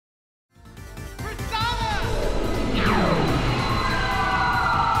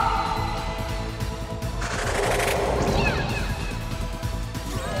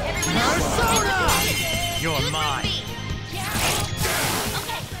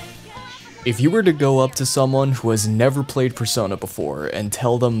If you were to go up to someone who has never played Persona before and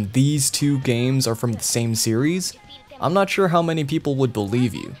tell them these two games are from the same series, I'm not sure how many people would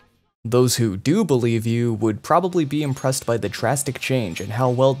believe you. Those who do believe you would probably be impressed by the drastic change and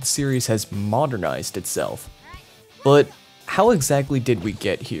how well the series has modernized itself. But how exactly did we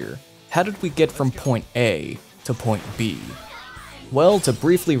get here? How did we get from point A to point B? Well, to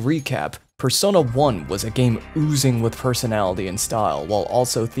briefly recap, Persona 1 was a game oozing with personality and style, while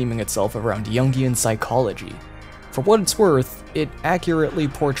also theming itself around Jungian psychology. For what it's worth, it accurately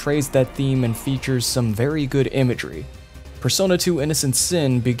portrays that theme and features some very good imagery. Persona 2 Innocent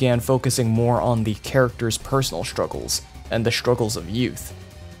Sin began focusing more on the character's personal struggles, and the struggles of youth.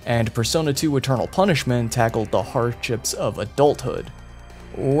 And Persona 2 Eternal Punishment tackled the hardships of adulthood.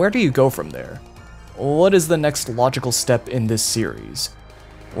 Where do you go from there? What is the next logical step in this series?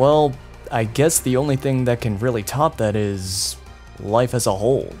 Well, I guess the only thing that can really top that is life as a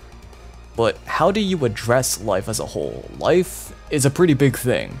whole. But how do you address life as a whole? Life is a pretty big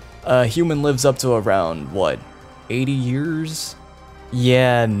thing. A human lives up to around, what, 80 years?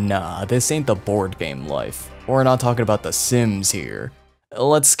 Yeah, nah, this ain't the board game life. We're not talking about The Sims here.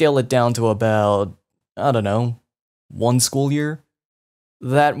 Let's scale it down to about, I don't know, 1 school year?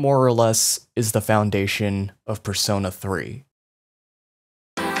 That more or less is the foundation of Persona 3.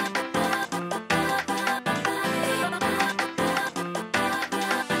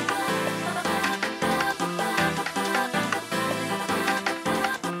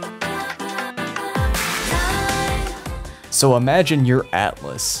 So imagine you're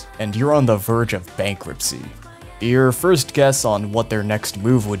Atlus, and you're on the verge of bankruptcy. Your first guess on what their next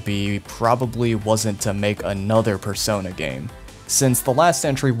move would be probably wasn't to make another Persona game, since the last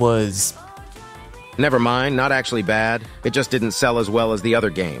entry was... Never mind, not actually bad. It just didn't sell as well as the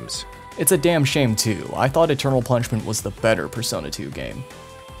other games. It's a damn shame too. I thought Eternal Punishment was the better Persona 2 game.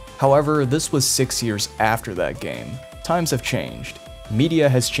 However, this was 6 years after that game. Times have changed. Media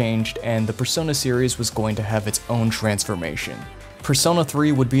has changed, and the Persona series was going to have its own transformation. Persona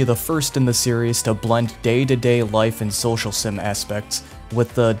 3 would be the first in the series to blend day-to-day life and social sim aspects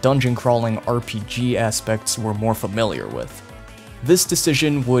with the dungeon-crawling RPG aspects we're more familiar with. This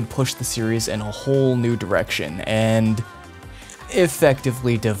decision would push the series in a whole new direction, and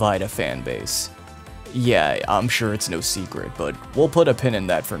effectively divide a fanbase. Yeah, I'm sure it's no secret, but we'll put a pin in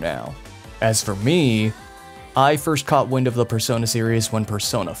that for now. As for me, I first caught wind of the Persona series when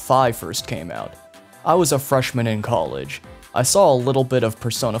Persona 5 first came out. I was a freshman in college. I saw a little bit of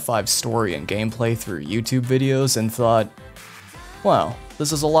Persona 5's story and gameplay through YouTube videos and thought, wow,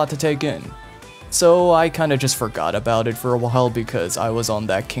 this is a lot to take in. So I kinda just forgot about it for a while because I was on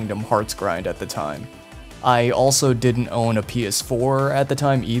that Kingdom Hearts grind at the time. I also didn't own a PS4 at the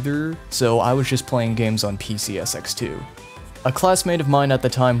time either, so I was just playing games on PCSX2. A classmate of mine at the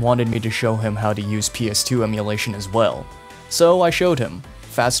time wanted me to show him how to use PS2 emulation as well, so I showed him.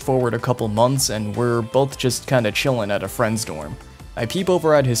 Fast forward a couple months and we're both just kinda chillin' at a friend's dorm. I peep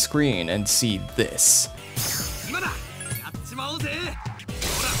over at his screen and see this.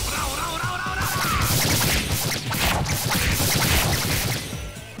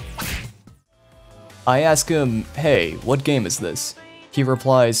 I ask him, hey, what game is this? He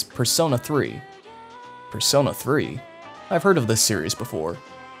replies, Persona 3. Persona 3? I've heard of this series before.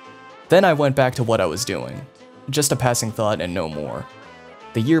 Then I went back to what I was doing. Just a passing thought and no more.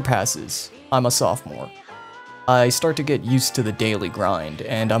 The year passes. I'm a sophomore. I start to get used to the daily grind,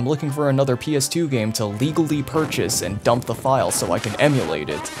 and I'm looking for another PS2 game to legally purchase and dump the file so I can emulate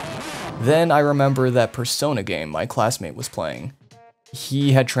it. Then I remember that Persona game my classmate was playing.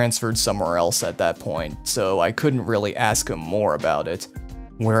 He had transferred somewhere else at that point, so I couldn't really ask him more about it.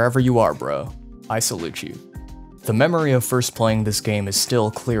 Wherever you are, bro, I salute you. The memory of first playing this game is still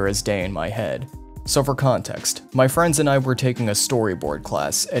clear as day in my head. So for context, my friends and I were taking a storyboard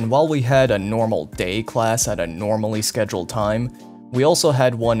class, and while we had a normal day class at a normally scheduled time, we also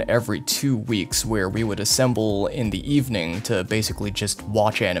had one every 2 weeks where we would assemble in the evening to basically just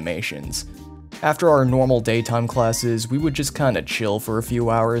watch animations. After our normal daytime classes, we would just kinda chill for a few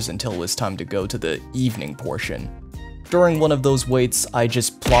hours until it was time to go to the evening portion. During one of those waits, I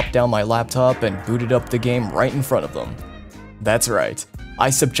just plopped down my laptop and booted up the game right in front of them. That's right, I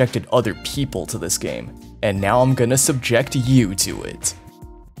subjected other people to this game, and now I'm gonna subject you to it.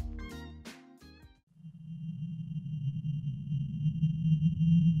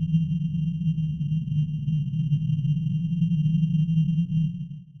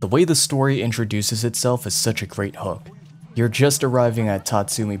 The way the story introduces itself is such a great hook. You're just arriving at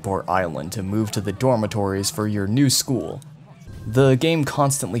Tatsumi Port Island to move to the dormitories for your new school. The game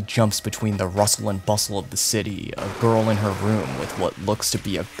constantly jumps between the rustle and bustle of the city, a girl in her room with what looks to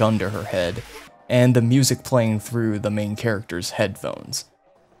be a gun to her head, and the music playing through the main character's headphones.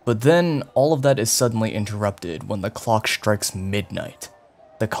 But then, all of that is suddenly interrupted when the clock strikes midnight.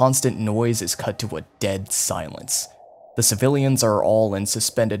 The constant noise is cut to a dead silence. The civilians are all in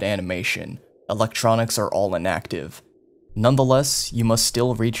suspended animation, electronics are all inactive. Nonetheless, you must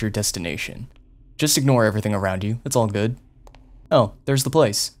still reach your destination. Just ignore everything around you, it's all good. Oh, there's the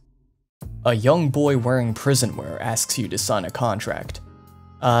place. A young boy wearing prison wear asks you to sign a contract.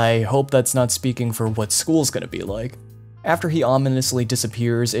 I hope that's not speaking for what school's gonna be like. After he ominously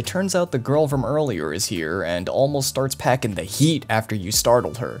disappears, it turns out the girl from earlier is here and almost starts packing the heat after you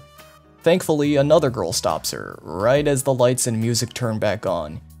startled her. Thankfully, another girl stops her, right as the lights and music turn back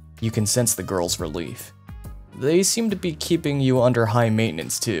on. You can sense the girl's relief. They seem to be keeping you under high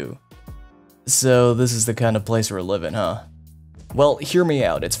maintenance too. So this is the kind of place we're living, huh? Well, hear me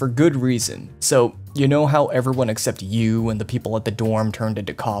out, it's for good reason. So, you know how everyone except you and the people at the dorm turned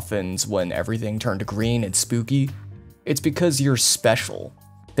into coffins when everything turned green and spooky? It's because you're special.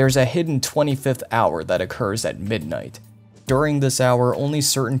 There's a hidden 25th hour that occurs at midnight. During this hour, only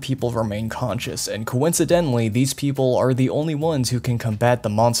certain people remain conscious, and coincidentally, these people are the only ones who can combat the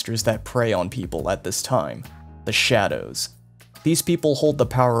monsters that prey on people at this time, the shadows. These people hold the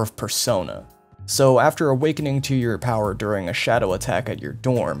power of persona. So after awakening to your power during a shadow attack at your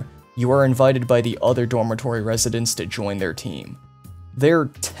dorm, you are invited by the other dormitory residents to join their team. They're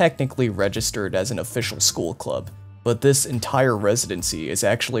technically registered as an official school club, but this entire residency is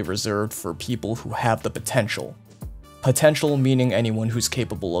actually reserved for people who have the potential. Potential meaning anyone who's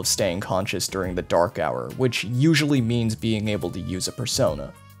capable of staying conscious during the dark hour, which usually means being able to use a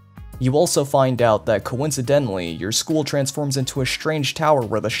persona. You also find out that coincidentally, your school transforms into a strange tower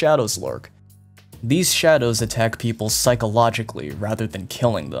where the shadows lurk. These shadows attack people psychologically rather than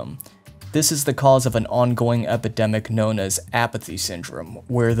killing them. This is the cause of an ongoing epidemic known as apathy syndrome,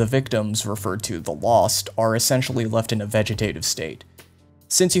 where the victims, referred to the lost, are essentially left in a vegetative state.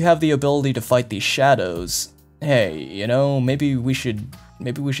 Since you have the ability to fight these shadows, hey, you know, maybe we should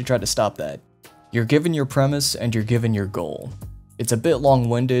try to stop that. You're given your premise and you're given your goal. It's a bit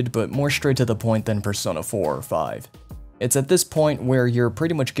long-winded, but more straight to the point than Persona 4 or 5. It's at this point where you're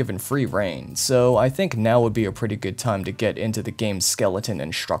pretty much given free reign, so I think now would be a pretty good time to get into the game's skeleton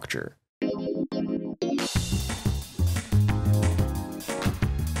and structure.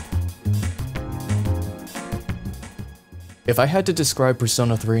 If I had to describe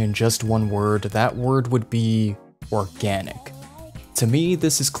Persona 3 in just one word, that word would be organic. To me,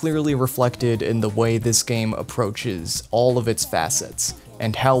 this is clearly reflected in the way this game approaches all of its facets,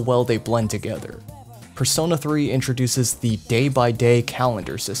 and how well they blend together. Persona 3 introduces the day-by-day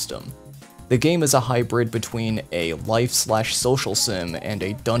calendar system. The game is a hybrid between a life/social sim and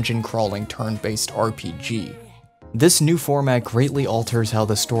a dungeon-crawling turn-based RPG. This new format greatly alters how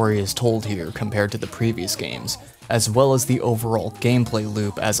the story is told here compared to the previous games, as well as the overall gameplay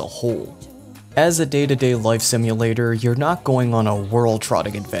loop as a whole. As a day-to-day life simulator, you're not going on a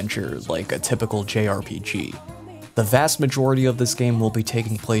world-trotting adventure like a typical JRPG. The vast majority of this game will be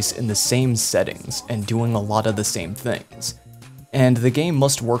taking place in the same settings and doing a lot of the same things, and the game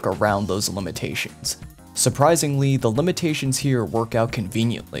must work around those limitations. Surprisingly, the limitations here work out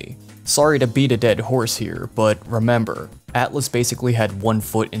conveniently. Sorry to beat a dead horse here, but remember, Atlus basically had one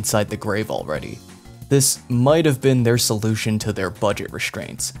foot inside the grave already. This might have been their solution to their budget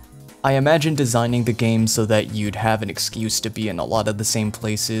restraints. I imagine designing the game so that you'd have an excuse to be in a lot of the same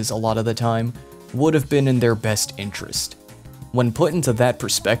places a lot of the time would have been in their best interest. When put into that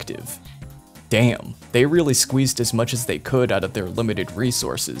perspective, damn, they really squeezed as much as they could out of their limited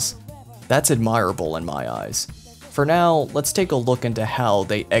resources. That's admirable in my eyes. For now, let's take a look into how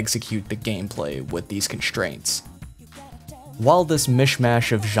they execute the gameplay with these constraints. While this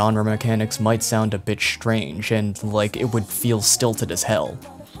mishmash of genre mechanics might sound a bit strange and like it would feel stilted as hell,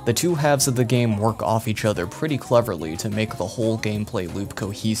 the two halves of the game work off each other pretty cleverly to make the whole gameplay loop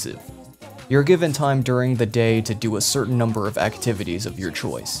cohesive. You're given time during the day to do a certain number of activities of your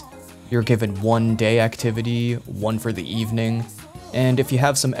choice. You're given one day activity, one for the evening, and if you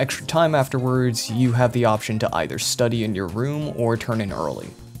have some extra time afterwards, you have the option to either study in your room or turn in early.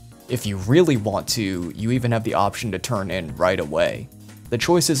 If you really want to, you even have the option to turn in right away. The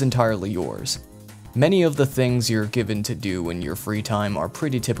choice is entirely yours. Many of the things you're given to do in your free time are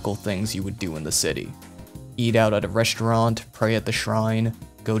pretty typical things you would do in the city. Eat out at a restaurant, pray at the shrine,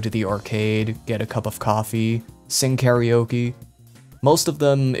 go to the arcade, get a cup of coffee, sing karaoke. Most of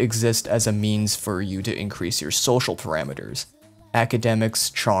them exist as a means for you to increase your social parameters,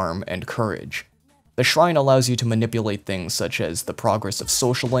 academics, charm, and courage. The shrine allows you to manipulate things such as the progress of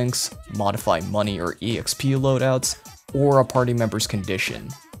social links, modify money or EXP loadouts, or a party member's condition.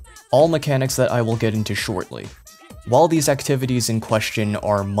 All mechanics that I will get into shortly. While these activities in question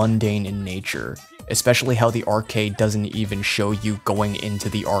are mundane in nature, especially how the arcade doesn't even show you going into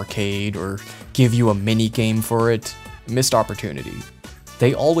the arcade or give you a mini game for it, missed opportunity.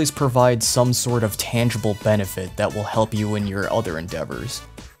 They always provide some sort of tangible benefit that will help you in your other endeavors.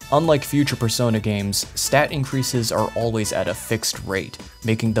 Unlike future Persona games, stat increases are always at a fixed rate,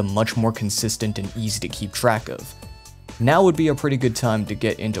 making them much more consistent and easy to keep track of. Now would be a pretty good time to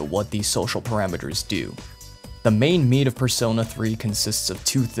get into what these social parameters do. The main meat of Persona 3 consists of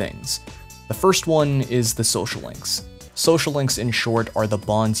two things. The first one is the social links. Social links in short are the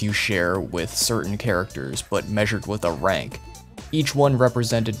bonds you share with certain characters, but measured with a rank, each one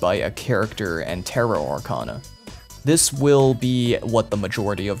represented by a character and tarot arcana. This will be what the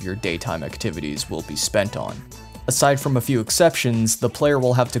majority of your daytime activities will be spent on. Aside from a few exceptions, the player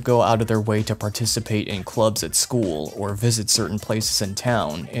will have to go out of their way to participate in clubs at school or visit certain places in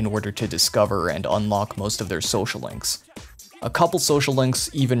town in order to discover and unlock most of their social links. A couple social links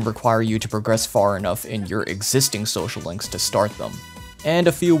even require you to progress far enough in your existing social links to start them, and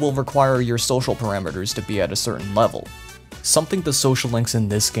a few will require your social parameters to be at a certain level. Something the social links in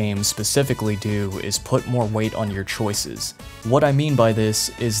this game specifically do is put more weight on your choices. What I mean by this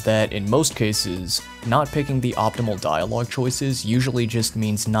is that in most cases, not picking the optimal dialogue choices usually just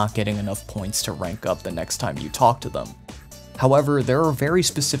means not getting enough points to rank up the next time you talk to them. However, there are very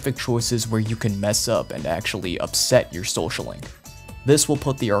specific choices where you can mess up and actually upset your social link. This will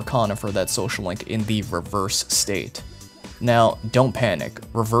put the arcana for that social link in the reverse state. Now, don't panic,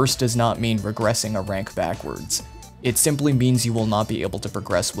 reverse does not mean regressing a rank backwards. It simply means you will not be able to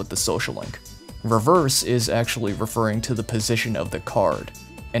progress with the social link. Reverse is actually referring to the position of the card.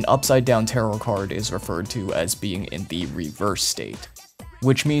 An upside down tarot card is referred to as being in the reverse state,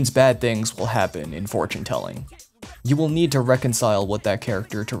 which means bad things will happen in fortune telling. You will need to reconcile with that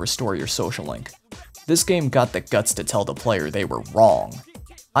character to restore your social link. This game got the guts to tell the player they were wrong.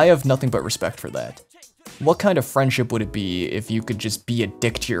 I have nothing but respect for that. What kind of friendship would it be if you could just be a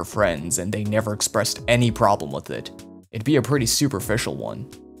dick to your friends and they never expressed any problem with it? It'd be a pretty superficial one.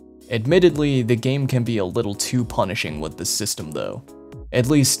 Admittedly, the game can be a little too punishing with this system though, at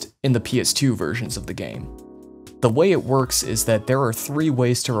least in the PS2 versions of the game. The way it works is that there are 3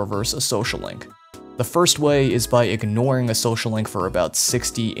 ways to reverse a social link. The first way is by ignoring a social link for about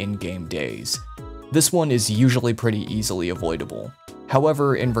 60 in-game days. This one is usually pretty easily avoidable.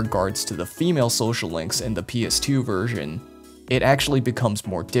 However, in regards to the female social links in the PS2 version, it actually becomes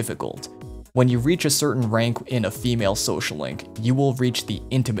more difficult. When you reach a certain rank in a female social link, you will reach the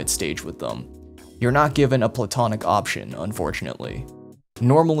intimate stage with them. You're not given a platonic option, unfortunately.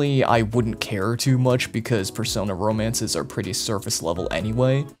 Normally, I wouldn't care too much because Persona romances are pretty surface level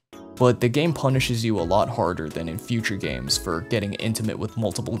anyway, but the game punishes you a lot harder than in future games for getting intimate with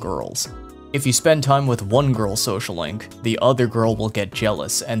multiple girls. If you spend time with one girl's social link, the other girl will get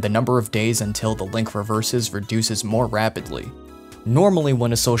jealous, and the number of days until the link reverses reduces more rapidly. Normally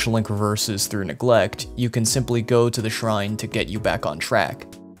when a social link reverses through neglect, you can simply go to the shrine to get you back on track.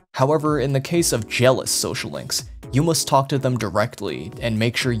 However, in the case of jealous social links, you must talk to them directly and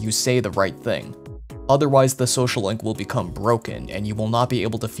make sure you say the right thing. Otherwise, the social link will become broken and you will not be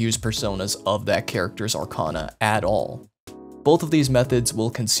able to fuse personas of that character's arcana at all. Both of these methods will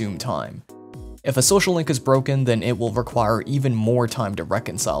consume time. If a social link is broken, then it will require even more time to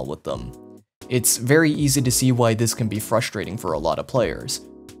reconcile with them. It's very easy to see why this can be frustrating for a lot of players.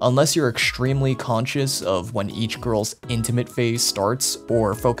 Unless you're extremely conscious of when each girl's intimate phase starts,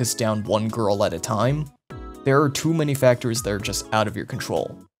 or focus down one girl at a time, there are too many factors that are just out of your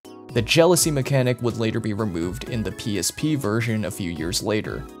control. The jealousy mechanic would later be removed in the PSP version a few years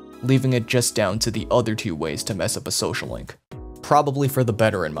later, leaving it just down to the other 2 ways to mess up a social link. Probably for the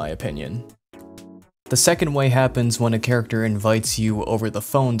better in my opinion. The second way happens when a character invites you over the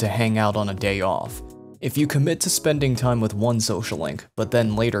phone to hang out on a day off. If you commit to spending time with one social link, but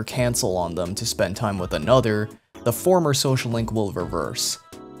then later cancel on them to spend time with another, the former social link will reverse.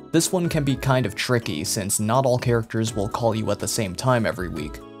 This one can be kind of tricky since not all characters will call you at the same time every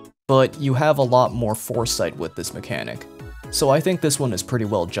week, but you have a lot more foresight with this mechanic. So I think this one is pretty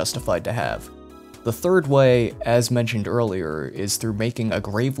well justified to have. The third way, as mentioned earlier, is through making a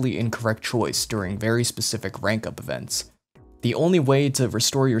gravely incorrect choice during very specific rank-up events. The only way to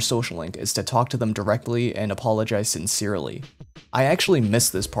restore your social link is to talk to them directly and apologize sincerely. I actually miss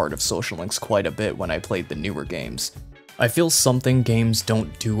this part of social links quite a bit when I played the newer games. I feel something games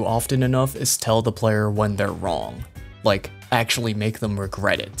don't do often enough is tell the player when they're wrong. Like, actually make them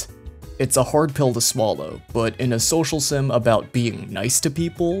regret it. it's a hard pill to swallow, but in a social sim about being nice to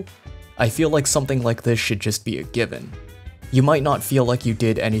people, I feel like something like this should just be a given. You might not feel like you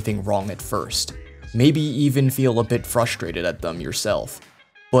did anything wrong at first, maybe even feel a bit frustrated at them yourself.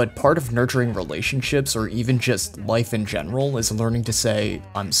 But part of nurturing relationships or even just life in general is learning to say,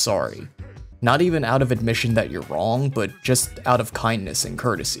 I'm sorry. Not even out of admission that you're wrong, but just out of kindness and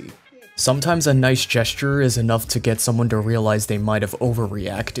courtesy. Sometimes a nice gesture is enough to get someone to realize they might have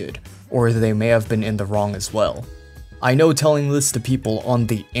overreacted, or they may have been in the wrong as well. I know telling this to people on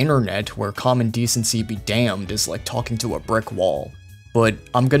the internet where common decency be damned is like talking to a brick wall, but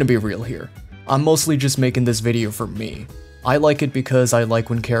I'm gonna be real here. I'm mostly just making this video for me. I like it because I like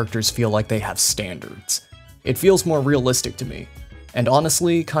when characters feel like they have standards. It feels more realistic to me, and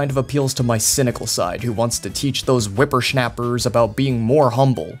honestly kind of appeals to my cynical side who wants to teach those whippersnappers about being more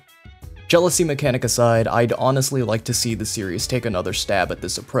humble. Jealousy mechanic aside, I'd honestly like to see the series take another stab at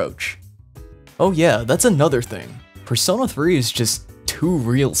this approach. Oh yeah, that's another thing. Persona 3 is just too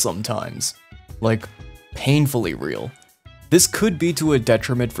real sometimes. Like, painfully real. This could be to a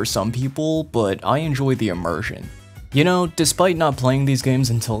detriment for some people, but I enjoy the immersion. You know, despite not playing these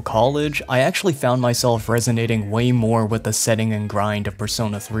games until college, I actually found myself resonating way more with the setting and grind of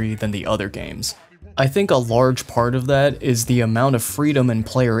Persona 3 than the other games. I think a large part of that is the amount of freedom and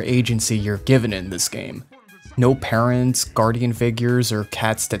player agency you're given in this game. No parents, guardian figures, or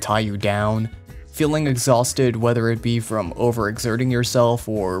cats to tie you down. Feeling exhausted whether it be from overexerting yourself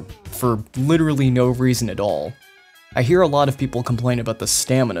or for literally no reason at all. I hear a lot of people complain about the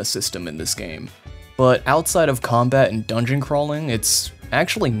stamina system in this game, but outside of combat and dungeon crawling, it's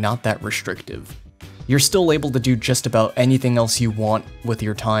actually not that restrictive. You're still able to do just about anything else you want with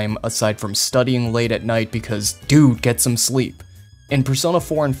your time aside from studying late at night because, dude, get some sleep. In Persona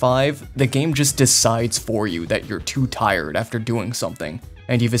 4 and 5, the game just decides for you that you're too tired after doing something,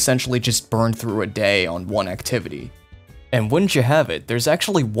 and you've essentially just burned through a day on one activity. And wouldn't you have it, there's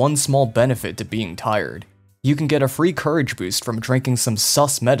actually one small benefit to being tired. You can get a free courage boost from drinking some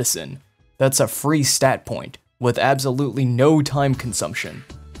sus medicine. That's a free stat point, with absolutely no time consumption.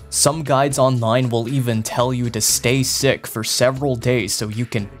 Some guides online will even tell you to stay sick for several days so you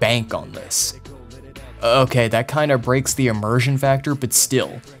can bank on this. Okay, that kinda breaks the immersion factor, but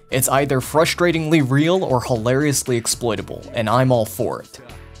still, it's either frustratingly real or hilariously exploitable, and I'm all for it.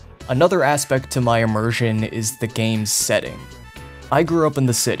 Another aspect to my immersion is the game's setting. I grew up in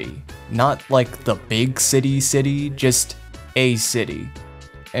the city, not like the big city, just a city.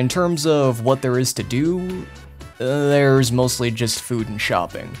 In terms of what there is to do, there's mostly just food and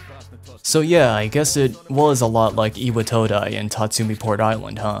shopping. So yeah, I guess it was a lot like Iwatodai and Tatsumi Port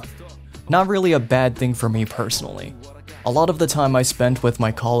Island, huh? Not really a bad thing for me personally. A lot of the time I spent with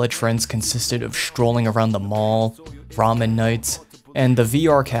my college friends consisted of strolling around the mall, ramen nights, and the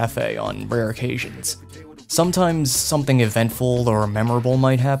VR cafe on rare occasions. Sometimes something eventful or memorable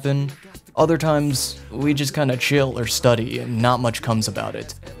might happen, other times we just kinda chill or study and not much comes about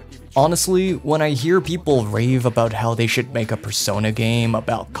it. Honestly, when I hear people rave about how they should make a Persona game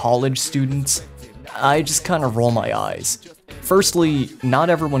about college students, I just kinda roll my eyes. Firstly, not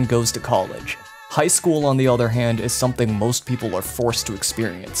everyone goes to college. High school, on the other hand, is something most people are forced to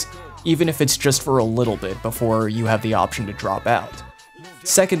experience, even if it's just for a little bit before you have the option to drop out.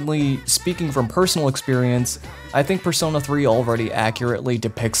 Secondly, speaking from personal experience, I think Persona 3 already accurately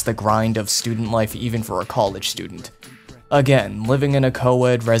depicts the grind of student life even for a college student. Again, living in a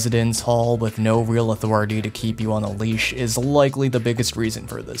co-ed residence hall with no real authority to keep you on a leash is likely the biggest reason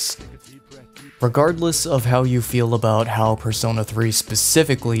for this. Regardless of how you feel about how Persona 3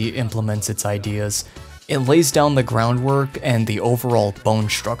 specifically implements its ideas, it lays down the groundwork and the overall bone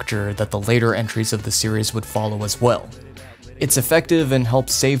structure that the later entries of the series would follow as well. It's effective and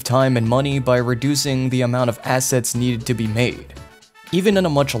helps save time and money by reducing the amount of assets needed to be made. Even in a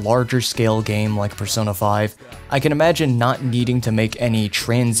much larger scale game like Persona 5, I can imagine not needing to make any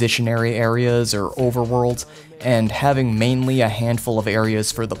transitionary areas or overworlds, and having mainly a handful of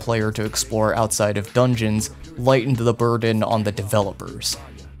areas for the player to explore outside of dungeons lightened the burden on the developers.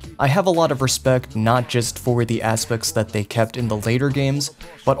 I have a lot of respect not just for the aspects that they kept in the later games,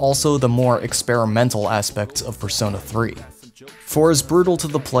 but also the more experimental aspects of Persona 3. For as brutal to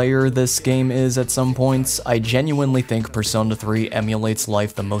the player this game is at some points, I genuinely think Persona 3 emulates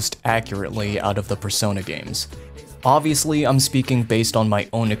life the most accurately out of the Persona games. Obviously, I'm speaking based on my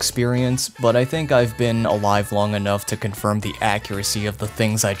own experience, but I think I've been alive long enough to confirm the accuracy of the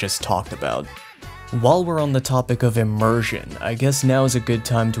things I just talked about. While we're on the topic of immersion, I guess now is a good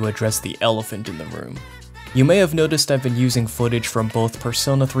time to address the elephant in the room. You may have noticed I've been using footage from both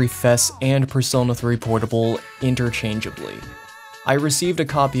Persona 3 FES and Persona 3 Portable interchangeably. I received a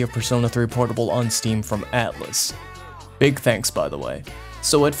copy of Persona 3 Portable on Steam from Atlus. Big thanks, by the way.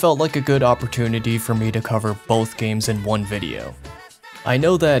 So it felt like a good opportunity for me to cover both games in one video. I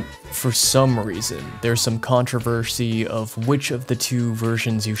know that, for some reason, there's some controversy of which of the two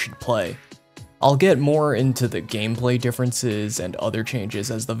versions you should play. I'll get more into the gameplay differences and other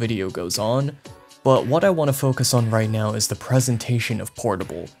changes as the video goes on, but what I want to focus on right now is the presentation of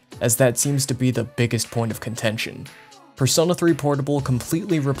Portable, as that seems to be the biggest point of contention. Persona 3 Portable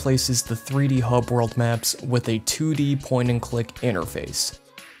completely replaces the 3D hub world maps with a 2D point-and-click interface,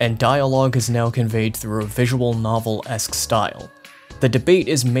 and dialogue is now conveyed through a visual novel-esque style. The debate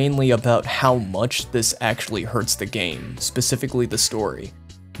is mainly about how much this actually hurts the game, specifically the story.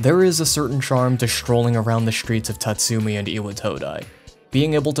 There is a certain charm to strolling around the streets of Tatsumi and Iwatodai.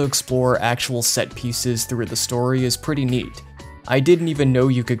 Being able to explore actual set pieces through the story is pretty neat. I didn't even know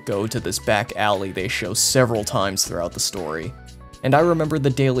you could go to this back alley they show several times throughout the story. And I remember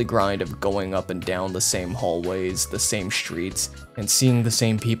the daily grind of going up and down the same hallways, the same streets, and seeing the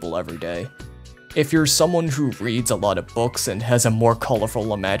same people every day. If you're someone who reads a lot of books and has a more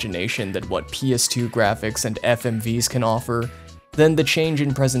colorful imagination than what PS2 graphics and FMVs can offer, then the change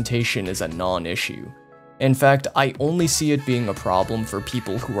in presentation is a non-issue. In fact, I only see it being a problem for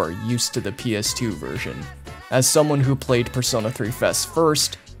people who are used to the PS2 version. As someone who played Persona 3 FES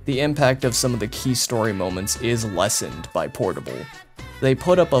first, the impact of some of the key story moments is lessened by Portable. They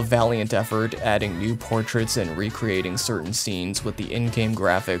put up a valiant effort adding new portraits and recreating certain scenes with the in-game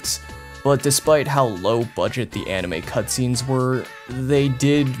graphics, but despite how low budget the anime cutscenes were, they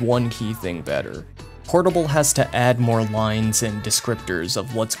did one key thing better. Portable has to add more lines and descriptors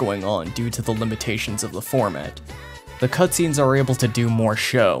of what's going on due to the limitations of the format. The cutscenes are able to do more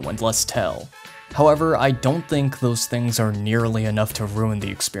show and less tell. However, I don't think those things are nearly enough to ruin the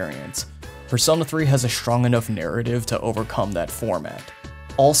experience. Persona 3 has a strong enough narrative to overcome that format.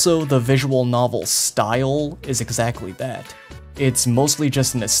 Also, the visual novel style is exactly that. It's mostly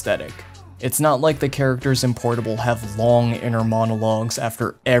just an aesthetic. It's not like the characters in Portable have long inner monologues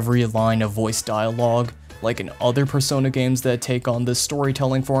after every line of voice dialogue, like in other Persona games that take on this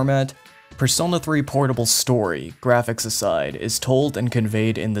storytelling format. Persona 3 Portable's story, graphics aside, is told and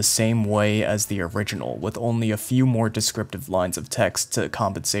conveyed in the same way as the original, with only a few more descriptive lines of text to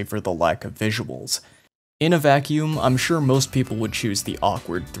compensate for the lack of visuals. In a vacuum, I'm sure most people would choose the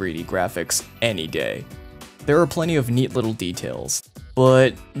awkward 3D graphics any day. There are plenty of neat little details,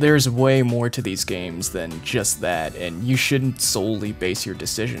 but there's way more to these games than just that, and you shouldn't solely base your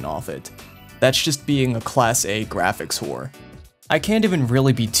decision off it. That's just being a Class A graphics whore. I can't even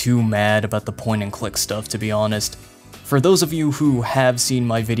really be too mad about the point-and-click stuff, to be honest. For those of you who have seen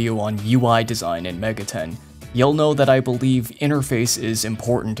my video on UI design in Megaten, you'll know that I believe interface is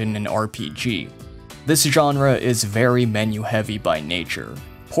important in an RPG. This genre is very menu-heavy by nature.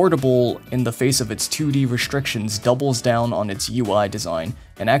 Portable, in the face of its 2D restrictions, doubles down on its UI design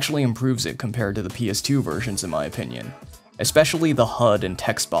and actually improves it compared to the PS2 versions in my opinion. Especially the HUD and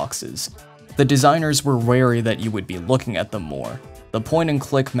text boxes. The designers were wary that you would be looking at them more. The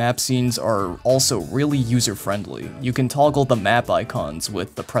point-and-click map scenes are also really user-friendly. You can toggle the map icons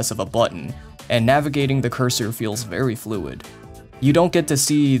with the press of a button, and navigating the cursor feels very fluid. You don't get to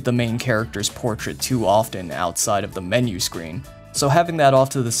see the main character's portrait too often outside of the menu screen, so having that off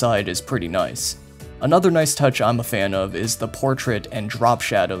to the side is pretty nice. Another nice touch I'm a fan of is the portrait and drop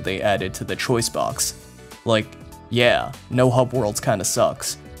shadow they added to the choice box. Like, yeah, no hub worlds kinda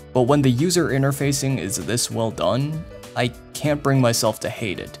sucks, but when the user interfacing is this well done, I can't bring myself to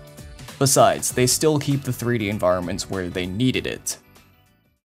hate it. Besides, they still keep the 3D environments where they needed it.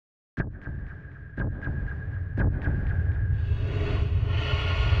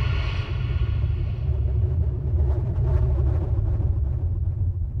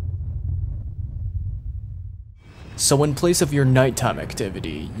 So in place of your nighttime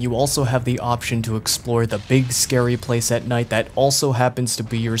activity, you also have the option to explore the big scary place at night that also happens to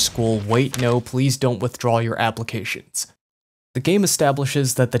be your school. Wait, no, please don't withdraw your applications. The game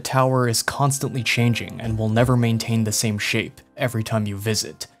establishes that the tower is constantly changing and will never maintain the same shape every time you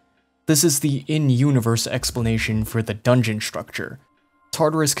visit. This is the in-universe explanation for the dungeon structure.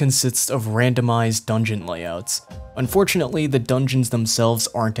 Tartarus consists of randomized dungeon layouts. Unfortunately, the dungeons themselves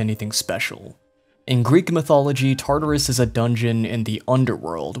aren't anything special. In Greek mythology, Tartarus is a dungeon in the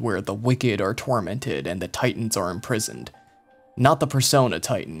underworld where the wicked are tormented and the titans are imprisoned. Not the Persona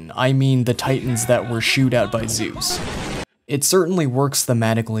Titan, I mean the titans that were shooed out by Zeus. It certainly works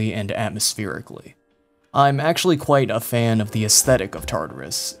thematically and atmospherically. I'm actually quite a fan of the aesthetic of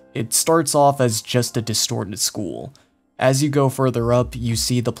Tartarus. It starts off as just a distorted school. As you go further up, you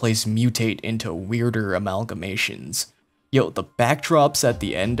see the place mutate into weirder amalgamations. Yo, the backdrops at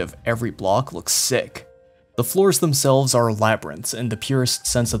the end of every block look sick. The floors themselves are labyrinths in the purest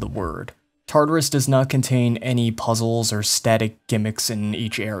sense of the word. Tartarus does not contain any puzzles or static gimmicks in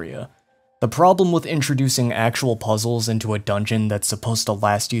each area. The problem with introducing actual puzzles into a dungeon that's supposed to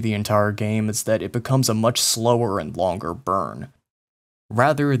last you the entire game is that it becomes a much slower and longer burn.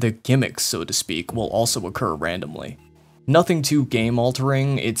 Rather, the gimmicks, so to speak, will also occur randomly. Nothing too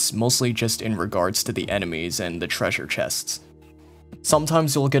game-altering, it's mostly just in regards to the enemies and the treasure chests.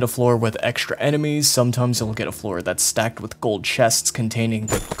 Sometimes you'll get a floor with extra enemies, sometimes you'll get a floor that's stacked with gold chests containing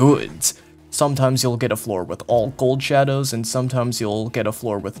the goods. Sometimes you'll get a floor with all gold shadows, and sometimes you'll get a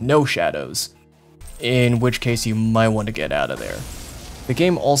floor with no shadows. In which case you might want to get out of there. The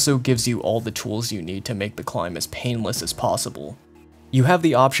game also gives you all the tools you need to make the climb as painless as possible. You have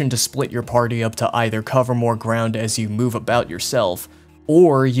the option to split your party up to either cover more ground as you move about yourself,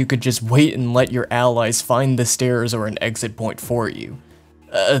 or you could just wait and let your allies find the stairs or an exit point for you.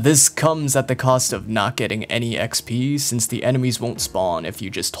 This comes at the cost of not getting any XP, since the enemies won't spawn if you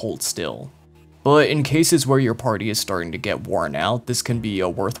just hold still. But in cases where your party is starting to get worn out, this can be a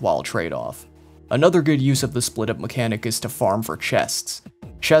worthwhile trade-off. Another good use of the split-up mechanic is to farm for chests.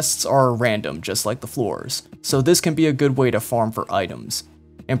 Chests are random, just like the floors, so this can be a good way to farm for items.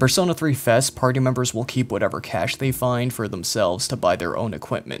 In Persona 3 Fest, party members will keep whatever cash they find for themselves to buy their own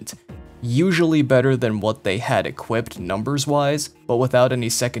equipment. Usually better than what they had equipped numbers-wise, but without any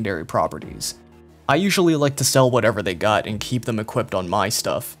secondary properties. I usually like to sell whatever they got and keep them equipped on my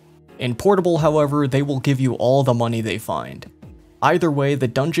stuff. In Portable, however, they will give you all the money they find. Either way, the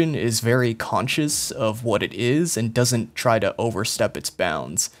dungeon is very conscious of what it is and doesn't try to overstep its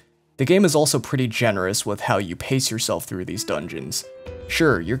bounds. The game is also pretty generous with how you pace yourself through these dungeons.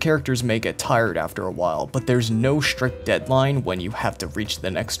 Sure, your characters may get tired after a while, but there's no strict deadline when you have to reach the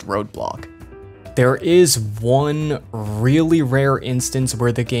next roadblock. There is one really rare instance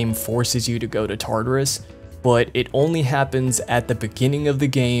where the game forces you to go to Tartarus, but it only happens at the beginning of the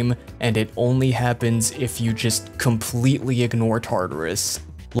game, and it only happens if you just completely ignore Tartarus.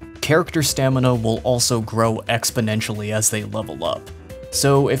 Character stamina will also grow exponentially as they level up.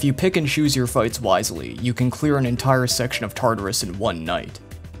 So if you pick and choose your fights wisely, you can clear an entire section of Tartarus in one night.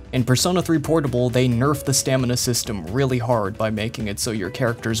 In Persona 3 Portable, they nerf the stamina system really hard by making it so your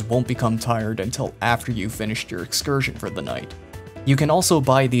characters won't become tired until after you've finished your excursion for the night. You can also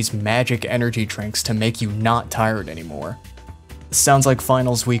buy these magic energy drinks to make you not tired anymore. Sounds like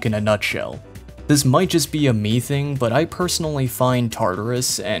finals week in a nutshell. This might just be a me thing, but I personally find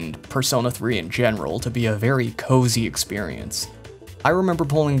Tartarus, and Persona 3 in general, to be a very cozy experience. I remember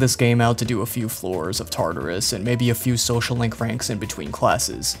pulling this game out to do a few floors of Tartarus and maybe a few social link ranks in between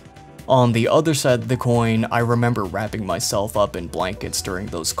classes. On the other side of the coin, I remember wrapping myself up in blankets during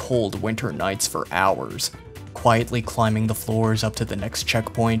those cold winter nights for hours, quietly climbing the floors up to the next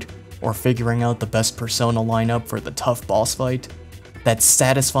checkpoint, or figuring out the best Persona lineup for the tough boss fight. That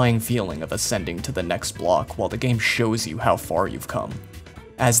satisfying feeling of ascending to the next block while the game shows you how far you've come.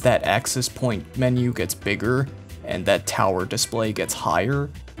 As that access point menu gets bigger, and that tower display gets higher,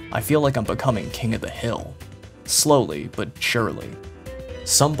 I feel like I'm becoming king of the hill. Slowly, but surely.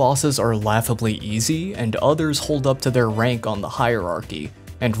 Some bosses are laughably easy, and others hold up to their rank on the hierarchy,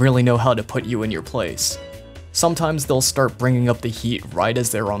 and really know how to put you in your place. Sometimes they'll start bringing up the heat right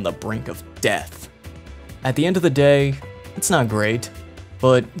as they're on the brink of death. At the end of the day, it's not great,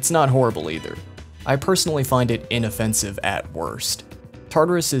 but it's not horrible either. I personally find it inoffensive at worst.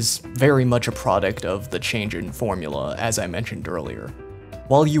 Tartarus is very much a product of the change in formula, as I mentioned earlier.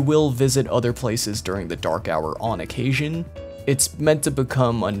 While you will visit other places during the dark hour on occasion, it's meant to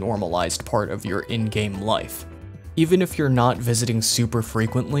become a normalized part of your in-game life. Even if you're not visiting super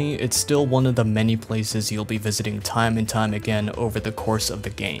frequently, it's still one of the many places you'll be visiting time and time again over the course of the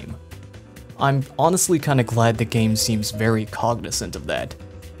game. I'm honestly kinda glad the game seems very cognizant of that,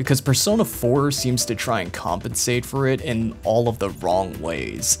 because Persona 4 seems to try and compensate for it in all of the wrong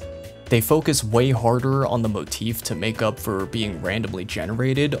ways. They focus way harder on the motif to make up for being randomly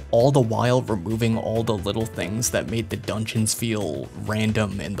generated, all the while removing all the little things that made the dungeons feel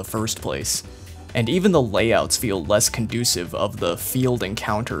random in the first place. And even the layouts feel less conducive of the field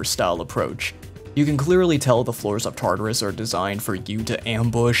encounter style approach. You can clearly tell the floors of Tartarus are designed for you to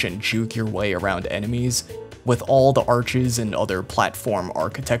ambush and juke your way around enemies, with all the arches and other platform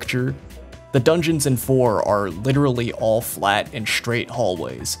architecture. The dungeons in 4 are literally all flat and straight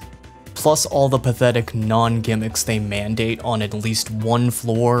hallways, plus all the pathetic non-gimmicks they mandate on at least one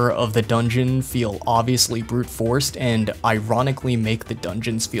floor of the dungeon feel obviously brute forced and ironically make the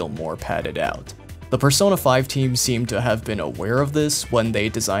dungeons feel more padded out. The Persona 5 team seemed to have been aware of this when they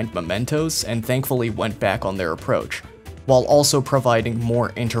designed Mementos and thankfully went back on their approach. while also providing more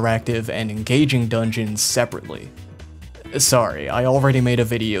interactive and engaging dungeons separately. Sorry, I already made a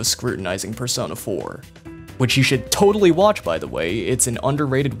video scrutinizing Persona 4, which you should totally watch, by the way. It's an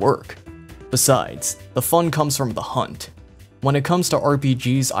underrated work. Besides, the fun comes from the hunt. When it comes to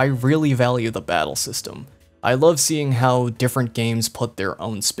RPGs, I really value the battle system. I love seeing how different games put their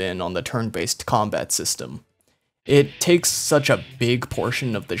own spin on the turn-based combat system. It takes such a big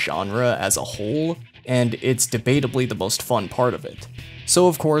portion of the genre as a whole, and it's debatably the most fun part of it. So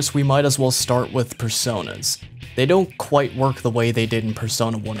of course, we might as well start with Personas. They don't quite work the way they did in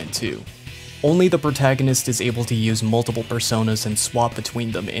Persona 1 and 2. Only the protagonist is able to use multiple personas and swap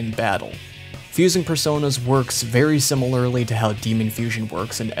between them in battle. Fusing personas works very similarly to how Demon Fusion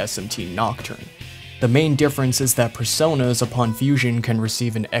works in SMT Nocturne. The main difference is that personas upon fusion can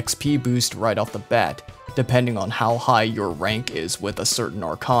receive an XP boost right off the bat, depending on how high your rank is with a certain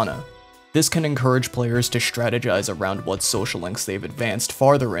arcana. This can encourage players to strategize around what social links they've advanced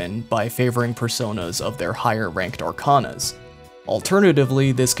farther in by favoring personas of their higher ranked arcanas.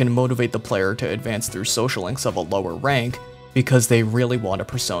 Alternatively, this can motivate the player to advance through social links of a lower rank because they really want a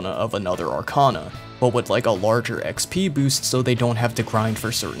persona of another arcana, but would like a larger XP boost so they don't have to grind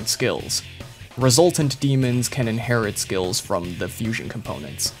for certain skills. Resultant demons can inherit skills from the fusion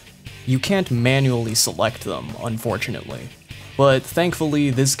components. You can't manually select them, unfortunately. But thankfully,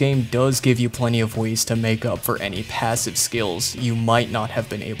 this game does give you plenty of ways to make up for any passive skills you might not have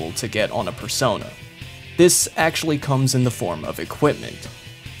been able to get on a persona. This actually comes in the form of equipment.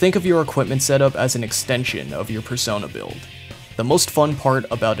 Think of your equipment setup as an extension of your persona build. The most fun part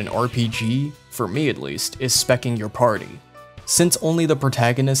about an RPG, for me at least, is speccing your party. Since only the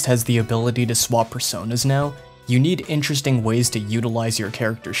protagonist has the ability to swap personas now, you need interesting ways to utilize your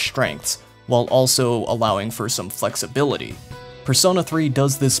character's strengths, while also allowing for some flexibility. Persona 3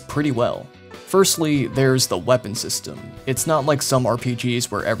 does this pretty well. Firstly, there's the weapon system. It's not like some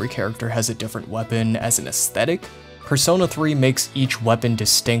RPGs where every character has a different weapon as an aesthetic. Persona 3 makes each weapon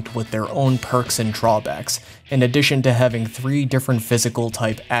distinct with their own perks and drawbacks, in addition to having 3 different physical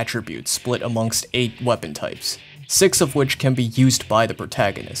type attributes split amongst 8 weapon types, 6 of which can be used by the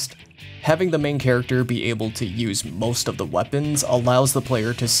protagonist. Having the main character be able to use most of the weapons allows the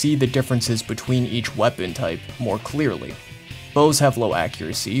player to see the differences between each weapon type more clearly. Bows have low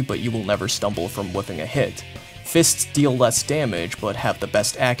accuracy, but you will never stumble from whiffing a hit. Fists deal less damage, but have the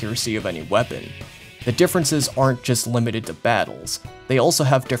best accuracy of any weapon. The differences aren't just limited to battles, they also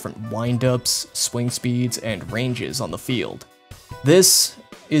have different wind-ups, swing speeds, and ranges on the field. This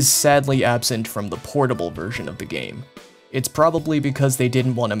is sadly absent from the portable version of the game. It's probably because they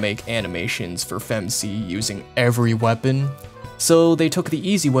didn't want to make animations for FemC using every weapon, so they took the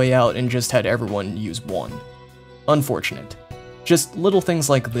easy way out and just had everyone use one. Unfortunate. Just little things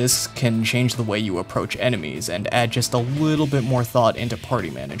like this can change the way you approach enemies and add just a little bit more thought into party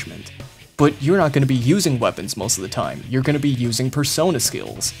management. But you're not going to be using weapons most of the time, you're going to be using persona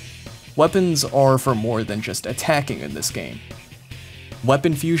skills. Weapons are for more than just attacking in this game.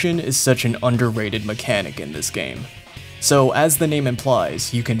 Weapon fusion is such an underrated mechanic in this game. So as the name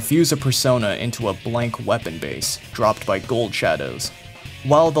implies, you can fuse a persona into a blank weapon base, dropped by gold shadows.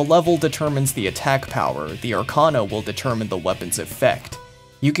 While the level determines the attack power, the arcana will determine the weapon's effect.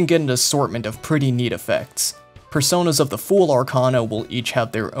 You can get an assortment of pretty neat effects. Personas of the Fool Arcana will each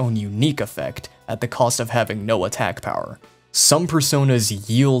have their own unique effect, at the cost of having no attack power. Some personas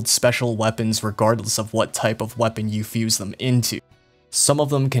yield special weapons regardless of what type of weapon you fuse them into. Some of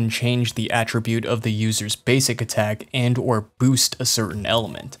them can change the attribute of the user's basic attack and/or boost a certain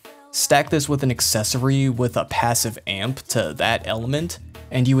element. Stack this with an accessory with a passive amp to that element,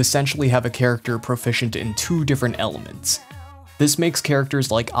 and you essentially have a character proficient in 2 different elements. This makes characters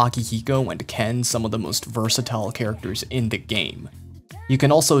like Akihiko and Ken some of the most versatile characters in the game. You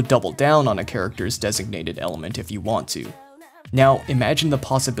can also double down on a character's designated element if you want to. Now, imagine the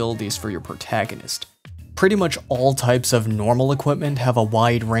possibilities for your protagonist. Pretty much all types of normal equipment have a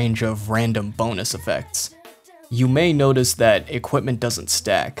wide range of random bonus effects. You may notice that equipment doesn't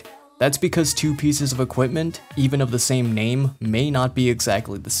stack. That's because 2 pieces of equipment, even of the same name, may not be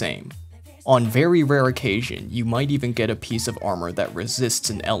exactly the same. On very rare occasion, you might even get a piece of armor that resists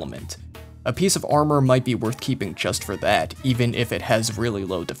an element. A piece of armor might be worth keeping just for that, even if it has really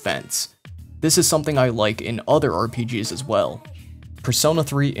low defense. This is something I like in other RPGs as well. Persona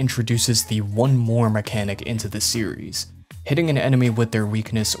 3 introduces the one more mechanic into the series. Hitting an enemy with their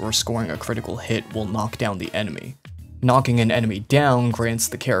weakness or scoring a critical hit will knock down the enemy. Knocking an enemy down grants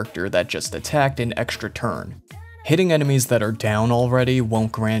the character that just attacked an extra turn. Hitting enemies that are down already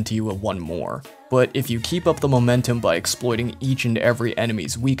won't grant you a one more, but if you keep up the momentum by exploiting each and every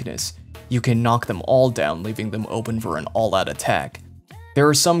enemy's weakness, You can knock them all down, leaving them open for an all-out attack. There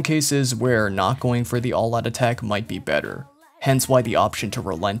are some cases where not going for the all-out attack might be better, hence why the option to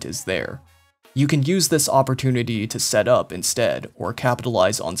relent is there. You can use this opportunity to set up instead, or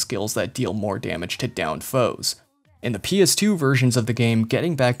capitalize on skills that deal more damage to downed foes. In the PS2 versions of the game,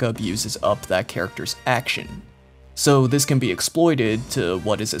 getting back up uses up that character's action, so this can be exploited to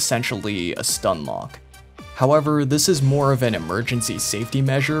what is essentially a stun lock. However, this is more of an emergency safety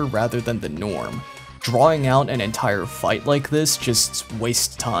measure rather than the norm. Drawing out an entire fight like this just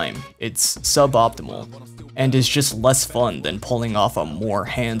wastes time, it's suboptimal, and is just less fun than pulling off a more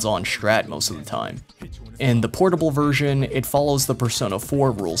hands-on strat most of the time. In the portable version, it follows the Persona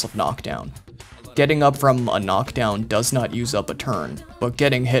 4 rules of knockdown. Getting up from a knockdown does not use up a turn, but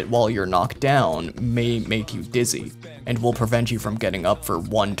getting hit while you're knocked down may make you dizzy, and will prevent you from getting up for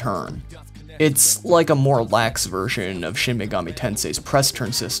one turn. It's like a more lax version of Shin Megami Tensei's press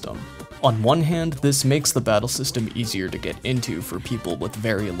turn system. On one hand, this makes the battle system easier to get into for people with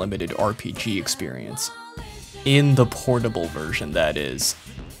very limited RPG experience. In the portable version, that is.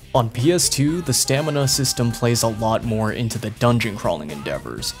 On PS2, the stamina system plays a lot more into the dungeon crawling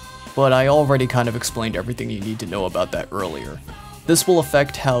endeavors, but I already kind of explained everything you need to know about that earlier. This will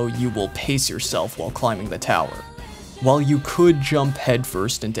affect how you will pace yourself while climbing the tower. While you could jump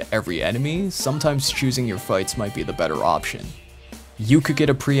headfirst into every enemy, sometimes choosing your fights might be the better option. You could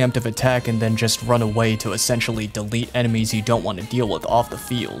get a preemptive attack and then just run away to essentially delete enemies you don't want to deal with off the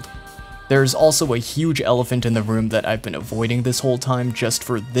field. There's also a huge elephant in the room that I've been avoiding this whole time just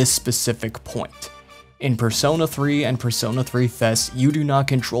for this specific point. In Persona 3 and Persona 3 FES, you do not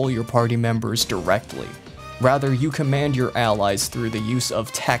control your party members directly. Rather, you command your allies through the use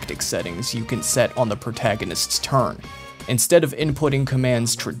of tactic settings you can set on the protagonist's turn. Instead of inputting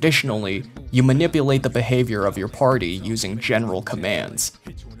commands traditionally, you manipulate the behavior of your party using general commands.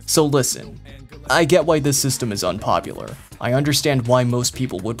 So listen, I get why this system is unpopular. I understand why most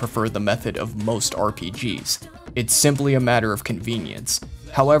people would prefer the method of most RPGs. It's simply a matter of convenience.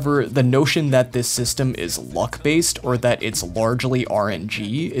 However, the notion that this system is luck-based or that it's largely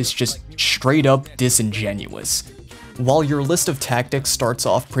RNG is just straight up disingenuous. While your list of tactics starts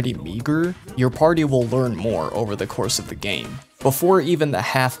off pretty meager, your party will learn more over the course of the game. Before even the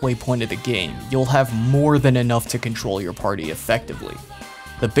halfway point of the game, you'll have more than enough to control your party effectively.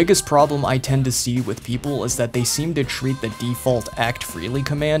 The biggest problem I tend to see with people is that they seem to treat the default act freely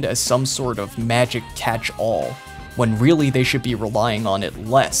command as some sort of magic catch-all, when really they should be relying on it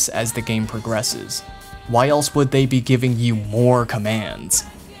less as the game progresses. Why else would they be giving you more commands?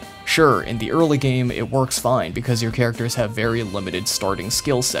 Sure, in the early game it works fine because your characters have very limited starting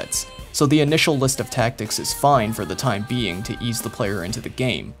skill sets, so the initial list of tactics is fine for the time being to ease the player into the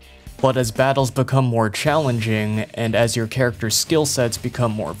game. But as battles become more challenging, and as your character's skill sets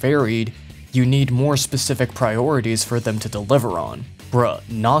become more varied, you need more specific priorities for them to deliver on. Bruh,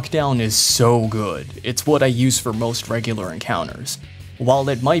 knockdown is so good, it's what I use for most regular encounters. While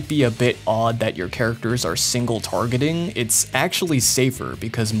it might be a bit odd that your characters are single targeting, it's actually safer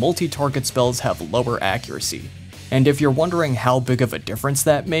because multi-target spells have lower accuracy. And if you're wondering how big of a difference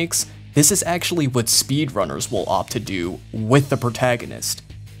that makes, this is actually what speedrunners will opt to do with the protagonist.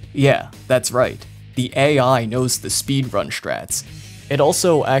 Yeah, that's right, the AI knows the speedrun strats. It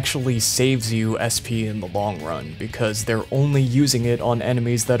also actually saves you SP in the long run because they're only using it on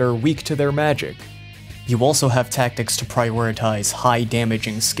enemies that are weak to their magic. You also have tactics to prioritize high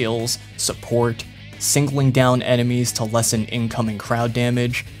damaging skills, support, singling down enemies to lessen incoming crowd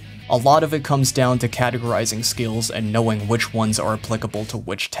damage. A lot of it comes down to categorizing skills and knowing which ones are applicable to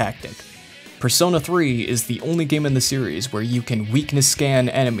which tactic. Persona 3 is the only game in the series where you can weakness scan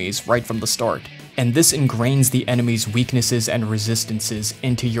enemies right from the start, and this ingrains the enemy's weaknesses and resistances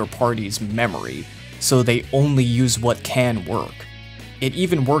into your party's memory, so they only use what can work. It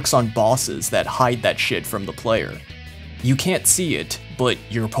even works on bosses that hide that shit from the player. You can't see it, but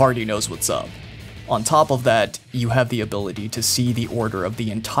your party knows what's up. On top of that, you have the ability to see the order of the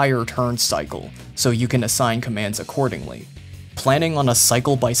entire turn cycle, so you can assign commands accordingly. Planning on a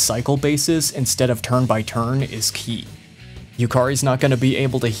cycle-by-cycle basis instead of turn-by-turn is key. Yukari's not going to be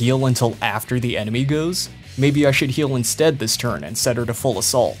able to heal until after the enemy goes? Maybe I should heal instead this turn and set her to full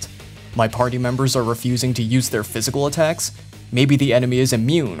assault. My party members are refusing to use their physical attacks? Maybe the enemy is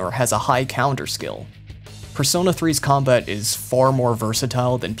immune or has a high counter skill. Persona 3's combat is far more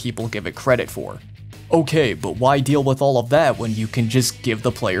versatile than people give it credit for. Okay, but why deal with all of that when you can just give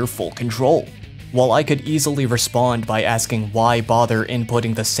the player full control? While I could easily respond by asking why bother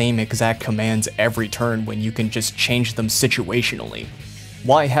inputting the same exact commands every turn when you can just change them situationally.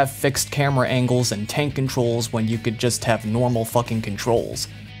 Why have fixed camera angles and tank controls when you could just have normal fucking controls?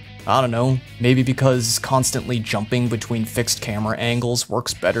 I don't know, maybe because constantly jumping between fixed camera angles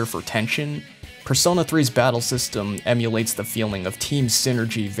works better for tension? Persona 3's battle system emulates the feeling of team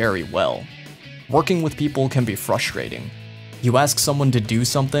synergy very well. Working with people can be frustrating. You ask someone to do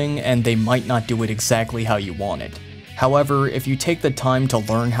something, and they might not do it exactly how you want it. However, if you take the time to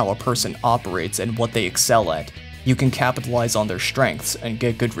learn how a person operates and what they excel at, you can capitalize on their strengths and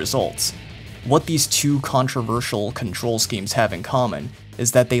get good results. What these two controversial control schemes have in common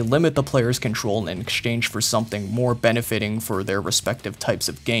is that they limit the player's control in exchange for something more benefiting for their respective types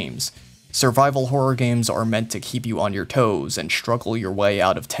of games. Survival horror games are meant to keep you on your toes and struggle your way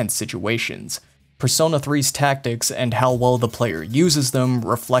out of tense situations. Persona 3's tactics and how well the player uses them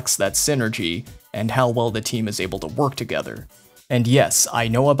reflects that synergy and how well the team is able to work together. And yes, I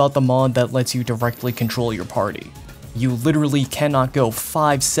know about the mod that lets you directly control your party. You literally cannot go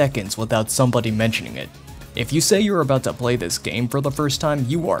 5 seconds without somebody mentioning it. If you say you're about to play this game for the first time,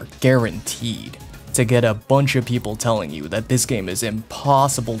 you are guaranteed to get a bunch of people telling you that this game is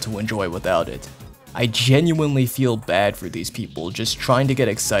impossible to enjoy without it. I genuinely feel bad for these people just trying to get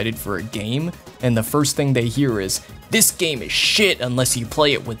excited for a game, and the first thing they hear is, "This game is shit unless you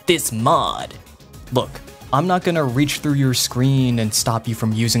play it with this mod." Look, I'm not gonna reach through your screen and stop you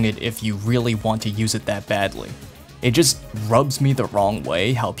from using it if you really want to use it that badly. It just rubs me the wrong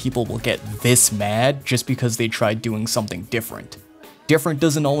way how people will get this mad just because they tried doing something different. Different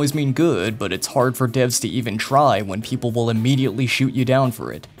doesn't always mean good, but it's hard for devs to even try when people will immediately shoot you down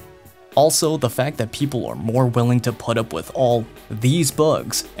for it. Also, the fact that people are more willing to put up with all these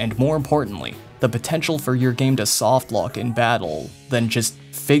bugs, and more importantly, the potential for your game to softlock in battle than just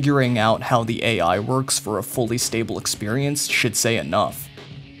figuring out how the AI works for a fully stable experience should say enough.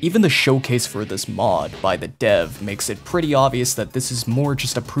 Even the showcase for this mod by the dev makes it pretty obvious that this is more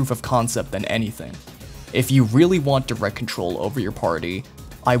just a proof of concept than anything. If you really want direct control over your party,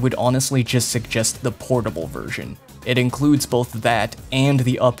 I would honestly just suggest the portable version. It includes both that and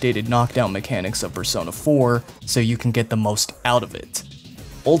the updated knockdown mechanics of Persona 4, so you can get the most out of it.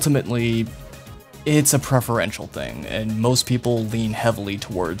 Ultimately, it's a preferential thing, and most people lean heavily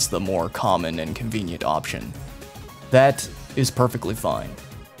towards the more common and convenient option. That is perfectly fine.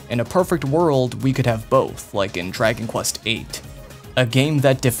 In a perfect world, we could have both, like in Dragon Quest VIII. A game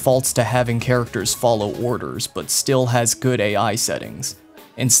that defaults to having characters follow orders, but still has good AI settings.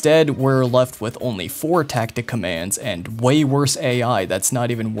 Instead, we're left with only 4 tactic commands and way worse AI that's not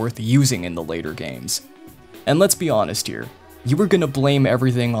even worth using in the later games. And let's be honest here, you were gonna blame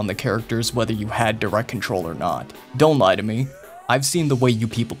everything on the characters whether you had direct control or not. Don't lie to me, I've seen the way you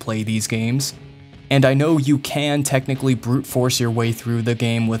people play these games. And I know you can technically brute force your way through the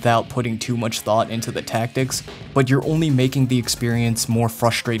game without putting too much thought into the tactics, but you're only making the experience more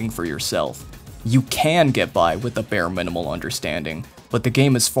frustrating for yourself. You can get by with a bare minimal understanding, but the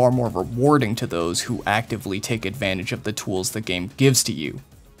game is far more rewarding to those who actively take advantage of the tools the game gives to you.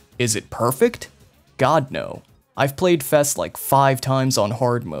 Is it perfect? God no. I've played Fest like 5 times on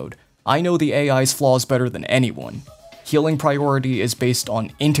hard mode. I know the AI's flaws better than anyone. Healing priority is based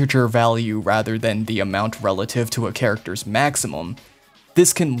on integer value rather than the amount relative to a character's maximum.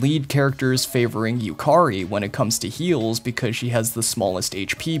 This can lead characters favoring Yukari when it comes to heals because she has the smallest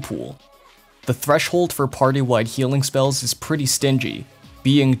HP pool. The threshold for party-wide healing spells is pretty stingy,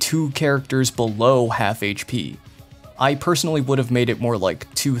 being 2 characters below half HP. I personally would have made it more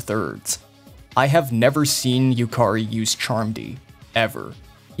like 2/3. I have never seen Yukari use Charm D, ever,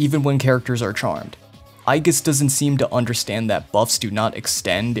 even when characters are charmed. Aigis doesn't seem to understand that buffs do not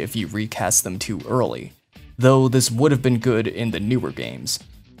extend if you recast them too early, though this would have been good in the newer games.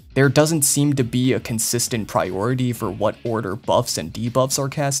 There doesn't seem to be a consistent priority for what order buffs and debuffs are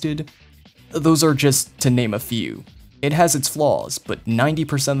casted. Those are just to name a few. It has its flaws, but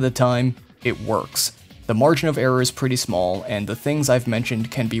 90% of the time, it works. The margin of error is pretty small, and the things I've mentioned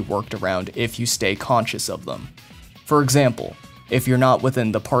can be worked around if you stay conscious of them. For example, if you're not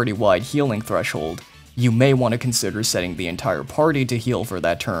within the party-wide healing threshold, you may want to consider setting the entire party to heal for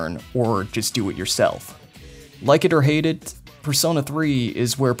that turn, or just do it yourself. Like it or hate it, Persona 3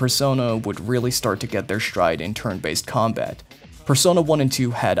 is where Persona would really start to get their stride in turn-based combat. Persona 1 and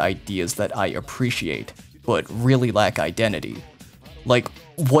 2 had ideas that I appreciate, but really lack identity. Like,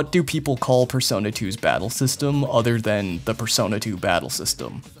 what do people call Persona 2's battle system other than the Persona 2 battle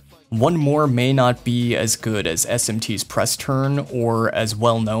system? One more may not be as good as SMT's press turn or as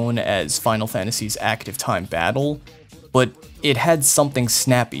well known as Final Fantasy's active time battle, but it had something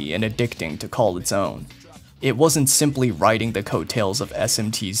snappy and addicting to call its own. It wasn't simply riding the coattails of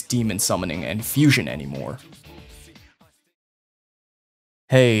SMT's demon summoning and fusion anymore.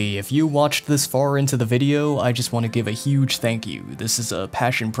 Hey, if you watched this far into the video, I just want to give a huge thank you. This is a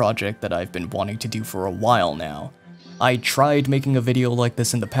passion project that I've been wanting to do for a while now. I tried making a video like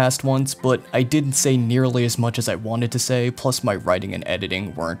this in the past once, but I didn't say nearly as much as I wanted to say, plus my writing and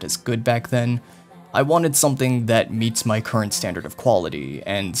editing weren't as good back then. I wanted something that meets my current standard of quality,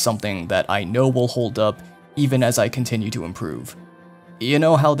 and something that I know will hold up even as I continue to improve. You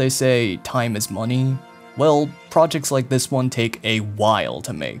know how they say time is money? Well, projects like this one take a while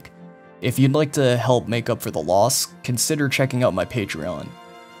to make. If you'd like to help make up for the loss, consider checking out my Patreon.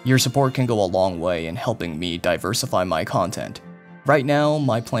 Your support can go a long way in helping me diversify my content. Right now,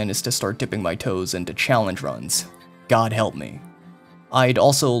 my plan is to start dipping my toes into challenge runs. God help me. I'd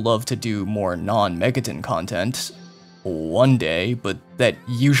also love to do more non-Megaton content one day, but that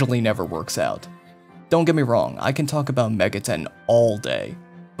usually never works out. Don't get me wrong, I can talk about Megaton all day.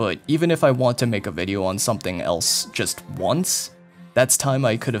 But even if I want to make a video on something else just once, that's time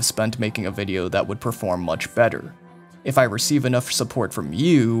I could have spent making a video that would perform much better. If I receive enough support from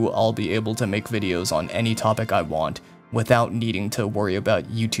you, I'll be able to make videos on any topic I want without needing to worry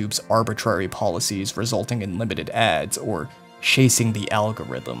about YouTube's arbitrary policies resulting in limited ads or chasing the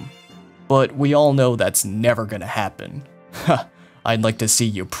algorithm. But we all know that's never gonna happen. Ha, I'd like to see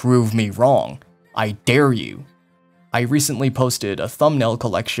you prove me wrong. I dare you. I recently posted a thumbnail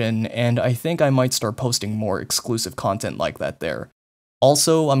collection, and I think I might start posting more exclusive content like that there.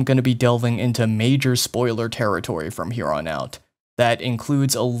 Also, I'm going to be delving into major spoiler territory from here on out. That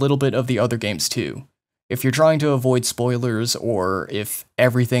includes a little bit of the other games too. If you're trying to avoid spoilers, or if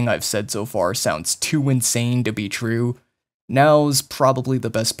everything I've said so far sounds too insane to be true, now's probably the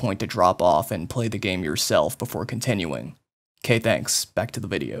best point to drop off and play the game yourself before continuing. Okay, thanks. Back to the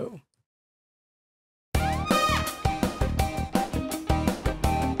video.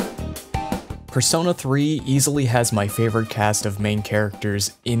 Persona 3 easily has my favorite cast of main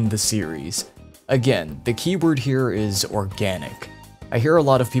characters in the series. Again, the keyword here is organic. I hear a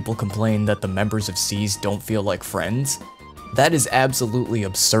lot of people complain that the members of SEES don't feel like friends. That is absolutely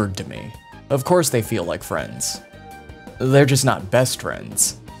absurd to me. Of course they feel like friends. They're just not best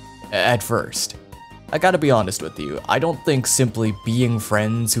friends. At first. I gotta be honest with you, I don't think simply being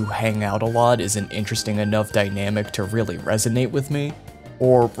friends who hang out a lot is an interesting enough dynamic to really resonate with me.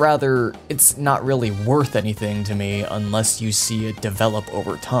 Or rather, it's not really worth anything to me unless you see it develop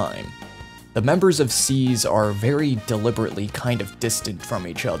over time. The members of SEES are very deliberately kind of distant from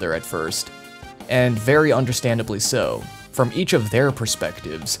each other at first, and very understandably so. From each of their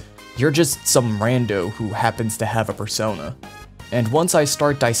perspectives, you're just some rando who happens to have a persona. And once I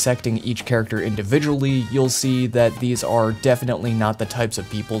start dissecting each character individually, you'll see that these are definitely not the types of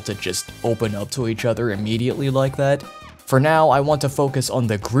people to just open up to each other immediately like that. For now, I want to focus on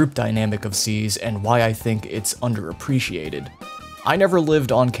the group dynamic of SEES and why I think it's underappreciated. I never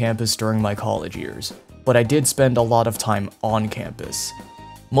lived on campus during my college years, but I did spend a lot of time on campus.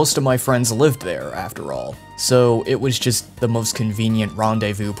 Most of my friends lived there, after all, so it was just the most convenient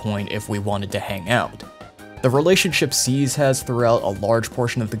rendezvous point if we wanted to hang out. The relationship SEES has throughout a large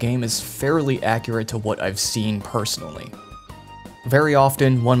portion of the game is fairly accurate to what I've seen personally. Very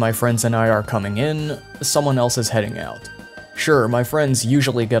often, when my friends and I are coming in, someone else is heading out. Sure, my friends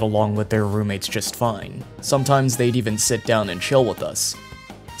usually get along with their roommates just fine. Sometimes they'd even sit down and chill with us.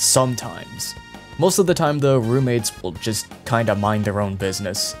 Sometimes. Most of the time, the roommates will just kinda mind their own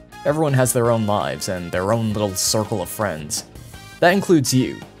business. Everyone has their own lives and their own little circle of friends. That includes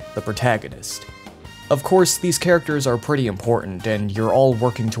you, the protagonist. Of course, these characters are pretty important and you're all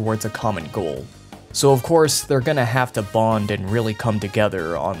working towards a common goal. So of course, they're gonna have to bond and really come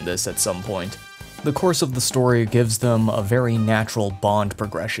together on this at some point. The course of the story gives them a very natural bond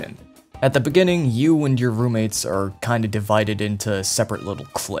progression. At the beginning, you and your roommates are kinda divided into separate little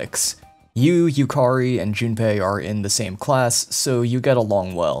cliques. You, Yukari, and Junpei are in the same class, so you get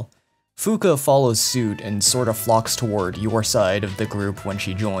along well. Fuuka follows suit and sorta flocks toward your side of the group when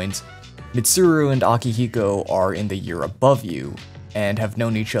she joins. Mitsuru and Akihiko are in the year above you, and have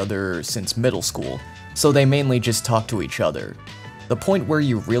known each other since middle school, so they mainly just talk to each other. The point where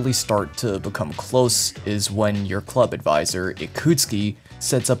you really start to become close is when your club advisor, Ikutsuki,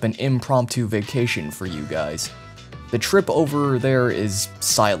 sets up an impromptu vacation for you guys. The trip over there is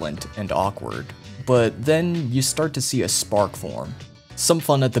silent and awkward, but then you start to see a spark form. Some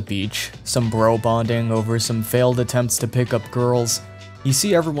fun at the beach, some bro bonding over some failed attempts to pick up girls. You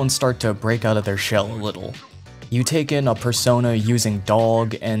see everyone start to break out of their shell a little. You take in a persona using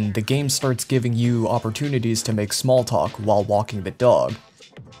dog, and the game starts giving you opportunities to make small talk while walking the dog.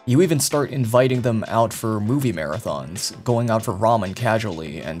 You even start inviting them out for movie marathons, going out for ramen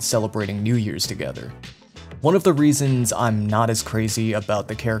casually, and celebrating New Year's together. One of the reasons I'm not as crazy about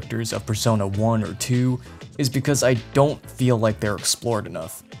the characters of Persona 1 or 2 is because I don't feel like they're explored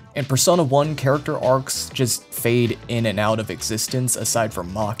enough. In Persona 1, character arcs just fade in and out of existence aside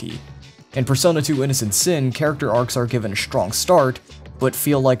from Maki. In Persona 2 Innocent Sin, character arcs are given a strong start, but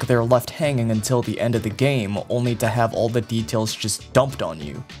feel like they're left hanging until the end of the game, only to have all the details just dumped on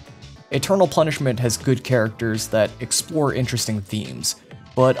you. Eternal Punishment has good characters that explore interesting themes,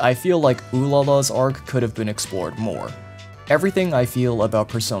 but I feel like Ulala's arc could have been explored more. Everything I feel about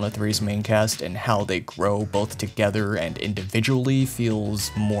Persona 3's main cast and how they grow both together and individually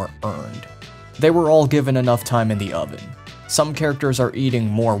feels more earned. They were all given enough time in the oven. Some characters are eating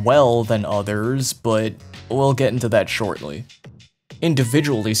more well than others, but we'll get into that shortly.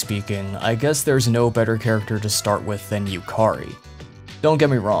 Individually speaking, I guess there's no better character to start with than Yukari. Don't get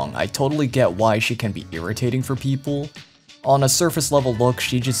me wrong, I totally get why she can be irritating for people. On a surface level look,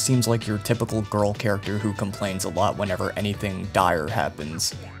 she just seems like your typical girl character who complains a lot whenever anything dire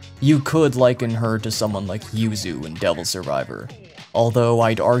happens. You could liken her to someone like Yuzu in Devil Survivor, although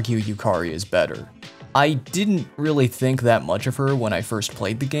I'd argue Yukari is better. I didn't really think that much of her when I first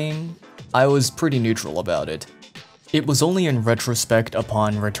played the game. I was pretty neutral about it. It was only in retrospect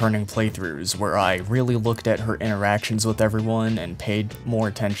upon returning playthroughs where I really looked at her interactions with everyone and paid more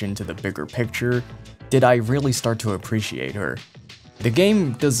attention to the bigger picture did I really start to appreciate her. The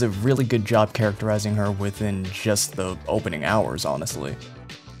game does a really good job characterizing her within just the opening hours, honestly.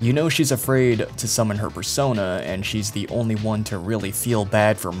 You know she's afraid to summon her persona, and she's the only one to really feel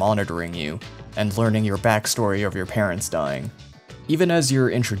bad for monitoring you and learning your backstory of your parents dying. Even as you're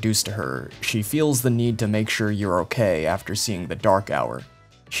introduced to her, she feels the need to make sure you're okay after seeing the Dark Hour.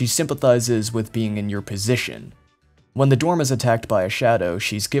 She sympathizes with being in your position. When the dorm is attacked by a shadow,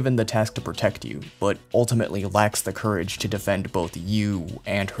 she's given the task to protect you, but ultimately lacks the courage to defend both you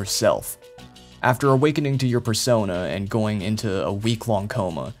and herself. After awakening to your persona and going into a week-long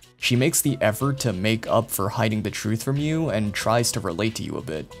coma, she makes the effort to make up for hiding the truth from you and tries to relate to you a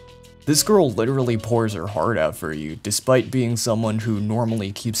bit. This girl literally pours her heart out for you, despite being someone who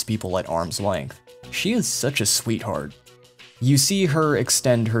normally keeps people at arm's length. She is such a sweetheart. You see her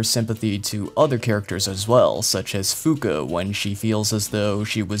extend her sympathy to other characters as well, such as Fuuka when she feels as though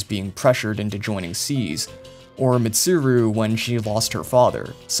she was being pressured into joining Seas, or Mitsuru when she lost her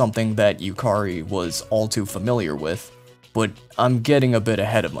father, something that Yukari was all too familiar with, but I'm getting a bit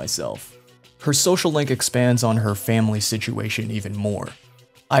ahead of myself. Her social link expands on her family situation even more.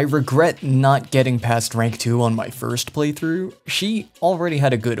 I regret not getting past rank 2 on my first playthrough. She already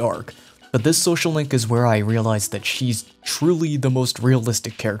had a good arc, but this social link is where I realized that she's truly the most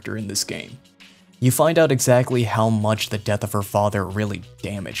realistic character in this game. You find out exactly how much the death of her father really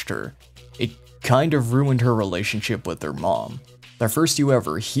damaged her. It kind of ruined her relationship with her mom. The first you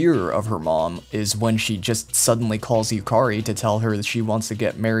ever hear of her mom is when she just suddenly calls Yukari to tell her that she wants to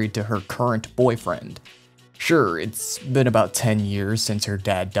get married to her current boyfriend. Sure, it's been about 10 years since her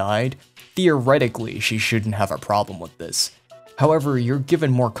dad died. Theoretically, she shouldn't have a problem with this. However, you're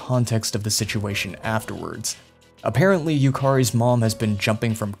given more context of the situation afterwards. Apparently, Yukari's mom has been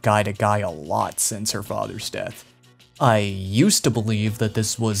jumping from guy to guy a lot since her father's death. I used to believe that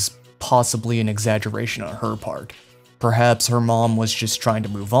this was possibly an exaggeration on her part. Perhaps her mom was just trying to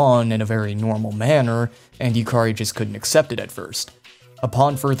move on in a very normal manner, and Yukari just couldn't accept it at first.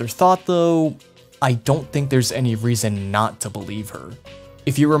 Upon further thought though, I don't think there's any reason not to believe her.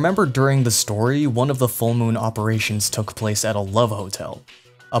 If you remember during the story, one of the full moon operations took place at a love hotel.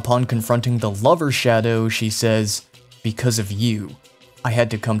 Upon confronting the lover's shadow, she says, "Because of you, I had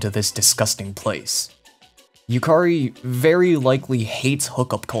to come to this disgusting place." Yukari very likely hates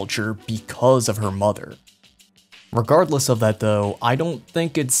hookup culture because of her mother. Regardless of that though, I don't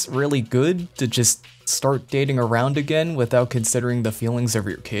think it's really good to just start dating around again without considering the feelings of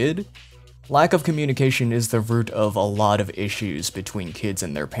your kid. Lack of communication is the root of a lot of issues between kids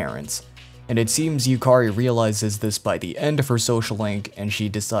and their parents, and it seems Yukari realizes this by the end of her social link and she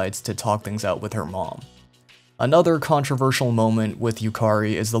decides to talk things out with her mom. Another controversial moment with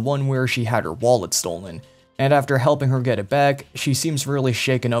Yukari is the one where she had her wallet stolen, and after helping her get it back, she seems really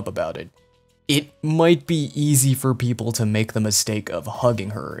shaken up about it. It might be easy for people to make the mistake of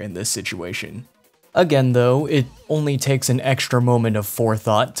hugging her in this situation. Again though, it only takes an extra moment of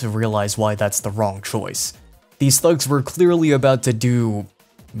forethought to realize why that's the wrong choice. These thugs were clearly about to do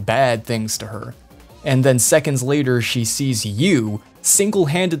bad things to her, and then seconds later she sees you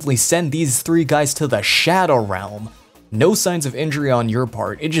single-handedly send these 3 guys to the Shadow Realm. No signs of injury on your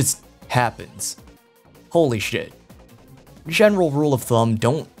part, it just happens. Holy shit. General rule of thumb,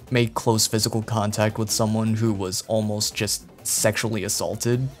 don't make close physical contact with someone who was almost just sexually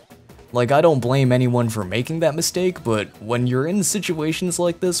assaulted. Like, I don't blame anyone for making that mistake, but when you're in situations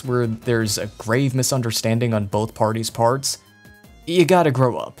like this where there's a grave misunderstanding on both parties' parts, you gotta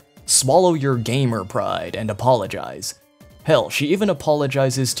grow up. Swallow your gamer pride and apologize. Hell, she even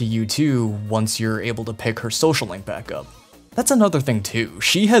apologizes to you too once you're able to pick her social link back up. That's another thing too,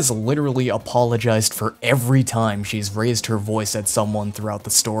 she has literally apologized for every time she's raised her voice at someone throughout the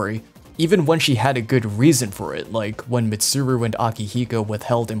story, even when she had a good reason for it, like when Mitsuru and Akihiko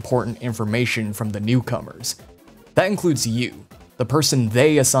withheld important information from the newcomers. That includes you, the person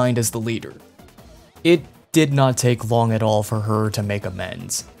they assigned as the leader. It did not take long at all for her to make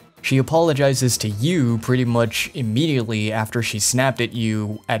amends. She apologizes to you pretty much immediately after she snapped at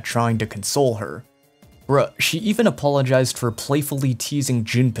you at trying to console her. Bruh, she even apologized for playfully teasing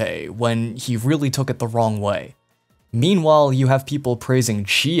Junpei when he really took it the wrong way. Meanwhile, you have people praising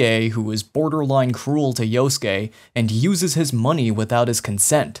Chie, who is borderline cruel to Yosuke and uses his money without his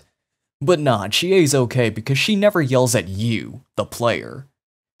consent. But nah, Chie's okay because she never yells at you, the player.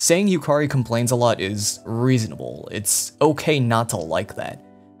 Saying Yukari complains a lot is reasonable, it's okay not to like that.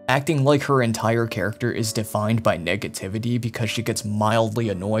 Acting like her entire character is defined by negativity because she gets mildly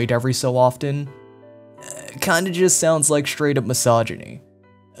annoyed every so often, kinda just sounds like straight up misogyny.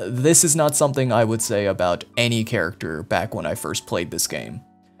 This is not something I would say about any character back when I first played this game.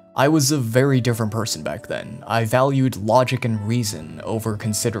 I was a very different person back then. I valued logic and reason over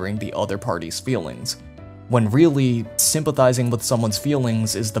considering the other party's feelings, when really, sympathizing with someone's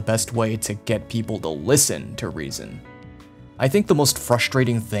feelings is the best way to get people to listen to reason. I think the most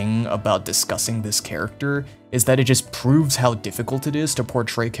frustrating thing about discussing this character is that it just proves how difficult it is to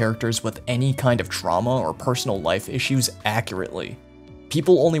portray characters with any kind of trauma or personal life issues accurately.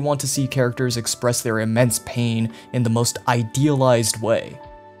 People only want to see characters express their immense pain in the most idealized way.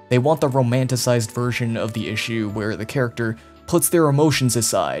 They want the romanticized version of the issue where the character puts their emotions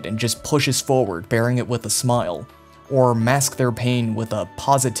aside and just pushes forward, bearing it with a smile, or mask their pain with a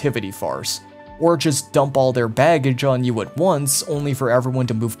positivity farce, or just dump all their baggage on you at once only for everyone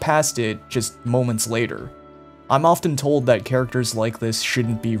to move past it just moments later. I'm often told that characters like this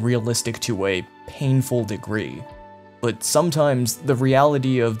shouldn't be realistic to a painful degree. But sometimes the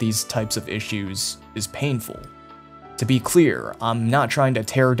reality of these types of issues is painful. To be clear, I'm not trying to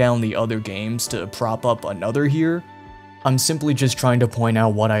tear down the other games to prop up another here. I'm simply just trying to point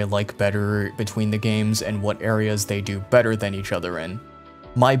out what I like better between the games and what areas they do better than each other in.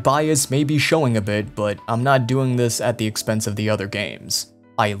 My bias may be showing a bit, but I'm not doing this at the expense of the other games.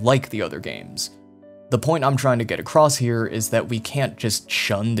 I like the other games. The point I'm trying to get across here is that we can't just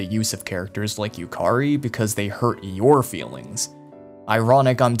shun the use of characters like Yukari because they hurt your feelings.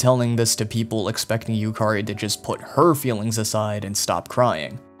 Ironic I'm telling this to people expecting Yukari to just put her feelings aside and stop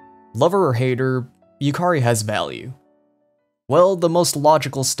crying. Lover or hater, Yukari has value. Well, the most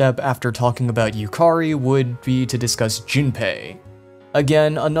logical step after talking about Yukari would be to discuss Junpei.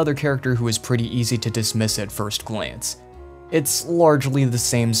 Again, another character who is pretty easy to dismiss at first glance. It's largely the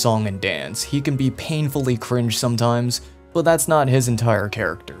same song and dance. He can be painfully cringe sometimes, but that's not his entire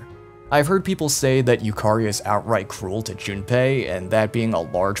character. I've heard people say that Yukari is outright cruel to Junpei, and that being a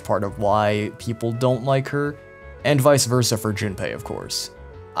large part of why people don't like her, and vice versa for Junpei, of course.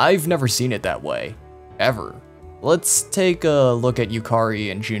 I've never seen it that way, ever. Let's take a look at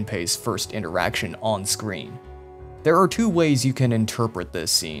Yukari and Junpei's first interaction on screen. There are two ways you can interpret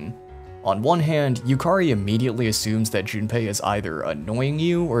this scene. On one hand, Yukari immediately assumes that Junpei is either annoying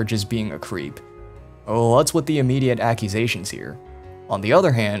you or just being a creep. Oh, what's with the immediate accusations here? On the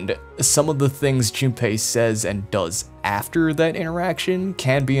other hand, some of the things Junpei says and does after that interaction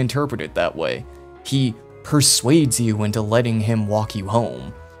can be interpreted that way. He persuades you into letting him walk you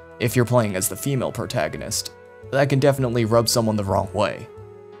home, if you're playing as the female protagonist. That can definitely rub someone the wrong way.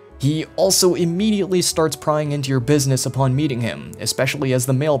 He also immediately starts prying into your business upon meeting him, especially as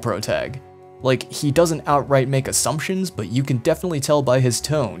the male protag. Like, he doesn't outright make assumptions, but you can definitely tell by his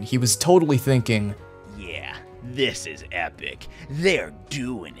tone, he was totally thinking, "Yeah, this is epic. They're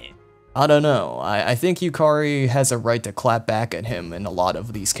doing it." I don't know, I think Yukari has a right to clap back at him in a lot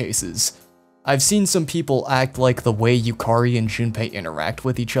of these cases. I've seen some people act like the way Yukari and Junpei interact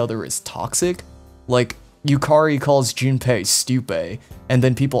with each other is toxic. Like, Yukari calls Junpei stupid, and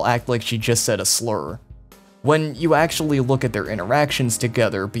then people act like she just said a slur. When you actually look at their interactions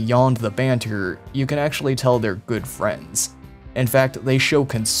together beyond the banter, you can actually tell they're good friends. In fact, they show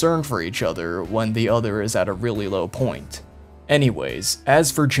concern for each other when the other is at a really low point. Anyways,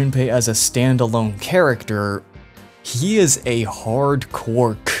 as for Junpei as a standalone character, he is a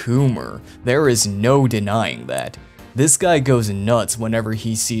hardcore coomer. There is no denying that. This guy goes nuts whenever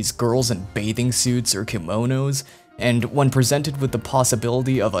he sees girls in bathing suits or kimonos, and when presented with the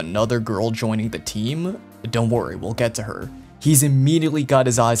possibility of another girl joining the team, don't worry, we'll get to her, he's immediately got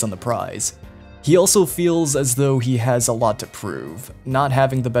his eyes on the prize. He also feels as though he has a lot to prove, not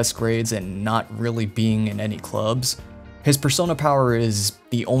having the best grades and not really being in any clubs. His persona power is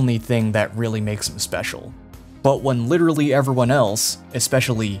the only thing that really makes him special. But when literally everyone else,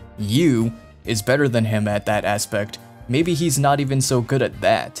 especially you, is better than him at that aspect, maybe he's not even so good at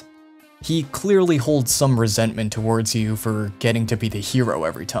that. He clearly holds some resentment towards you for getting to be the hero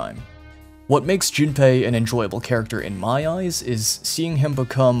every time. What makes Junpei an enjoyable character in my eyes is seeing him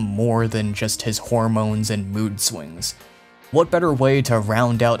become more than just his hormones and mood swings. What better way to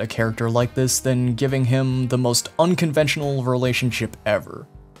round out a character like this than giving him the most unconventional relationship ever?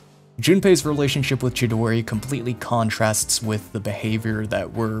 Junpei's relationship with Chidori completely contrasts with the behavior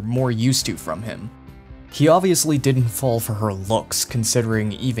that we're more used to from him. He obviously didn't fall for her looks,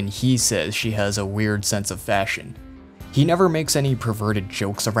 considering even he says she has a weird sense of fashion. He never makes any perverted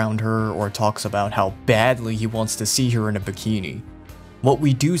jokes around her or talks about how badly he wants to see her in a bikini. What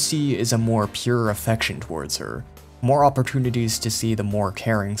we do see is a more pure affection towards her, more opportunities to see the more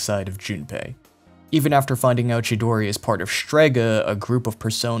caring side of Junpei. Even after finding out Chidori is part of Strega, a group of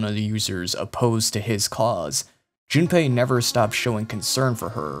Persona users opposed to his cause, Junpei never stops showing concern for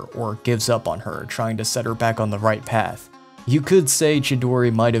her or gives up on her, trying to set her back on the right path. You could say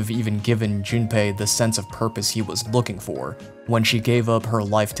Chidori might have even given Junpei the sense of purpose he was looking for when she gave up her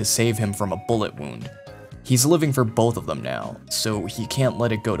life to save him from a bullet wound. He's living for both of them now, so he can't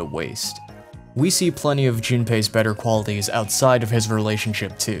let it go to waste. We see plenty of Junpei's better qualities outside of his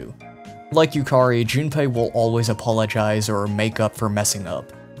relationship too. Like Yukari, Junpei will always apologize or make up for messing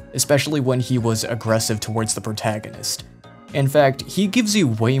up, especially when he was aggressive towards the protagonist. In fact, he gives you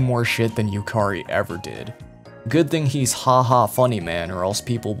way more shit than Yukari ever did. Good thing he's haha funny man, or else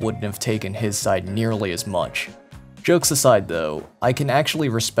people wouldn't have taken his side nearly as much. Jokes aside though, I can actually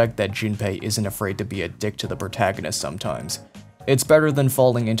respect that Junpei isn't afraid to be a dick to the protagonist sometimes. It's better than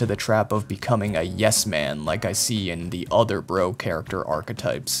falling into the trap of becoming a yes man like I see in the other bro character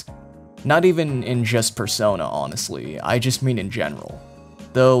archetypes. Not even in just Persona, honestly, I just mean in general.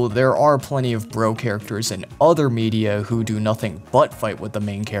 Though there are plenty of bro characters in other media who do nothing but fight with the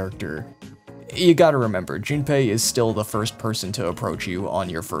main character. You gotta remember, Junpei is still the first person to approach you on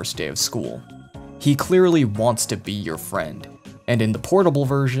your first day of school. He clearly wants to be your friend, and in the portable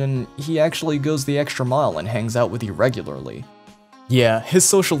version, he actually goes the extra mile and hangs out with you regularly. Yeah, his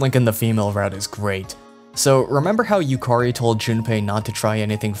social link in the female route is great. So remember how Yukari told Junpei not to try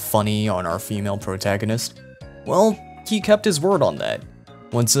anything funny on our female protagonist? Well, he kept his word on that.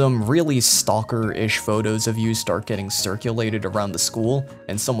 When some really stalker-ish photos of you start getting circulated around the school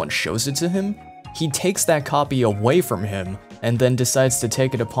and someone shows it to him, he takes that copy away from him and then decides to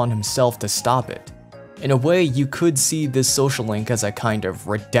take it upon himself to stop it. In a way, you could see this social link as a kind of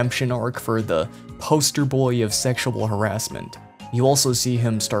redemption arc for the poster boy of sexual harassment. You also see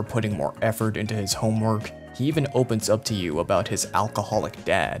him start putting more effort into his homework. He even opens up to you about his alcoholic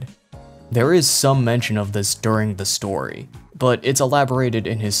dad. There is some mention of this during the story, but it's elaborated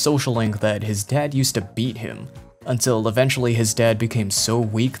in his social link that his dad used to beat him, until eventually his dad became so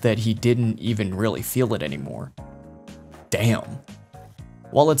weak that he didn't even really feel it anymore. Damn.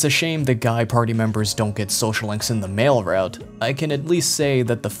 While it's a shame the guy party members don't get social links in the male route, I can at least say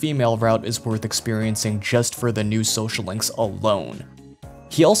that the female route is worth experiencing just for the new social links alone.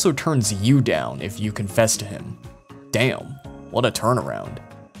 He also turns you down if you confess to him. Damn, what a turnaround.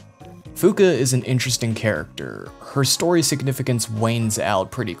 Fuuka is an interesting character. Her story significance wanes out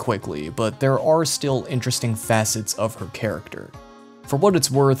pretty quickly, but there are still interesting facets of her character. For what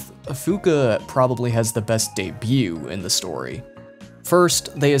it's worth, Fuuka probably has the best debut in the story.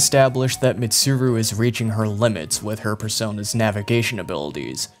 First, they establish that Mitsuru is reaching her limits with her persona's navigation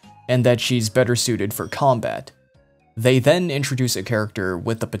abilities, and that she's better suited for combat. They then introduce a character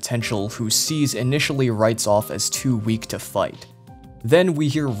with the potential who Seize initially writes off as too weak to fight. Then we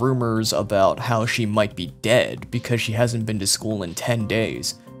hear rumors about how she might be dead because she hasn't been to school in 10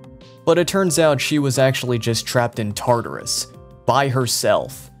 days. But it turns out she was actually just trapped in Tartarus, by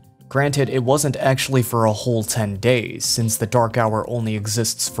herself. Granted, it wasn't actually for a whole 10 days, since the Dark Hour only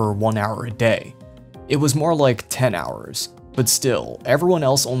exists for 1 hour a day. It was more like 10 hours, but still, everyone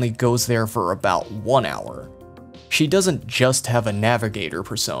else only goes there for about 1 hour. She doesn't just have a navigator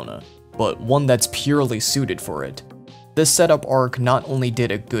persona, but one that's purely suited for it. This setup arc not only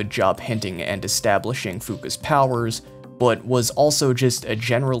did a good job hinting and establishing Fuuka's powers, but was also just a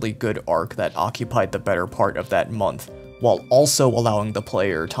generally good arc that occupied the better part of that month, while also allowing the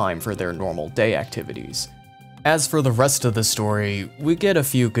player time for their normal day activities. As for the rest of the story, we get a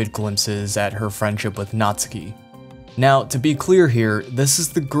few good glimpses at her friendship with Natsuki. Now, to be clear here, this is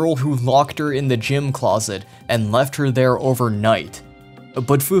the girl who locked her in the gym closet and left her there overnight.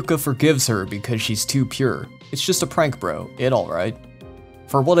 But Fuuka forgives her because she's too pure. It's just a prank, bro. It alright.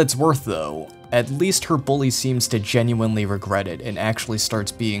 For what it's worth though, at least her bully seems to genuinely regret it and actually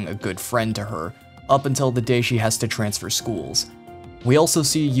starts being a good friend to her, up until the day she has to transfer schools. We also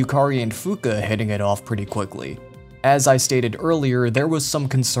see Yukari and Fuuka hitting it off pretty quickly. As I stated earlier, there was some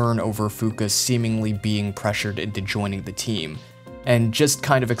concern over Fuuka seemingly being pressured into joining the team, and just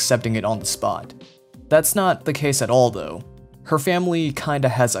kind of accepting it on the spot. That's not the case at all though. Her family kinda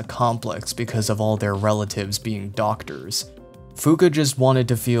has a complex because of all their relatives being doctors. Fuuka just wanted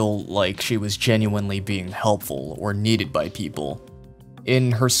to feel like she was genuinely being helpful or needed by people.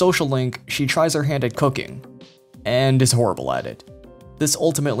 In her social link, she tries her hand at cooking, and is horrible at it. This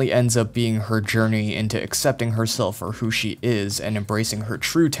ultimately ends up being her journey into accepting herself for who she is and embracing her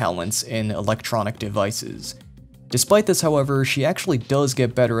true talents in electronic devices. Despite this, however, she actually does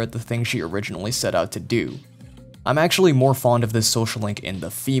get better at the thing she originally set out to do. I'm actually more fond of this social link in the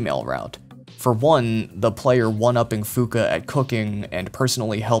female route. For one, the player one-upping Fuuka at cooking and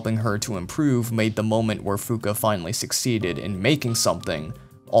personally helping her to improve made the moment where Fuuka finally succeeded in making something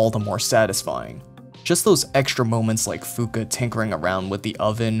all the more satisfying. Just those extra moments like Fuuka tinkering around with the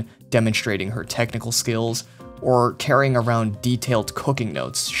oven, demonstrating her technical skills, or carrying around detailed cooking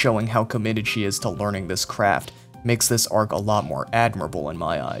notes showing how committed she is to learning this craft makes this arc a lot more admirable in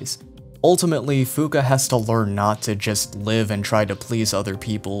my eyes. Ultimately, Fuuka has to learn not to just live and try to please other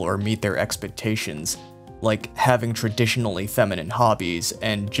people or meet their expectations, like having traditionally feminine hobbies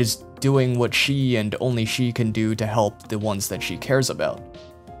and just doing what she and only she can do to help the ones that she cares about.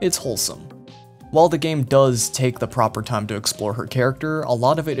 It's wholesome. While the game does take the proper time to explore her character, a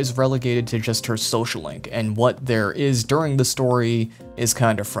lot of it is relegated to just her social link, and what there is during the story is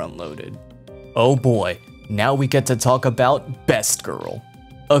kinda front-loaded. Oh boy, now we get to talk about Best Girl.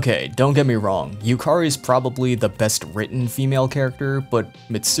 Okay, don't get me wrong, Yukari is probably the best written female character, but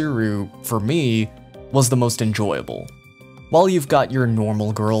Mitsuru, for me, was the most enjoyable. While you've got your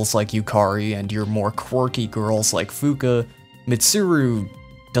normal girls like Yukari and your more quirky girls like Fuuka, Mitsuru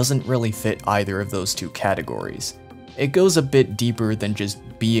doesn't really fit either of those two categories. It goes a bit deeper than just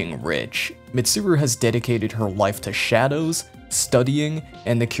being rich. Mitsuru has dedicated her life to shadows, studying,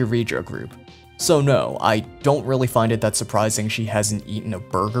 and the Kureija group. So no, I don't really find it that surprising she hasn't eaten a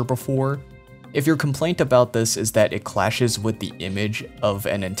burger before. If your complaint about this is that it clashes with the image of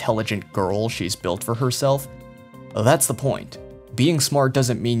an intelligent girl she's built for herself, that's the point. Being smart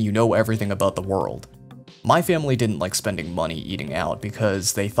doesn't mean you know everything about the world. My family didn't like spending money eating out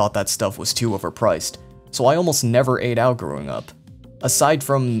because they thought that stuff was too overpriced, so I almost never ate out growing up, aside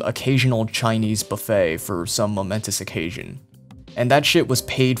from occasional Chinese buffet for some momentous occasion. And that shit was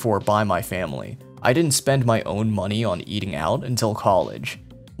paid for by my family. I didn't spend my own money on eating out until college.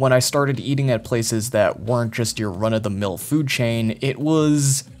 When I started eating at places that weren't just your run-of-the-mill food chain, it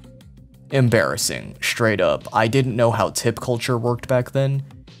was embarrassing, straight up. I didn't know how tip culture worked back then.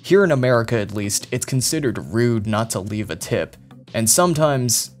 Here in America, at least, it's considered rude not to leave a tip, and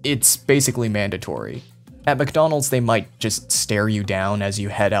sometimes it's basically mandatory. At McDonald's, they might just stare you down as you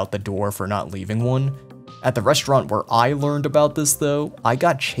head out the door for not leaving one. At the restaurant where I learned about this though, I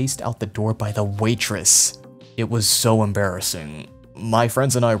got chased out the door by the waitress. It was so embarrassing. My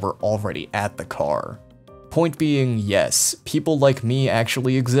friends and I were already at the car. Point being, yes, people like me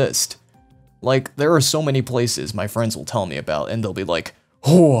actually exist. Like, there are so many places my friends will tell me about and they'll be like,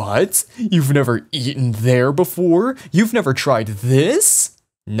 "What? You've never eaten there before? You've never tried this?"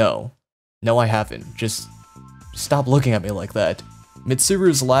 No. No, I haven't. Just stop looking at me like that.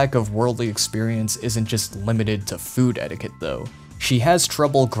 Mitsuru's lack of worldly experience isn't just limited to food etiquette though. She has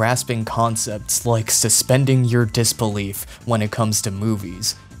trouble grasping concepts like suspending your disbelief when it comes to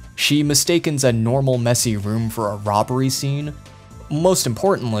movies. She mistakens a normal messy room for a robbery scene. Most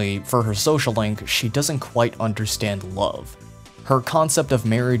importantly, for her social link, she doesn't quite understand love. Her concept of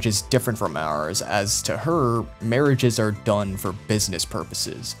marriage is different from ours, as to her, marriages are done for business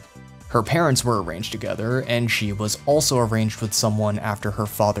purposes. Her parents were arranged together, and she was also arranged with someone after her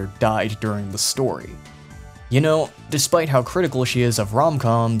father died during the story. You know, despite how critical she is of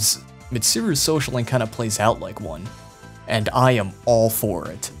rom-coms, Mitsuru's social link kinda plays out like one, and I am all for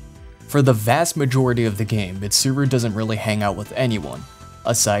it. For the vast majority of the game, Mitsuru doesn't really hang out with anyone,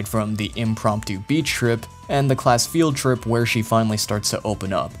 aside from the impromptu beach trip and the class field trip where she finally starts to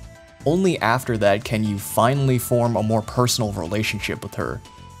open up. Only after that can you finally form a more personal relationship with her,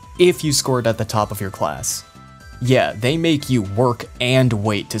 if you scored at the top of your class. Yeah, they make you work and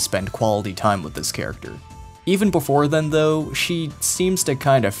wait to spend quality time with this character. Even before then though, she seems to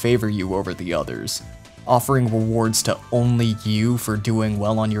kinda favor you over the others. offering rewards to only you for doing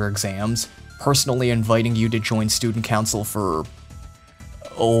well on your exams, personally inviting you to join student council for...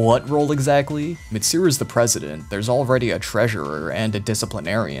 what role exactly? Mitsuru's the president, there's already a treasurer and a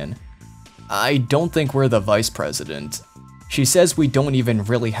disciplinarian. I don't think we're the vice president. She says we don't even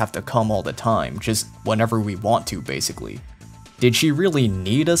really have to come all the time, just whenever we want to, basically. Did she really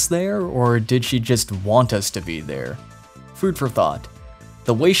need us there, or did she just want us to be there? Food for thought.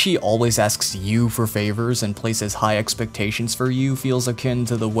 The way she always asks you for favors and places high expectations for you feels akin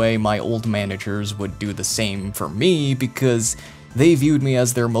to the way my old managers would do the same for me because they viewed me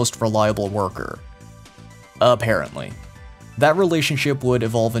as their most reliable worker. Apparently. That relationship would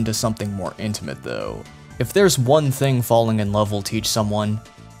evolve into something more intimate though. If there's one thing falling in love will teach someone,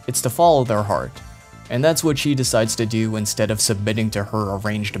 it's to follow their heart. And that's what she decides to do instead of submitting to her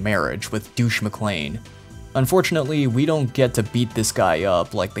arranged marriage with Douche McLean. Unfortunately, we don't get to beat this guy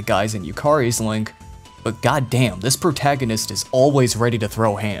up like the guys in Yukari's Link, but goddamn, this protagonist is always ready to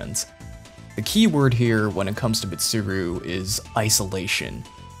throw hands. The key word here when it comes to Mitsuru is isolation.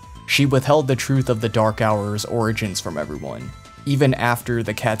 She withheld the truth of the Dark Hour's origins from everyone. Even after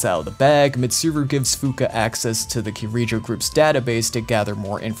the cat's out of the bag, Mitsuru gives Fuuka access to the Kirijo group's database to gather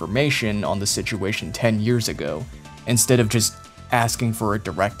more information on the situation 10 years ago, instead of just asking for it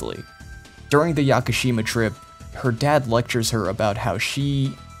directly. During the Yakushima trip, her dad lectures her about how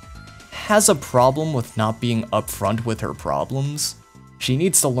she has a problem with not being upfront with her problems. She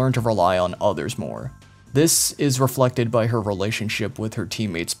needs to learn to rely on others more. This is reflected by her relationship with her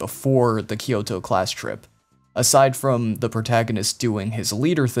teammates before the Kyoto class trip. Aside from the protagonist doing his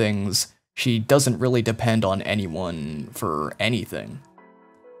leader things, she doesn't really depend on anyone for anything.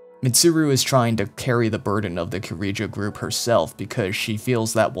 Mitsuru is trying to carry the burden of the Kirijo group herself because she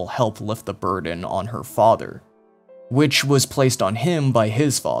feels that will help lift the burden on her father, which was placed on him by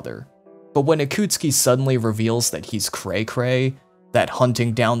his father. But when Akutsuki suddenly reveals that he's cray-cray, that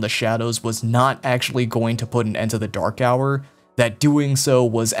hunting down the shadows was not actually going to put an end to the Dark Hour, that doing so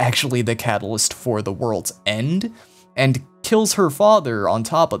was actually the catalyst for the world's end, and kills her father on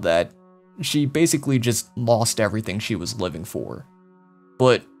top of that, she basically just lost everything she was living for.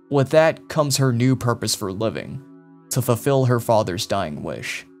 But with that comes her new purpose for living, to fulfill her father's dying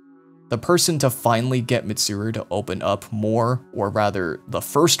wish. The person to finally get Mitsuru to open up more, or rather, the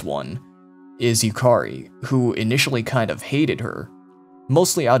first one, is Yukari, who initially kind of hated her,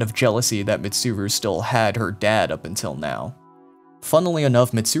 mostly out of jealousy that Mitsuru still had her dad up until now. Funnily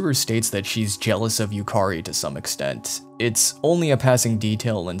enough, Mitsuru states that she's jealous of Yukari to some extent. It's only a passing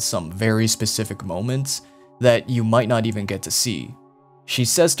detail in some very specific moments that you might not even get to see. She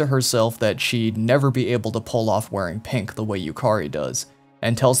says to herself that she'd never be able to pull off wearing pink the way Yukari does,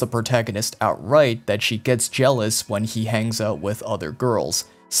 and tells the protagonist outright that she gets jealous when he hangs out with other girls,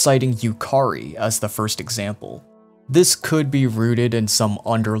 citing Yukari as the first example. This could be rooted in some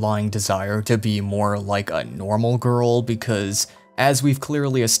underlying desire to be more like a normal girl because, as we've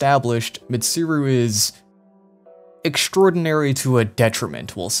clearly established, Mitsuru is extraordinary to a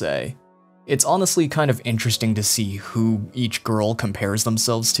detriment, we'll say. It's honestly kind of interesting to see who each girl compares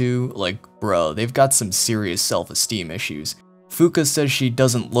themselves to. Like, bro, they've got some serious self-esteem issues. Fuuka says she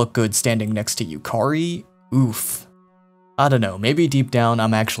doesn't look good standing next to Yukari? Oof. I don't know, maybe deep down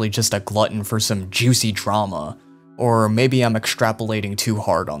I'm actually just a glutton for some juicy drama. Or maybe I'm extrapolating too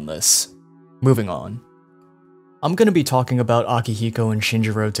hard on this. Moving on. I'm gonna be talking about Akihiko and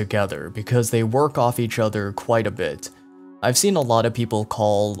Shinjiro together because they work off each other quite a bit. I've seen a lot of people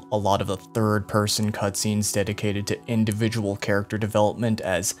call a lot of the third-person cutscenes dedicated to individual character development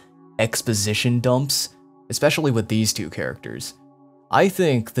as exposition dumps, especially with these two characters. I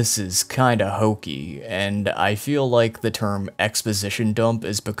think this is kinda hokey, and I feel like the term exposition dump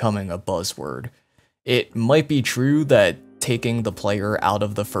is becoming a buzzword. It might be true that taking the player out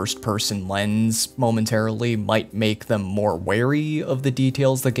of the first-person lens momentarily might make them more wary of the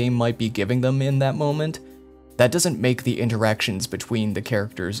details the game might be giving them in that moment. That doesn't make the interactions between the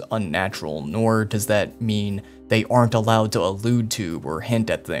characters unnatural, nor does that mean they aren't allowed to allude to or hint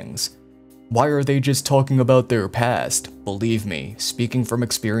at things. Why are they just talking about their past? Believe me, speaking from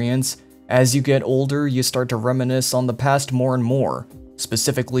experience, as you get older, you start to reminisce on the past more and more,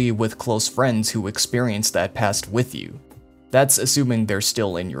 specifically with close friends who experience that past with you. That's assuming they're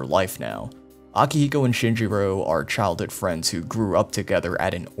still in your life now. Akihiko and Shinjiro are childhood friends who grew up together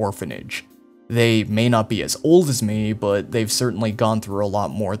at an orphanage. They may not be as old as me, but they've certainly gone through a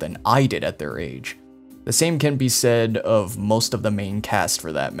lot more than I did at their age. The same can be said of most of the main cast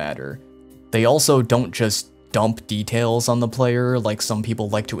for that matter. They also don't just dump details on the player like some people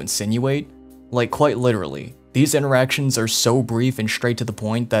like to insinuate. Like, quite literally, These interactions are so brief and straight to the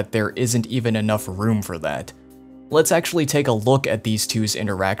point that there isn't even enough room for that. Let's actually take a look at these two's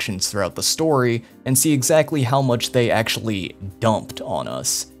interactions throughout the story and see exactly how much they actually dumped on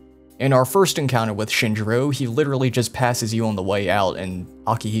us. In our first encounter with Shinjiro, he literally just passes you on the way out and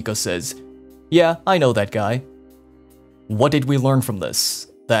Akihiko says, "Yeah, I know that guy." What did we learn from this?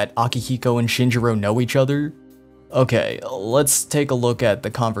 That Akihiko and Shinjiro know each other? Okay, let's take a look at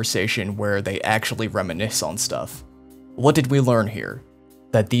the conversation where they actually reminisce on stuff. What did we learn here?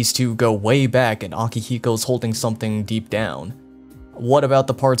 That these two go way back and Akihiko's holding something deep down. What about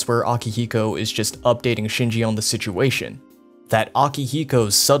the parts where Akihiko is just updating Shinji on the situation? That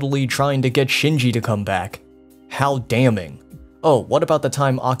Akihiko's subtly trying to get Shinji to come back. How damning. Oh, what about the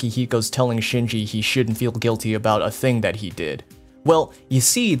time Akihiko's telling Shinji he shouldn't feel guilty about a thing that he did? Well, you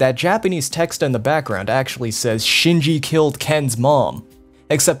see, that Japanese text in the background actually says Shinji killed Ken's mom.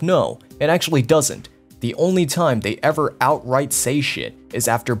 Except no, it actually doesn't. The only time they ever outright say shit is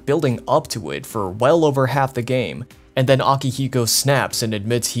after building up to it for well over half the game, and then Akihiko snaps and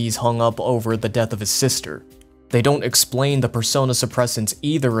admits he's hung up over the death of his sister. They don't explain the persona suppressants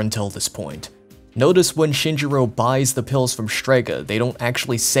either until this point. Notice when Shinjiro buys the pills from Strega, they don't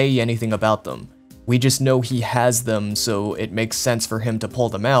actually say anything about them. We just know he has them, so it makes sense for him to pull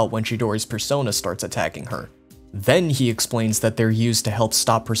them out when Chidori's persona starts attacking her. Then he explains that they're used to help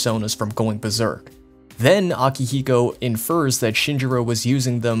stop personas from going berserk. Then Akihiko infers that Shinjiro was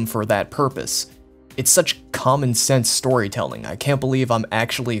using them for that purpose. It's such common sense storytelling, I can't believe I'm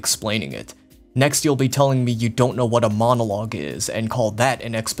actually explaining it. Next you'll be telling me you don't know what a monologue is and call that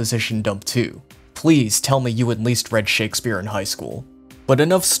an exposition dump too. Please tell me you at least read Shakespeare in high school. But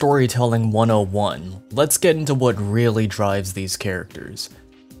enough storytelling 101, let's get into what really drives these characters.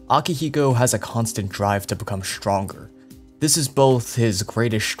 Akihiko has a constant drive to become stronger. This is both his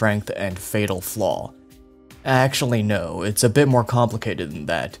greatest strength and fatal flaw. Actually no, it's a bit more complicated than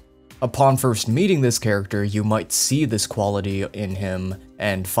that. Upon first meeting this character, you might see this quality in him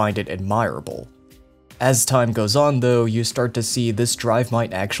and find it admirable. As time goes on though, you start to see this drive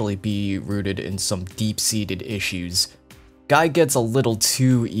might actually be rooted in some deep-seated issues. Guy gets a little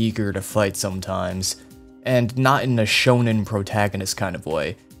too eager to fight sometimes, and not in a shonen protagonist kind of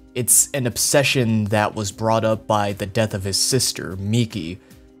way. It's an obsession that was brought up by the death of his sister, Miki,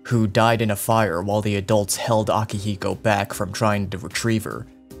 who died in a fire while the adults held Akihiko back from trying to retrieve her.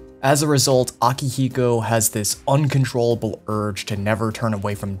 As a result, Akihiko has this uncontrollable urge to never turn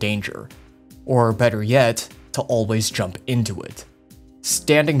away from danger, or better yet, to always jump into it.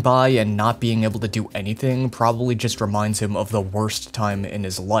 Standing by and not being able to do anything probably just reminds him of the worst time in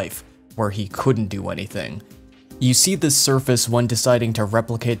his life, where he couldn't do anything. You see this surface when deciding to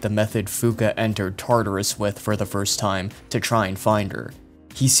replicate the method Fuuka entered Tartarus with for the first time to try and find her.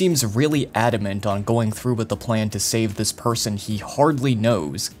 He seems really adamant on going through with the plan to save this person he hardly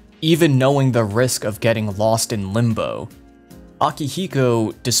knows, even knowing the risk of getting lost in limbo.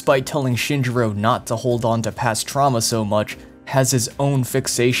 Akihiko, despite telling Shinjiro not to hold on to past trauma so much, has his own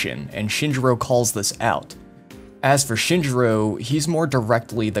fixation, and Shinjiro calls this out. As for Shinjiro, he's more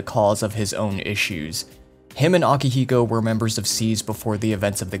directly the cause of his own issues. Him and Akihiko were members of SEES before the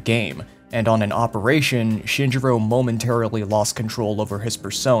events of the game, and on an operation, Shinjiro momentarily lost control over his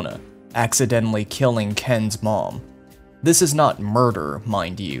persona, accidentally killing Ken's mom. This is not murder,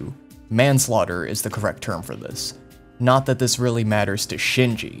 mind you. Manslaughter is the correct term for this. Not that this really matters to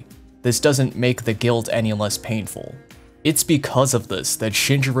Shinji. This doesn't make the guilt any less painful. It's because of this that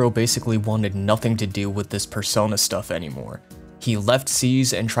Shinjiro basically wanted nothing to do with this persona stuff anymore. He left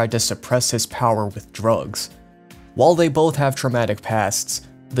SEES and tried to suppress his power with drugs. While they both have traumatic pasts,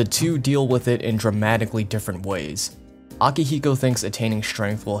 the two deal with it in dramatically different ways. Akihiko thinks attaining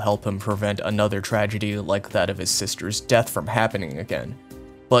strength will help him prevent another tragedy like that of his sister's death from happening again,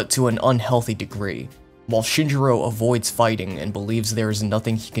 but to an unhealthy degree, while Shinjiro avoids fighting and believes there is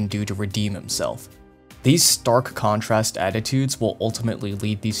nothing he can do to redeem himself. These stark contrast attitudes will ultimately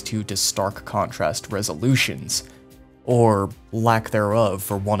lead these two to stark contrast resolutions, or lack thereof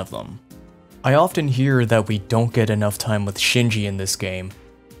for one of them. I often hear that we don't get enough time with Shinji in this game.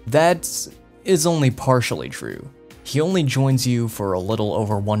 That is only partially true. He only joins you for a little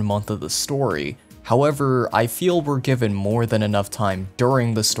over 1 month of the story. However, I feel we're given more than enough time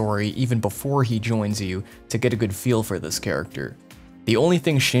during the story, even before he joins you, to get a good feel for this character. The only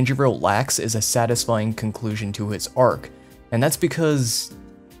thing Shinjiro lacks is a satisfying conclusion to his arc, and that's because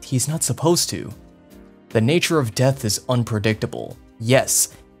he's not supposed to. The nature of death is unpredictable. Yes,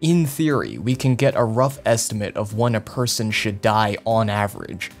 in theory, we can get a rough estimate of when a person should die on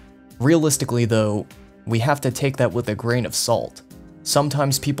average. Realistically though, we have to take that with a grain of salt.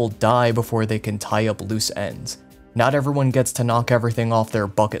 Sometimes people die before they can tie up loose ends. Not everyone gets to knock everything off their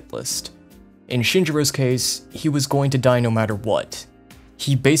bucket list. In Shinjiro's case, he was going to die no matter what.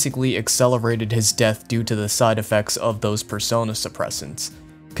 He basically accelerated his death due to the side effects of those persona suppressants.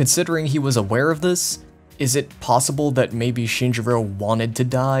 Considering he was aware of this, is it possible that maybe Shinjiro wanted to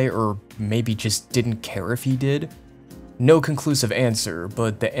die, or maybe just didn't care if he did? No conclusive answer,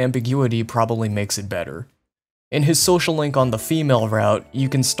 but the ambiguity probably makes it better. In his social link on the female route, you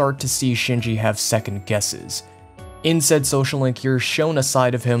can start to see Shinji have second guesses. In said social link, you're shown a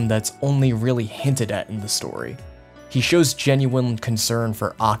side of him that's only really hinted at in the story. He shows genuine concern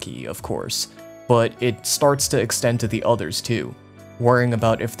for Aki, of course, but it starts to extend to the others too, worrying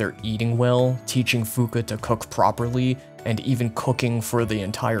about if they're eating well, teaching Fuuka to cook properly, and even cooking for the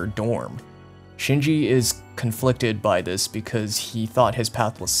entire dorm. Shinji is conflicted by this because he thought his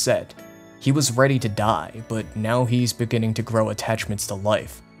path was set. He was ready to die, but now he's beginning to grow attachments to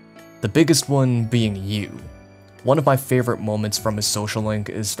life. The biggest one being you. One of my favorite moments from his social link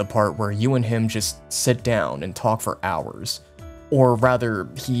is the part where you and him just sit down and talk for hours. Or rather,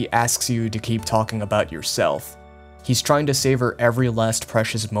 he asks you to keep talking about yourself. He's trying to savor every last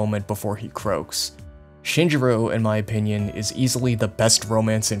precious moment before he croaks. Shinjiro, in my opinion, is easily the best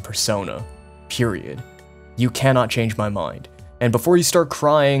romance in Persona. Period. You cannot change my mind. And before you start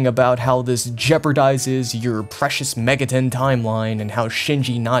crying about how this jeopardizes your precious Megaton timeline and how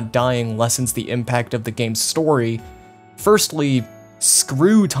Shinji not dying lessens the impact of the game's story, firstly,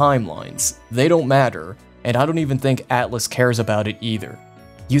 screw timelines. They don't matter, and I don't even think Atlus cares about it either.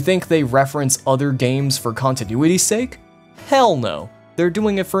 You think they reference other games for continuity's sake? Hell no. They're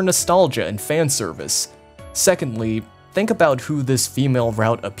doing it for nostalgia and fan service. Secondly, think about who this female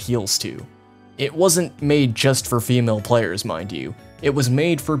route appeals to. It wasn't made just for female players, mind you. It was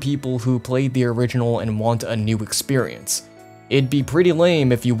made for people who played the original and want a new experience. It'd be pretty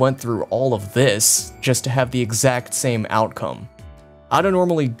lame if you went through all of this just to have the exact same outcome. I don't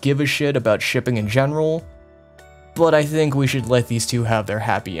normally give a shit about shipping in general, but I think we should let these two have their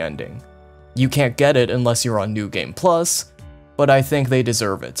happy ending. You can't get it unless you're on New Game Plus, but I think they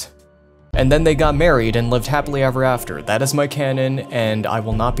deserve it. And then they got married and lived happily ever after. That is my canon, and I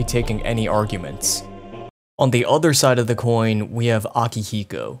will not be taking any arguments. On the other side of the coin, we have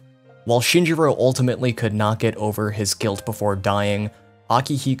Akihiko. While Shinjiro ultimately could not get over his guilt before dying,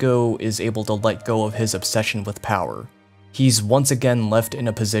 Akihiko is able to let go of his obsession with power. He's once again left in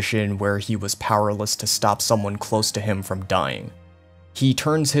a position where he was powerless to stop someone close to him from dying. He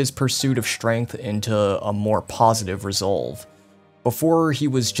turns his pursuit of strength into a more positive resolve. Before, he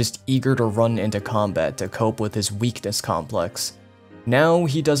was just eager to run into combat to cope with his weakness complex. Now,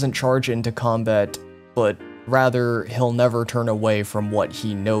 he doesn't charge into combat, but rather, he'll never turn away from what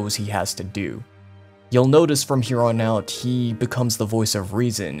he knows he has to do. You'll notice from here on out, he becomes the voice of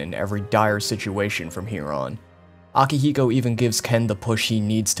reason in every dire situation from here on. Akihiko even gives Ken the push he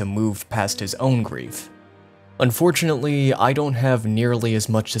needs to move past his own grief. Unfortunately, I don't have nearly as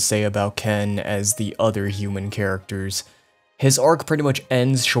much to say about Ken as the other human characters. His arc pretty much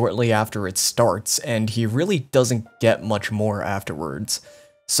ends shortly after it starts, and he really doesn't get much more afterwards.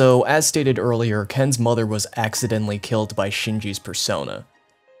 So, as stated earlier, Ken's mother was accidentally killed by Shinji's persona.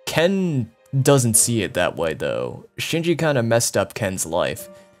 Ken doesn't see it that way though. Shinji kinda messed up Ken's life.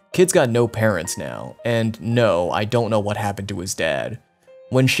 Kid's got no parents now, and no, I don't know what happened to his dad.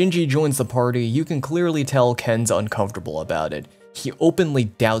 When Shinji joins the party, you can clearly tell Ken's uncomfortable about it. He openly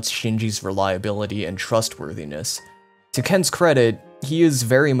doubts Shinji's reliability and trustworthiness. To Ken's credit, he is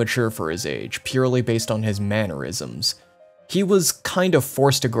very mature for his age, purely based on his mannerisms. He was kind of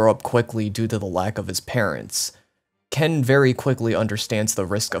forced to grow up quickly due to the lack of his parents. Ken very quickly understands the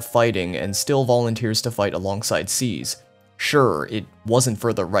risk of fighting and still volunteers to fight alongside C's. Sure, it wasn't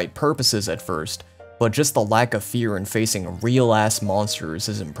for the right purposes at first, but just the lack of fear in facing real-ass monsters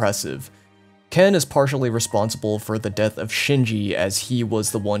is impressive. Ken is partially responsible for the death of Shinji as he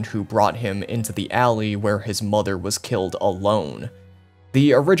was the one who brought him into the alley where his mother was killed alone.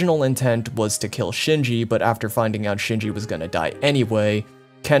 The original intent was to kill Shinji, but after finding out Shinji was gonna die anyway,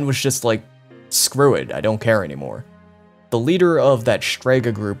 Ken was just like, screw it, I don't care anymore. The leader of that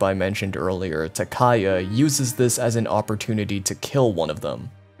Strega group I mentioned earlier, Takaya, uses this as an opportunity to kill one of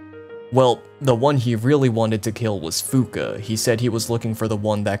them. Well, the one he really wanted to kill was Fuuka. He said he was looking for the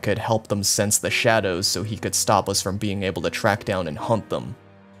one that could help them sense the shadows so he could stop us from being able to track down and hunt them.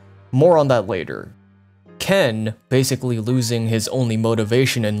 More on that later. Ken, basically losing his only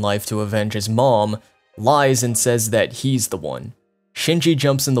motivation in life to avenge his mom, lies and says that he's the one. Shinji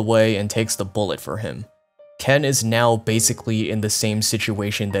jumps in the way and takes the bullet for him. Ken is now basically in the same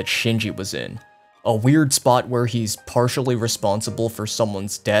situation that Shinji was in. A weird spot where he's partially responsible for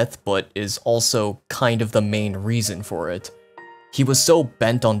someone's death, but is also kind of the main reason for it. He was so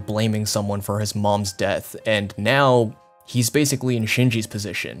bent on blaming someone for his mom's death, and now he's basically in Shinji's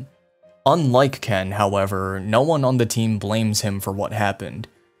position. Unlike Ken, however, no one on the team blames him for what happened.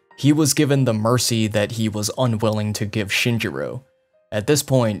 He was given the mercy that he was unwilling to give Shinjiro. At this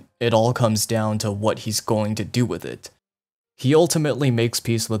point, it all comes down to what he's going to do with it. He ultimately makes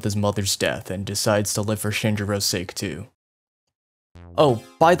peace with his mother's death and decides to live for Shinjiro's sake too. Oh,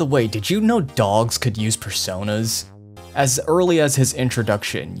 by the way, did you know dogs could use personas? As early as his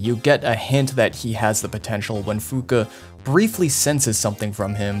introduction, you get a hint that he has the potential when Fuuka briefly senses something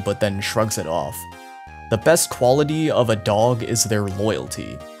from him but then shrugs it off. The best quality of a dog is their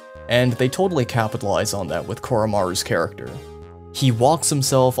loyalty, and they totally capitalize on that with Koromaru's character. He walks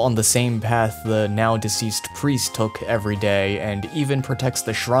himself on the same path the now deceased priest took every day and even protects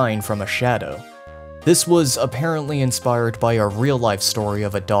the shrine from a shadow. This was apparently inspired by a real-life story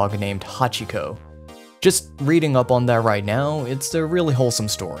of a dog named Hachiko. Just reading up on that right now, it's a really wholesome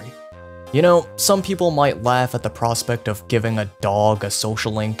story. You know, some people might laugh at the prospect of giving a dog a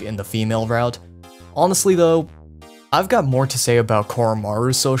social link in the female route. Honestly though, I've got more to say about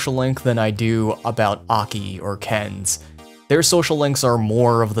Koromaru's social link than I do about Aki or Ken's. Their social links are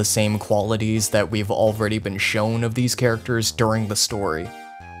more of the same qualities that we've already been shown of these characters during the story.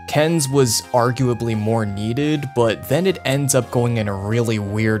 Ken's was arguably more needed, but then it ends up going in a really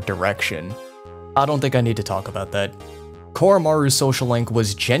weird direction. I don't think I need to talk about that. Koromaru's social link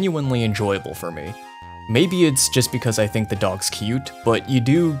was genuinely enjoyable for me. Maybe it's just because I think the dog's cute, but you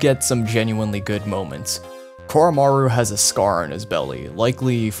do get some genuinely good moments. Koromaru has a scar on his belly,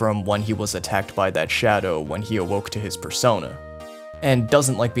 likely from when he was attacked by that shadow when he awoke to his persona, and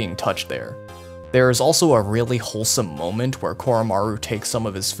doesn't like being touched there. There is also a really wholesome moment where Koromaru takes some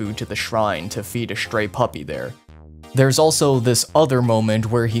of his food to the shrine to feed a stray puppy there. There's also this other moment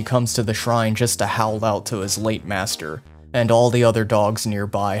where he comes to the shrine just to howl out to his late master, and all the other dogs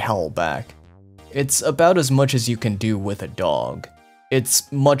nearby howl back. It's about as much as you can do with a dog.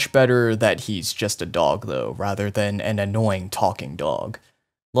 It's much better that he's just a dog though, rather than an annoying talking dog.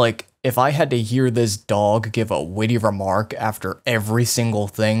 Like, if I had to hear this dog give a witty remark after every single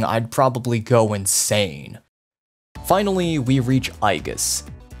thing, I'd probably go insane. Finally, we reach Aigis.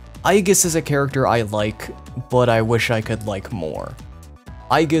 Aigis is a character I like, but I wish I could like more.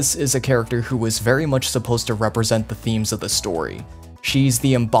 Aigis is a character who is very much supposed to represent the themes of the story. She's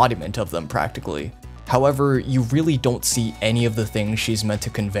the embodiment of them practically. However, you really don't see any of the things she's meant to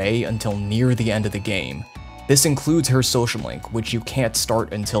convey until near the end of the game. This includes her social link, which you can't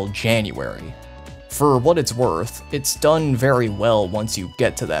start until January. For what it's worth, it's done very well once you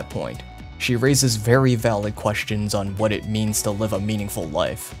get to that point. She raises very valid questions on what it means to live a meaningful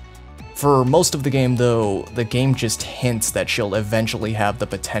life. For most of the game though, the game just hints that she'll eventually have the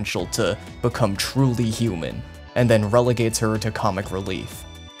potential to become truly human, and then relegates her to comic relief.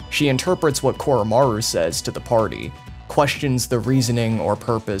 She interprets what Koromaru says to the party, questions the reasoning or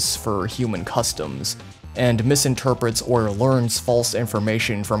purpose for human customs, and misinterprets or learns false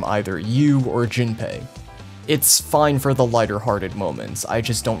information from either you or Junpei. It's fine for the lighter-hearted moments, I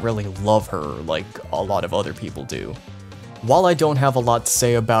just don't really love her like a lot of other people do. While I don't have a lot to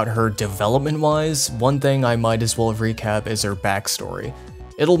say about her development-wise, one thing I might as well recap is her backstory.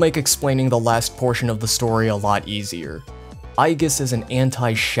 It'll make explaining the last portion of the story a lot easier. Aigis is an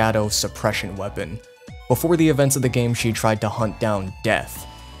anti-shadow suppression weapon. Before the events of the game, she tried to hunt down Death,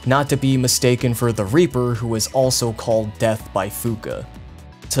 not to be mistaken for the Reaper, who is also called Death by Fuuka,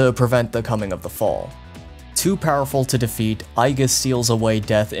 to prevent the coming of the Fall. Too powerful to defeat, Aigis seals away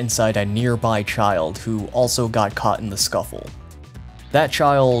Death inside a nearby child who also got caught in the scuffle. That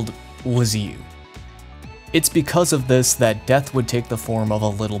child was you. It's because of this that Death would take the form of a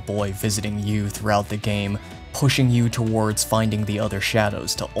little boy visiting you throughout the game, pushing you towards finding the other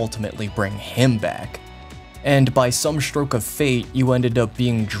shadows to ultimately bring him back. And by some stroke of fate, you ended up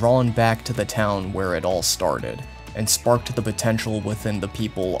being drawn back to the town where it all started, and sparked the potential within the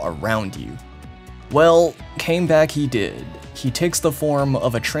people around you. Well, came back he did. He takes the form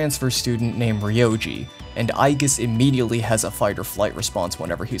of a transfer student named Ryoji, and Aigis immediately has a fight or flight response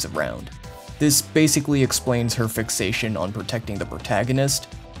whenever he's around. This basically explains her fixation on protecting the protagonist,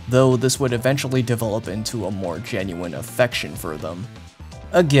 though this would eventually develop into a more genuine affection for them.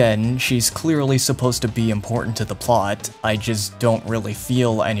 Again, she's clearly supposed to be important to the plot, I just don't really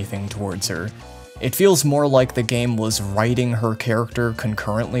feel anything towards her. It feels more like the game was writing her character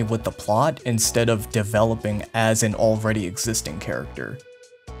concurrently with the plot instead of developing as an already existing character.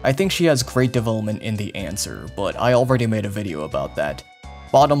 I think she has great development in The Answer, but I already made a video about that.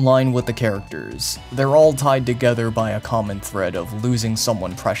 Bottom line with the characters, they're all tied together by a common thread of losing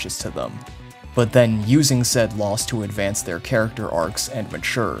someone precious to them, but then using said loss to advance their character arcs and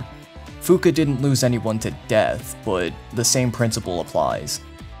mature. Fuuka didn't lose anyone to death, but the same principle applies.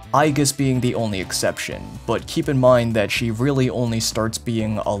 Aigis being the only exception, but keep in mind that she really only starts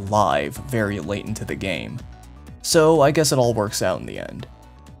being alive very late into the game. So I guess it all works out in the end.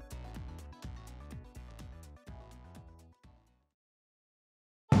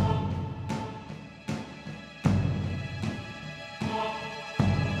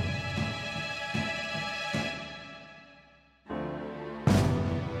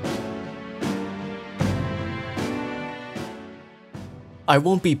 I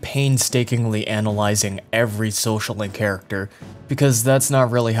won't be painstakingly analyzing every social link character, because that's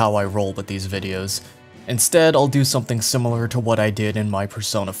not really how I roll with these videos. Instead, I'll do something similar to what I did in my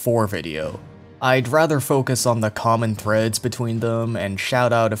Persona 4 video. I'd rather focus on the common threads between them and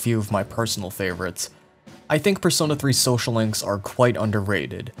shout out a few of my personal favorites. I think Persona 3 social links are quite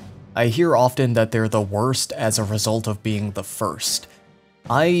underrated. I hear often that they're the worst as a result of being the first.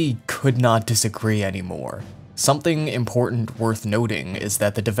 I could not disagree anymore. Something important worth noting is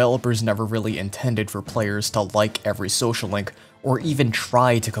that the developers never really intended for players to like every social link or even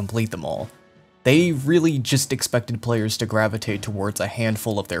try to complete them all. They really just expected players to gravitate towards a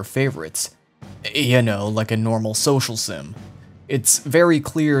handful of their favorites. You know, like a normal social sim. It's very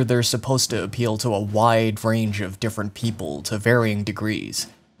clear they're supposed to appeal to a wide range of different people to varying degrees.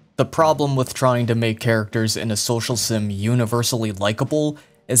 The problem with trying to make characters in a social sim universally likable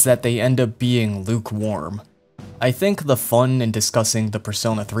is that they end up being lukewarm. I think the fun in discussing the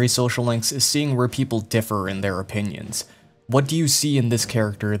Persona 3 social links is seeing where people differ in their opinions. What do you see in this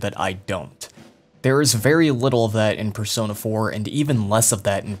character that I don't? There is very little of that in Persona 4 and even less of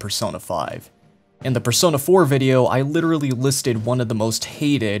that in Persona 5. In the Persona 4 video, I literally listed one of the most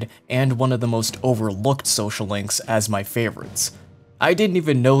hated and one of the most overlooked social links as my favorites. I didn't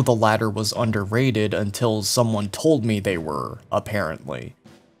even know the latter was underrated until someone told me they were, apparently.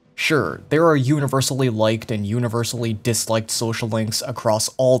 Sure, there are universally liked and universally disliked social links across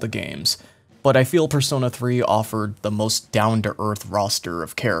all the games, but I feel Persona 3 offered the most down-to-earth roster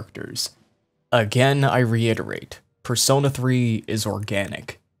of characters. Again, I reiterate, Persona 3 is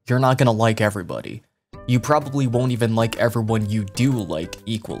organic. You're not gonna like everybody. You probably won't even like everyone you do like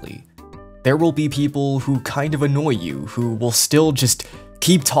equally. There will be people who kind of annoy you, who will still just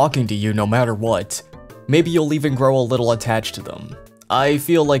keep talking to you no matter what. Maybe you'll even grow a little attached to them. I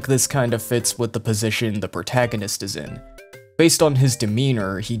feel like this kind of fits with the position the protagonist is in. Based on his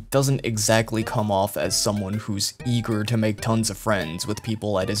demeanor, he doesn't exactly come off as someone who's eager to make tons of friends with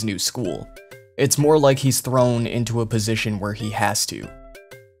people at his new school. It's more like he's thrown into a position where he has to.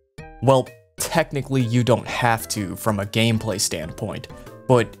 Well, technically you don't have to from a gameplay standpoint,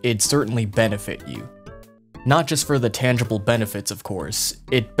 but it'd certainly benefit you. Not just for the tangible benefits, of course,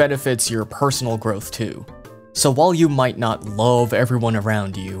 it benefits your personal growth too. So while you might not love everyone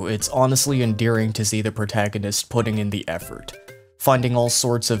around you, it's honestly endearing to see the protagonist putting in the effort, finding all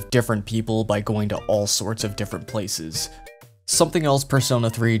sorts of different people by going to all sorts of different places. Something else Persona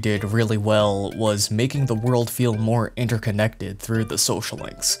 3 did really well was making the world feel more interconnected through the social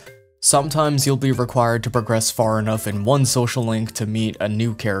links. Sometimes you'll be required to progress far enough in one social link to meet a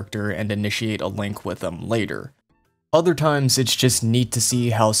new character and initiate a link with them later. Other times it's just neat to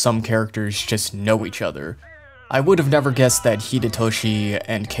see how some characters just know each other. I would have never guessed that Hidetoshi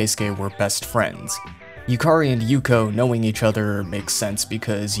and Keisuke were best friends. Yukari and Yuko knowing each other makes sense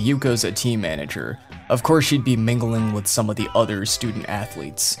because Yuko's a team manager. Of course she'd be mingling with some of the other student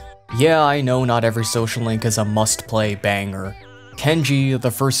athletes. Yeah, I know not every social link is a must-play banger. Kenji,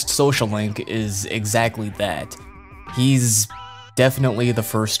 the first social link, is exactly that. He's definitely the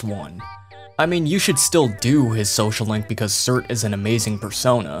first one. I mean, you should still do his social link because Cert is an amazing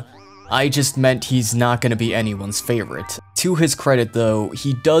persona. I just meant he's not gonna be anyone's favorite. To his credit though,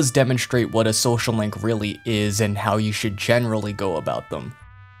 he does demonstrate what a social link really is and how you should generally go about them.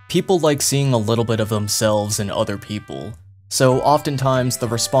 People like seeing a little bit of themselves in other people, so oftentimes the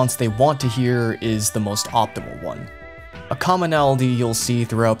response they want to hear is the most optimal one. A commonality you'll see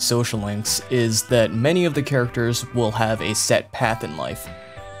throughout social links is that many of the characters will have a set path in life,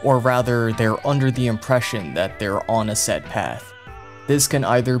 or rather, they're under the impression that they're on a set path. This can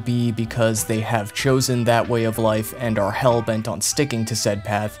either be because they have chosen that way of life and are hell-bent on sticking to said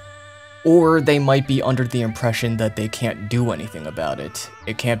path, or they might be under the impression that they can't do anything about it.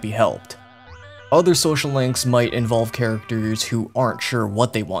 It can't be helped. Other social links might involve characters who aren't sure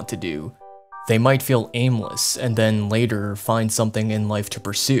what they want to do. They might feel aimless and then later find something in life to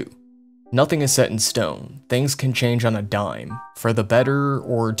pursue. Nothing is set in stone, things can change on a dime, for the better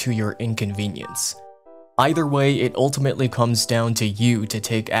or to your inconvenience. Either way, it ultimately comes down to you to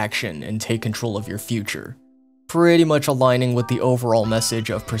take action and take control of your future, pretty much aligning with the overall message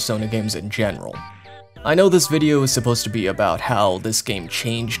of Persona games in general. I know this video is supposed to be about how this game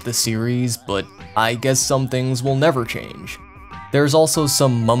changed the series, but I guess some things will never change. There's also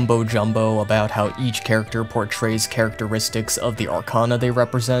some mumbo-jumbo about how each character portrays characteristics of the arcana they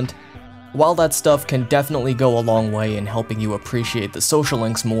represent. While that stuff can definitely go a long way in helping you appreciate the social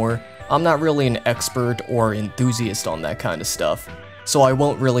links more, I'm not really an expert or enthusiast on that kind of stuff, so I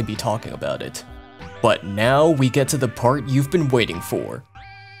won't really be talking about it. But now we get to the part you've been waiting for.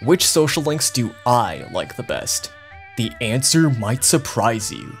 Which social links do I like the best? The answer might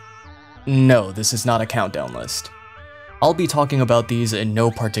surprise you. No, this is not a countdown list. I'll be talking about these in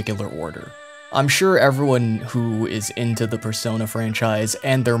no particular order. I'm sure everyone who is into the Persona franchise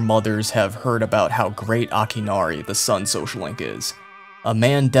and their mothers have heard about how great Akinari, the sun social link, is. A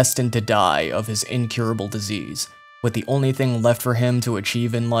man destined to die of his incurable disease, with the only thing left for him to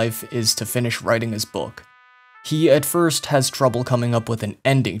achieve in life is to finish writing his book. He at first has trouble coming up with an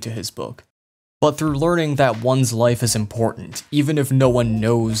ending to his book, but through learning that one's life is important, even if no one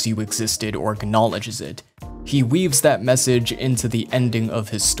knows you existed or acknowledges it, he weaves that message into the ending of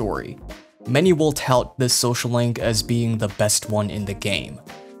his story. Many will tout this social link as being the best one in the game.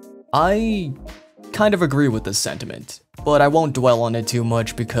 I kind of agree with this sentiment, but I won't dwell on it too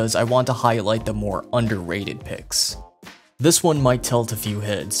much because I want to highlight the more underrated picks. This one might tilt a few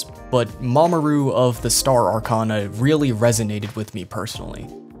heads, but Mamoru of the Star Arcana really resonated with me personally.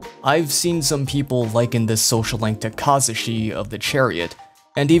 I've seen some people liken this social link to Kazushi of the Chariot,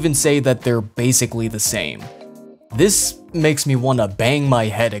 and even say that they're basically the same. This makes me want to bang my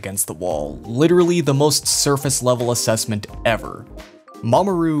head against the wall, literally the most surface level assessment ever.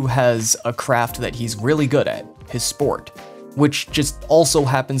 Mamoru has a craft that he's really good at, his sport, which just also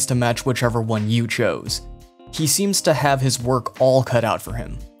happens to match whichever one you chose. He seems to have his work all cut out for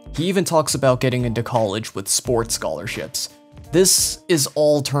him. He even talks about getting into college with sports scholarships. This is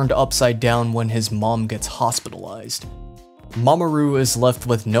all turned upside down when his mom gets hospitalized. Mamoru is left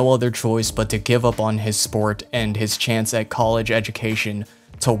with no other choice but to give up on his sport and his chance at college education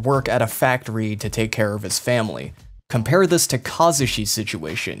to work at a factory to take care of his family. Compare this to Kazushi's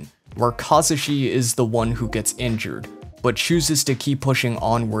situation, where Kazushi is the one who gets injured, but chooses to keep pushing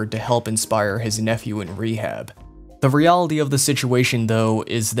onward to help inspire his nephew in rehab. The reality of the situation, though,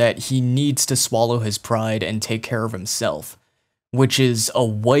 is that he needs to swallow his pride and take care of himself, which is a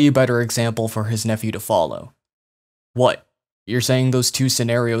way better example for his nephew to follow. What? You're saying those two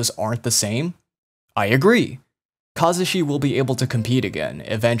scenarios aren't the same? I agree. Kazushi will be able to compete again,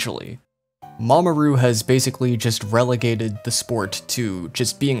 eventually. Mamoru has basically just relegated the sport to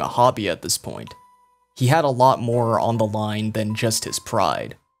just being a hobby at this point. He had a lot more on the line than just his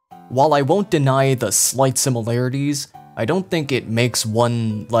pride. While I won't deny the slight similarities, I don't think it makes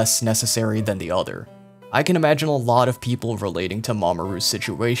one less necessary than the other. I can imagine a lot of people relating to Mamoru's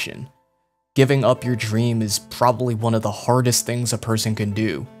situation. Giving up your dream is probably one of the hardest things a person can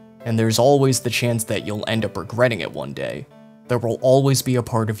do, and there's always the chance that you'll end up regretting it one day. There will always be a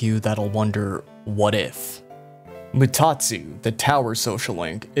part of you that'll wonder, what if? Mutatsu, the tower social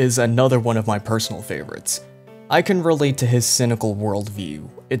link, is another one of my personal favorites. I can relate to his cynical worldview.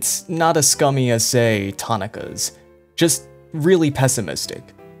 It's not as scummy as, say, Tanaka's, just really pessimistic.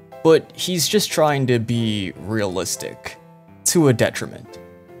 But he's just trying to be realistic, to a detriment.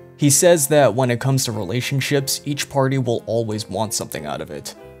 He says that when it comes to relationships, each party will always want something out of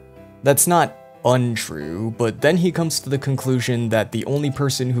it. That's not untrue, but then he comes to the conclusion that the only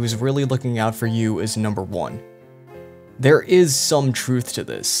person who's really looking out for you is number one. There is some truth to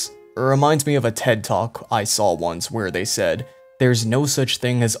this. It reminds me of a TED Talk I saw once where they said, "There's no such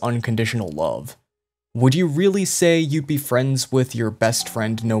thing as unconditional love." Would you really say you'd be friends with your best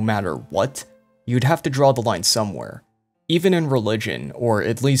friend no matter what? You'd have to draw the line somewhere. Even in religion, or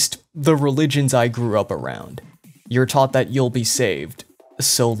at least the religions I grew up around, you're taught that you'll be saved,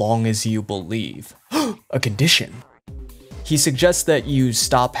 so long as you believe. A condition. He suggests that you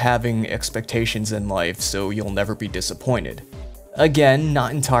stop having expectations in life so you'll never be disappointed. Again,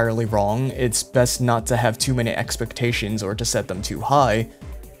 not entirely wrong, it's best not to have too many expectations or to set them too high,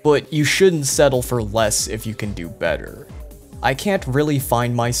 but you shouldn't settle for less if you can do better. I can't really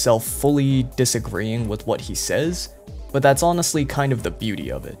find myself fully disagreeing with what he says, but that's honestly kind of the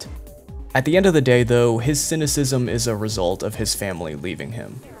beauty of it. At the end of the day though, his cynicism is a result of his family leaving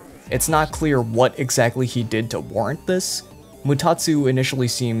him. It's not clear what exactly he did to warrant this. Mutatsu initially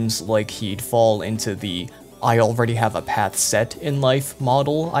seems like he'd fall into the I already have a path set in life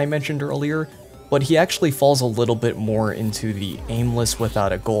model I mentioned earlier, but he actually falls a little bit more into the aimless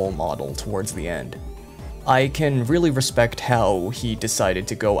without a goal model towards the end. I can really respect how he decided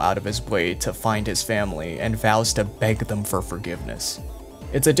to go out of his way to find his family and vows to beg them for forgiveness.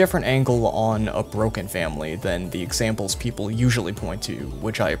 It's a different angle on a broken family than the examples people usually point to,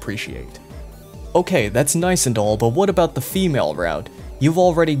 which I appreciate. Okay, that's nice and all, but what about the female route? You've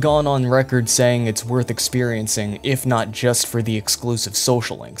already gone on record saying it's worth experiencing, if not just for the exclusive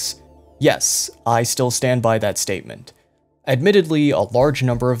social links. Yes, I still stand by that statement. Admittedly, a large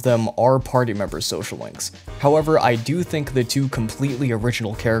number of them are party member social links. However, I do think the two completely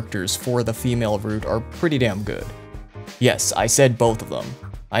original characters for the female route are pretty damn good. Yes, I said both of them.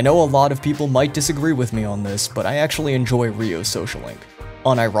 I know a lot of people might disagree with me on this, but I actually enjoy Rio's social link,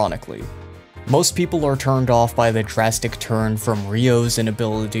 unironically. Most people are turned off by the drastic turn from Rio's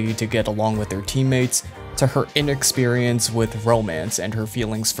inability to get along with their teammates to her inexperience with romance and her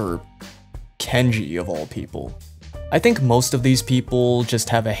feelings for Kenji of all people. I think most of these people just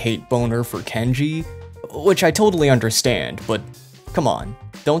have a hate boner for Kenji, which I totally understand, but come on,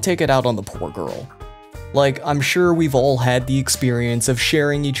 don't take it out on the poor girl. Like, I'm sure we've all had the experience of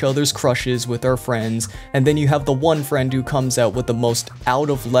sharing each other's crushes with our friends, and then you have the one friend who comes out with the most out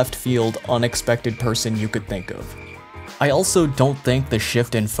of left field, unexpected person you could think of. I also don't think the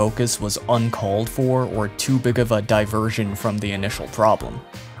shift in focus was uncalled for or too big of a diversion from the initial problem.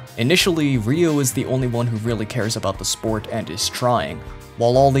 Initially, Rio is the only one who really cares about the sport and is trying,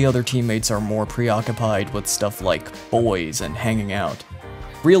 while all the other teammates are more preoccupied with stuff like boys and hanging out.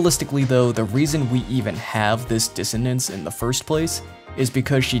 Realistically though, the reason we even have this dissonance in the first place is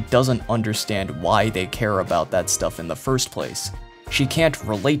because she doesn't understand why they care about that stuff in the first place. She can't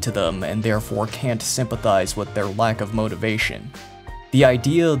relate to them and therefore can't sympathize with their lack of motivation. The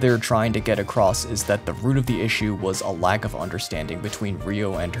idea they're trying to get across is that the root of the issue was a lack of understanding between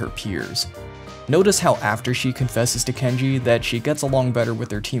Rio and her peers. Notice how after she confesses to Kenji that she gets along better with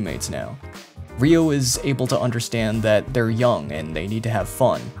their teammates now. Rio is able to understand that they're young and they need to have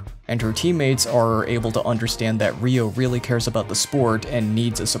fun, and her teammates are able to understand that Rio really cares about the sport and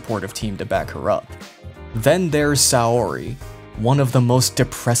needs a supportive team to back her up. Then there's Saori, one of the most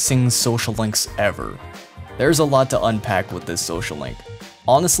depressing social links ever. There's a lot to unpack with this social link.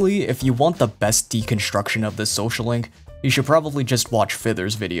 Honestly, if you want the best deconstruction of this social link, you should probably just watch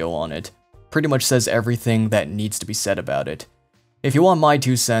Fither's video on it. Pretty much says everything that needs to be said about it. If you want my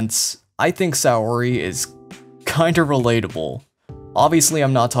 2 cents, I think Saori is kinda relatable. Obviously,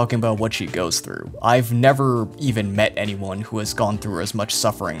 I'm not talking about what she goes through. I've never even met anyone who has gone through as much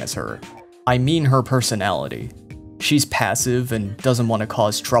suffering as her. I mean her personality. She's passive and doesn't want to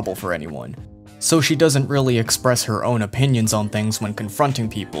cause trouble for anyone, so she doesn't really express her own opinions on things when confronting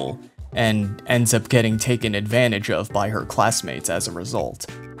people, and ends up getting taken advantage of by her classmates as a result.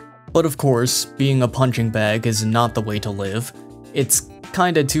 But of course, being a punching bag is not the way to live. It's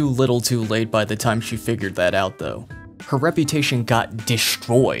kinda too little too late by the time she figured that out though. Her reputation got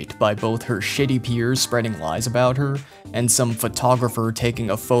destroyed by both her shitty peers spreading lies about her, and some photographer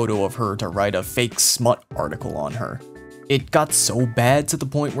taking a photo of her to write a fake smut article on her. It got so bad to the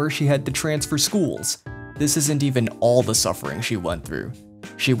point where she had to transfer schools. This isn't even all the suffering she went through.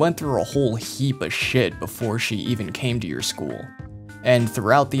 She went through a whole heap of shit before she even came to your school. And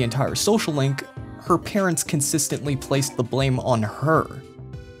throughout the entire social link, her parents consistently placed the blame on her.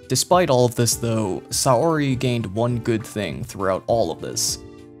 Despite all of this though, Saori gained one good thing throughout all of this: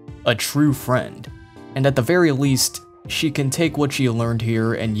 a true friend. And at the very least, she can take what she learned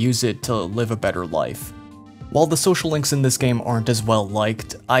here and use it to live a better life. While the social links in this game aren't as well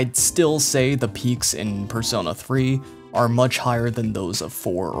liked, I'd still say the peaks in Persona 3 are much higher than those of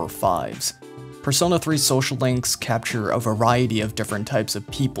 4 or 5's. Persona 3's social links capture a variety of different types of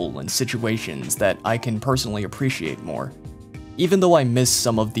people and situations that I can personally appreciate more. Even though I miss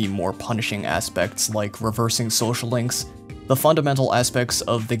some of the more punishing aspects like reversing social links, the fundamental aspects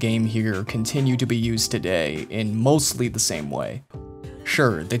of the game here continue to be used today in mostly the same way.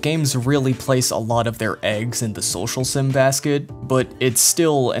 Sure, the games really place a lot of their eggs in the social sim basket, but it's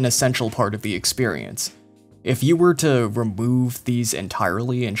still an essential part of the experience. If you were to remove these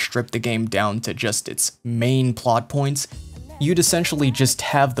entirely and strip the game down to just its main plot points, you'd essentially just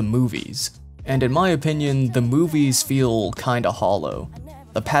have the movies. And in my opinion, the movies feel kinda hollow.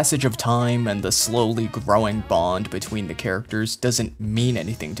 The passage of time and the slowly growing bond between the characters doesn't mean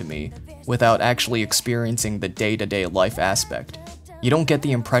anything to me without actually experiencing the day-to-day life aspect. You don't get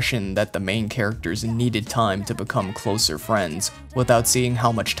the impression that the main characters needed time to become closer friends without seeing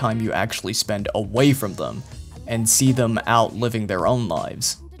how much time you actually spend away from them and see them out living their own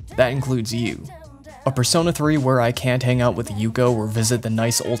lives. That includes you. A Persona 3 where I can't hang out with Yuko or visit the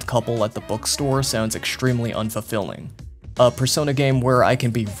nice old couple at the bookstore sounds extremely unfulfilling. A Persona game where I can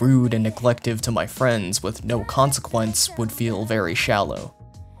be rude and neglective to my friends with no consequence would feel very shallow.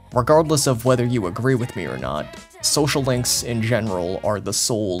 Regardless of whether you agree with me or not, social links in general are the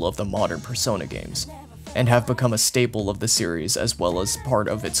soul of the modern Persona games, and have become a staple of the series as well as part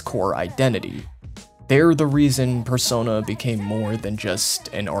of its core identity. They're the reason Persona became more than just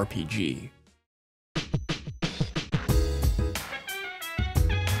an RPG.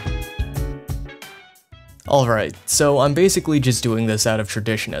 Alright, so I'm basically just doing this out of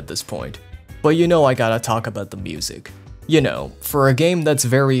tradition at this point, but you know I gotta talk about the music. You know, for a game that's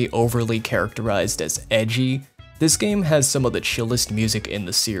very overly characterized as edgy, this game has some of the chillest music in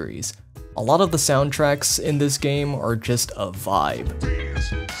the series. A lot of the soundtracks in this game are just a vibe.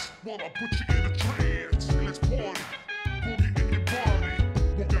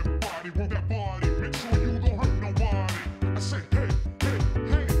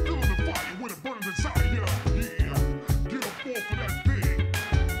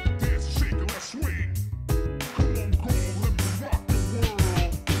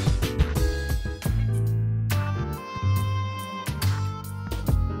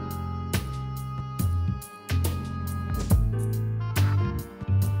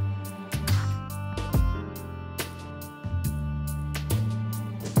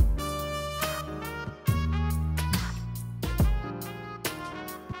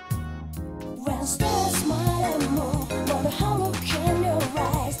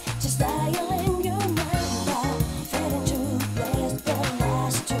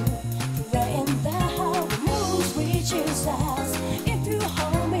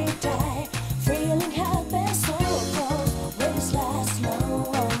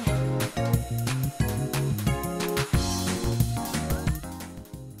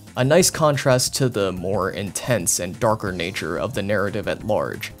 A nice contrast to the more intense and darker nature of the narrative at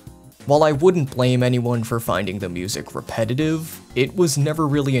large. While I wouldn't blame anyone for finding the music repetitive, it was never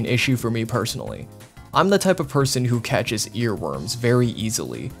really an issue for me personally. I'm the type of person who catches earworms very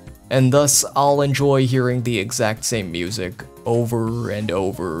easily, and thus I'll enjoy hearing the exact same music over and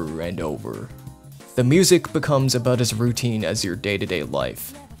over and over. The music becomes about as routine as your day-to-day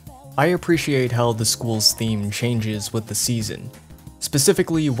life. I appreciate how the school's theme changes with the season,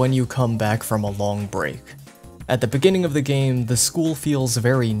 specifically when you come back from a long break. At the beginning of the game, the school feels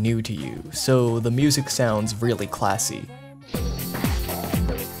very new to you, so the music sounds really classy.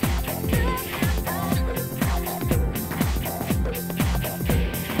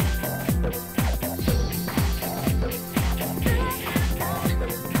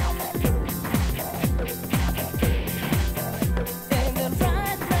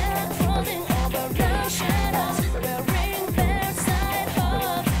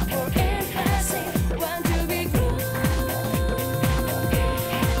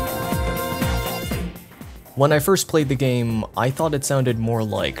 When I first played the game, I thought it sounded more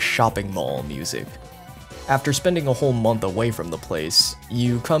like shopping mall music. After spending a whole month away from the place,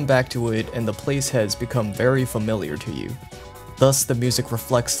 you come back to it and the place has become very familiar to you. Thus, the music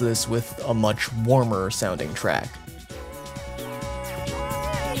reflects this with a much warmer sounding track.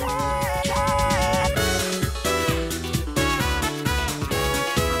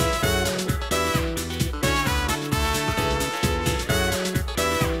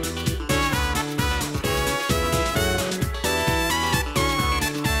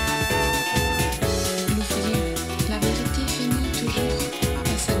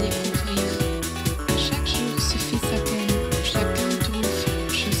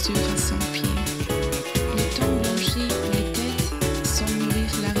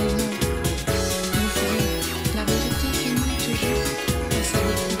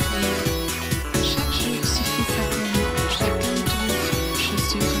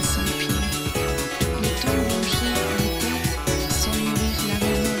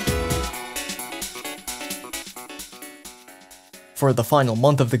 For the final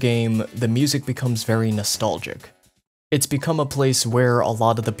month of the game, the music becomes very nostalgic. It's become a place where a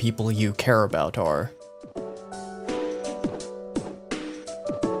lot of the people you care about are.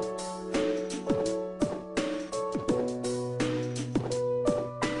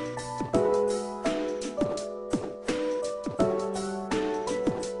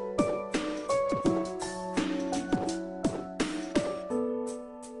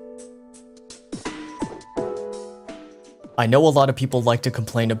 I know a lot of people like to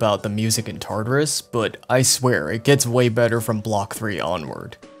complain about the music in Tartarus, but I swear it gets way better from Block 3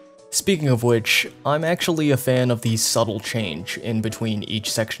 onward. Speaking of which, I'm actually a fan of the subtle change in between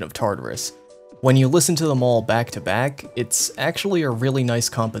each section of Tartarus. When you listen to them all back to back, it's actually a really nice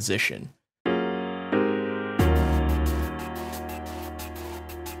composition.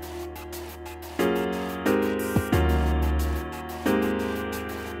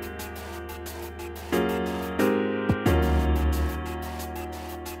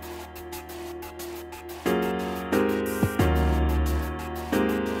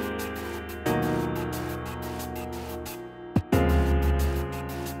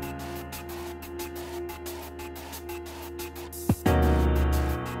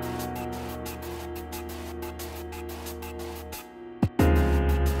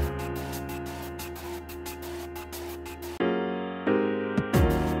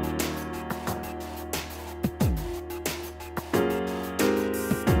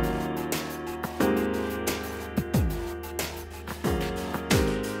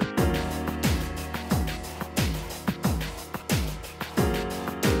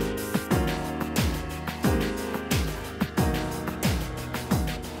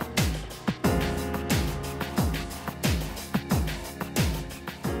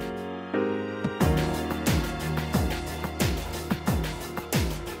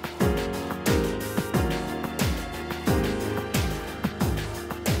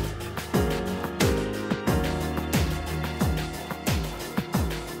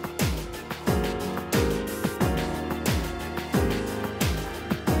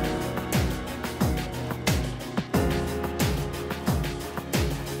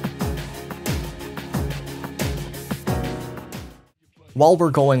 While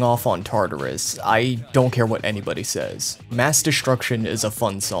we're going off on Tartarus, I don't care what anybody says. Mass Destruction is a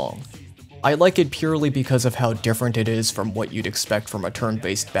fun song. I like it purely because of how different it is from what you'd expect from a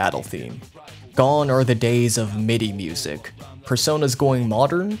turn-based battle theme. Gone are the days of MIDI music. Persona's going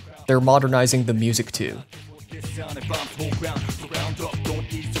modern, they're modernizing the music too.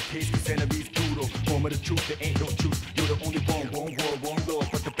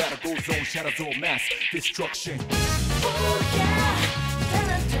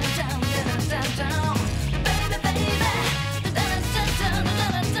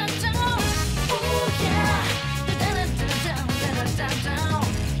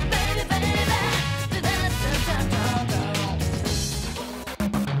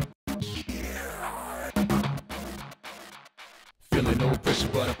 Feeling no pressure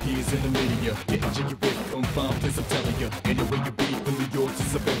but appears in the media. Getting jiggy with confound, please I'm telling you. Anyway you be from New York to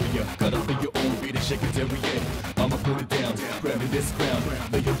Siberia. Cut up for your own beat and shake it every day. I'ma put it down, grab me this crown.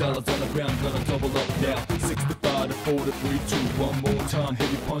 Lay your dollars on the ground, gonna double up now. 65 to 4 to 3, 2, one more time.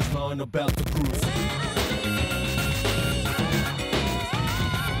 Heavy punchline about to cruise.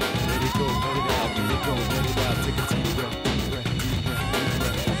 Let it go, let it out, let it go, let it out. Take a deep breath.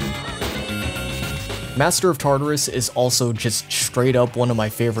 Master of Tartarus is also just straight up one of my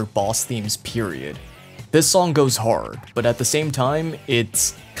favorite boss themes, period. This song goes hard, but at the same time,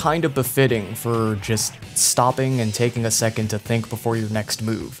 it's kind of befitting for just stopping and taking a second to think before your next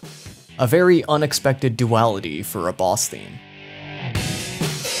move. A very unexpected duality for a boss theme.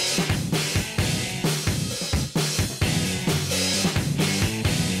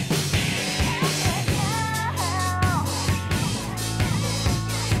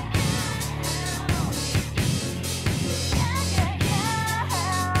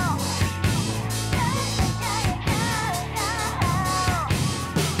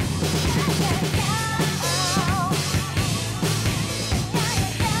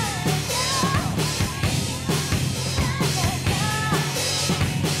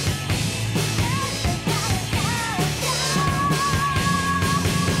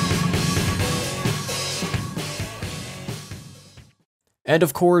 And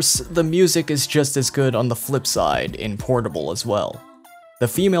of course, the music is just as good on the flip side in Portable as well. The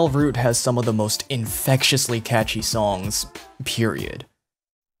female root has some of the most infectiously catchy songs, period.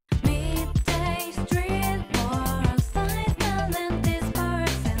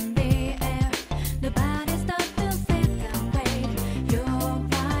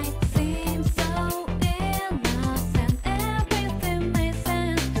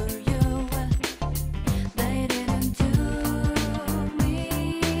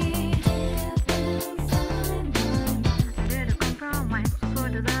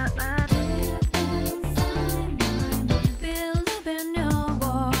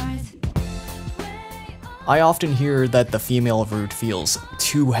 I often hear that the female root feels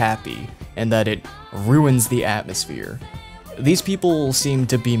too happy, and that it ruins the atmosphere. These people seem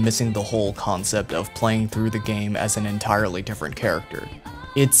to be missing the whole concept of playing through the game as an entirely different character.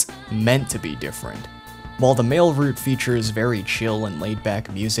 It's meant to be different. While the male root features very chill and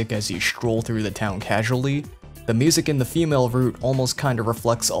laid-back music as you stroll through the town casually, the music in the female root almost kinda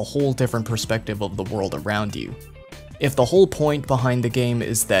reflects a whole different perspective of the world around you. If the whole point behind the game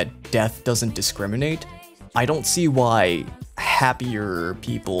is that death doesn't discriminate, I don't see why happier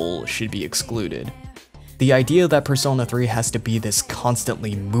people should be excluded. The idea that Persona 3 has to be this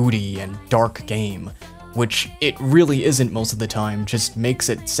constantly moody and dark game, which it really isn't most of the time, just makes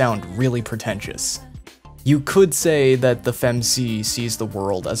it sound really pretentious. You could say that the FemC sees the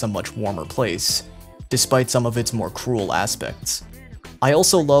world as a much warmer place, despite some of its more cruel aspects. I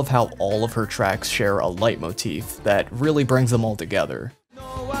also love how all of her tracks share a leitmotif that really brings them all together.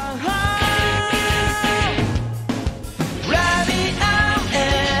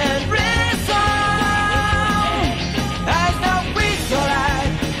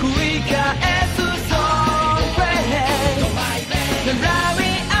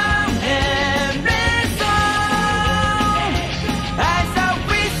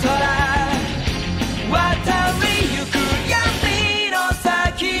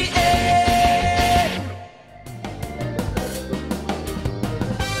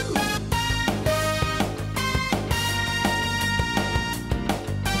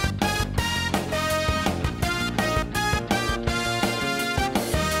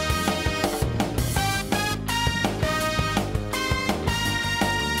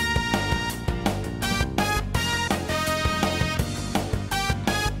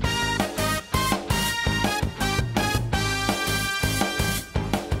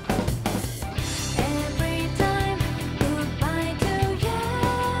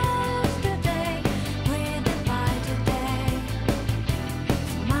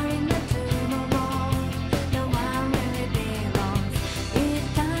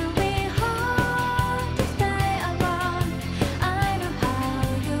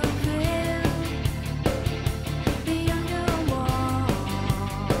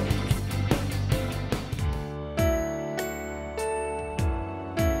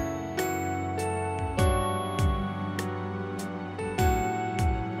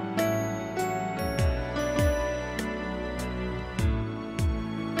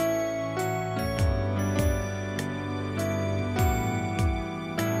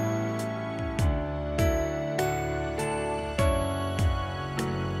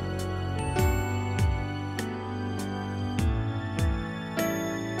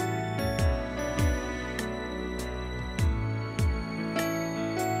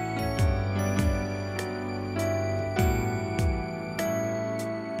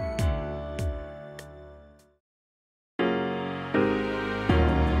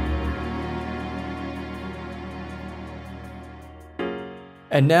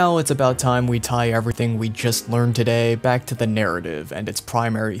 And now it's about time we tie everything we just learned today back to the narrative and its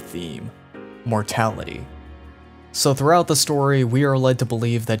primary theme, mortality. So throughout the story, we are led to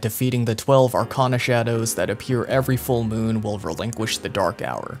believe that defeating the 12 arcana shadows that appear every full moon will relinquish the dark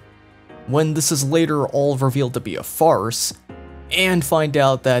hour. When this is later all revealed to be a farce, and find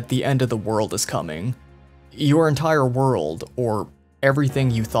out that the end of the world is coming, your entire world, or everything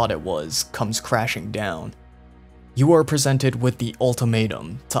you thought it was, comes crashing down. You are presented with the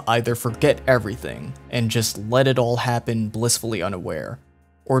ultimatum to either forget everything and just let it all happen blissfully unaware,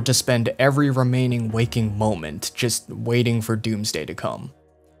 or to spend every remaining waking moment just waiting for doomsday to come.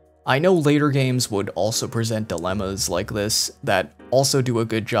 I know later games would also present dilemmas like this that also do a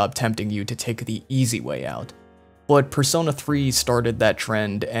good job tempting you to take the easy way out, but Persona 3 started that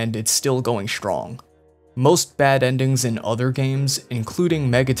trend and it's still going strong. Most bad endings in other games,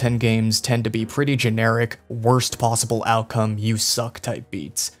 including Megaten games, tend to be pretty generic, worst possible outcome, you suck type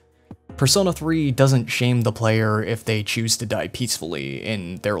beats. Persona 3 doesn't shame the player if they choose to die peacefully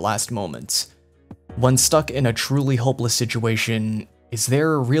in their last moments. When stuck in a truly hopeless situation, is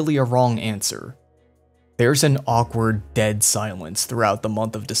there really a wrong answer? There's an awkward, dead silence throughout the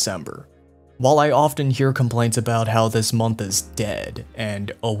month of December. While I often hear complaints about how this month is dead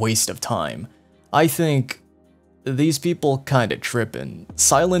and a waste of time, I think these people kinda trippin'.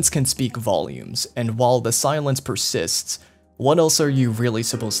 Silence can speak volumes, and while the silence persists, what else are you really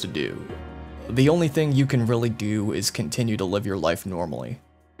supposed to do? The only thing you can really do is continue to live your life normally.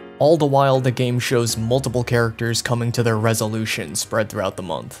 All the while, the game shows multiple characters coming to their resolution spread throughout the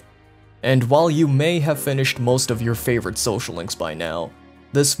month. And while you may have finished most of your favorite social links by now,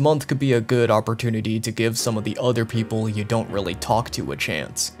 this month could be a good opportunity to give some of the other people you don't really talk to a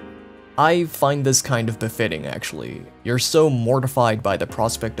chance. I find this kind of befitting, actually. You're so mortified by the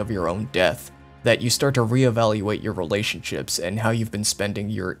prospect of your own death that you start to reevaluate your relationships and how you've been spending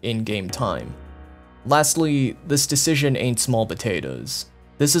your in-game time. Lastly, this decision ain't small potatoes.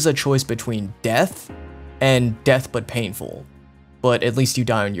 This is a choice between death and death but painful, but at least you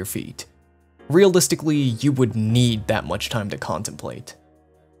die on your feet. Realistically, you would need that much time to contemplate.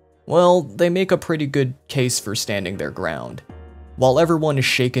 Well, they make a pretty good case for standing their ground. While everyone is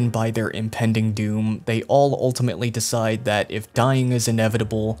shaken by their impending doom, they all ultimately decide that if dying is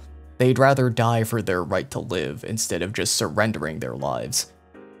inevitable, they'd rather die for their right to live instead of just surrendering their lives.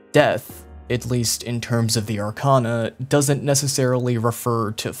 Death, at least in terms of the Arcana, doesn't necessarily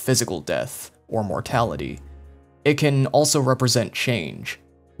refer to physical death or mortality. It can also represent change,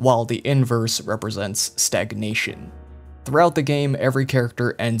 while the inverse represents stagnation. Throughout the game, every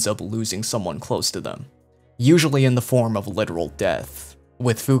character ends up losing someone close to them, usually in the form of literal death,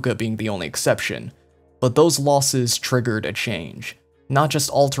 with Fuuka being the only exception, but those losses triggered a change, not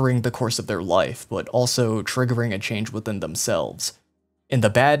just altering the course of their life, but also triggering a change within themselves. In the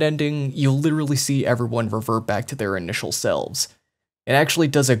bad ending, you literally see everyone revert back to their initial selves. It actually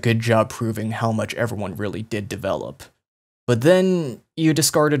does a good job proving how much everyone really did develop. But then, you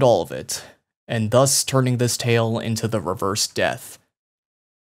discarded all of it, and thus turning this tale into the reverse death.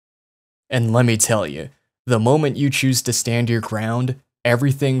 And let me tell you, the moment you choose to stand your ground,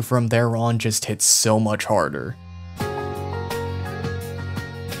 everything from there on just hits so much harder.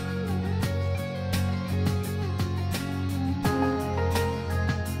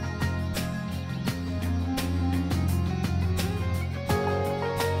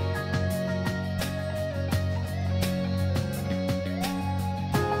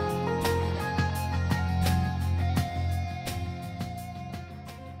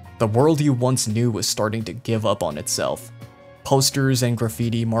 The world you once knew was starting to give up on itself. Posters and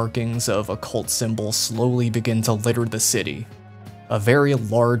graffiti markings of occult symbols slowly begin to litter the city. A very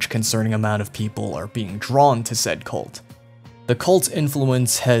large concerning amount of people are being drawn to said cult. The cult's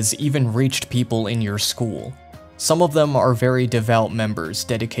influence has even reached people in your school. Some of them are very devout members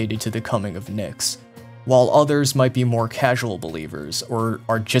dedicated to the coming of Nyx, while others might be more casual believers or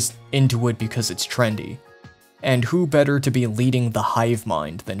are just into it because it's trendy. And who better to be leading the hive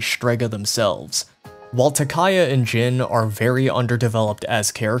mind than Strega themselves? While Takaya and Jin are very underdeveloped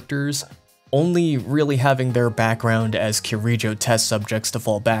as characters, only really having their background as Kirijo test subjects to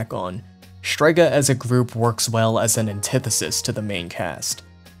fall back on, Strega as a group works well as an antithesis to the main cast.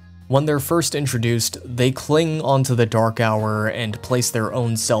 When they're first introduced, they cling onto the Dark Hour and place their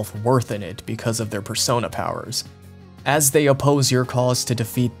own self-worth in it because of their persona powers. As they oppose your cause to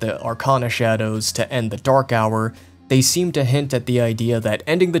defeat the Arcana Shadows to end the Dark Hour, they seem to hint at the idea that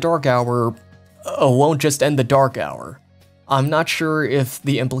ending the Dark Hour won't just end the Dark Hour. I'm not sure if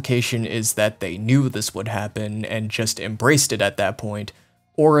the implication is that they knew this would happen and just embraced it at that point,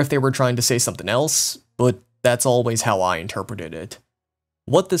 or if they were trying to say something else, but that's always how I interpreted it.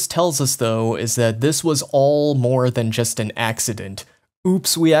 What this tells us though is that this was all more than just an accident.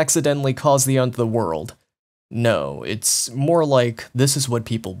 Oops, we accidentally caused the end of the world. No, it's more like this is what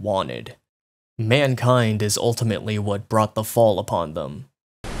people wanted. Mankind is ultimately what brought the fall upon them.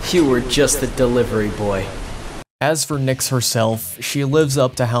 You were just the delivery boy. As for Nyx herself, she lives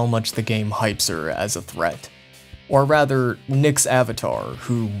up to how much the game hypes her as a threat. Or rather, Nyx's avatar,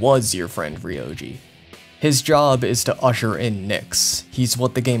 who was your friend Ryoji. His job is to usher in Nyx. He's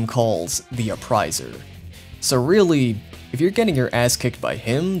what the game calls the Appriser. So really, if you're getting your ass kicked by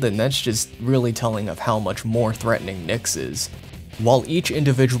him, then that's just really telling of how much more threatening Nyx is. While each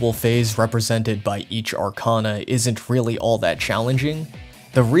individual phase represented by each arcana isn't really all that challenging,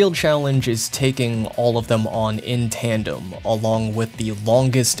 the real challenge is taking all of them on in tandem, along with the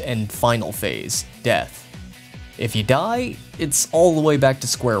longest and final phase, death. If you die, it's all the way back to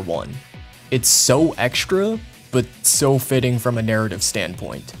square one. It's so extra, but so fitting from a narrative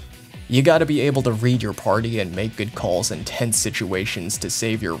standpoint. You gotta be able to read your party and make good calls in tense situations to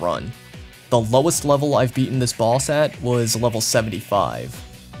save your run. The lowest level I've beaten this boss at was level 75,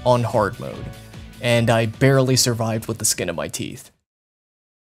 on hard mode, and I barely survived with the skin of my teeth.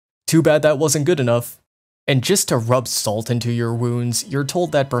 Too bad that wasn't good enough. And just to rub salt into your wounds, you're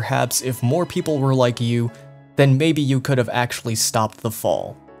told that perhaps if more people were like you, then maybe you could have actually stopped the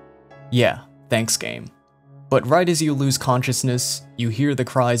fall. Yeah, thanks game. But right as you lose consciousness, you hear the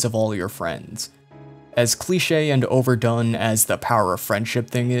cries of all your friends. As cliche and overdone as the power of friendship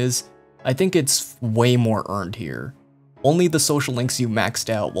thing is, I think it's way more earned here. Only the social links you maxed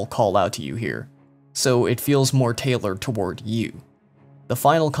out will call out to you here, so it feels more tailored toward you. The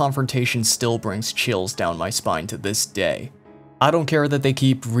final confrontation still brings chills down my spine to this day. I don't care that they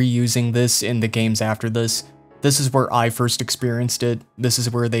keep reusing this in the games after this. This is where I first experienced it, this is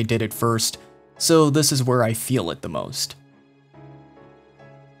where they did it first, so this is where I feel it the most.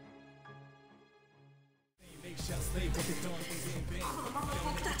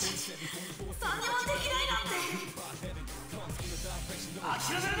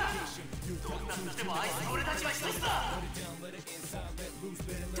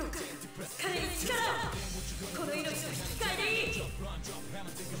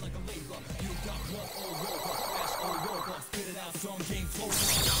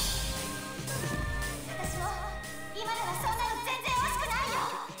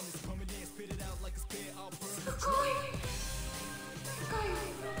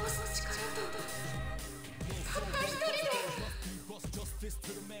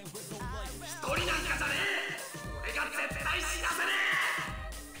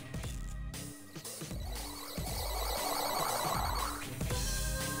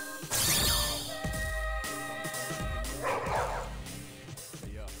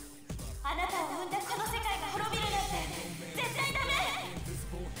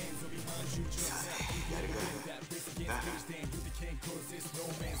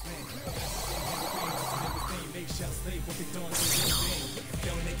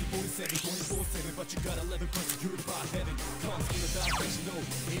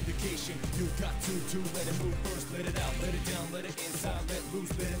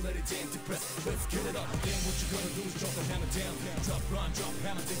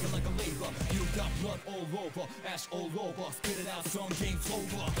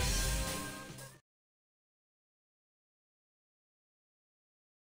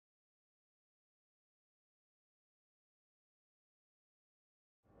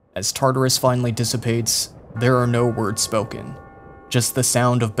 As Tartarus finally dissipates, there are no words spoken, just the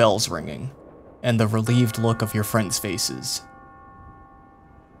sound of bells ringing, and the relieved look of your friends' faces.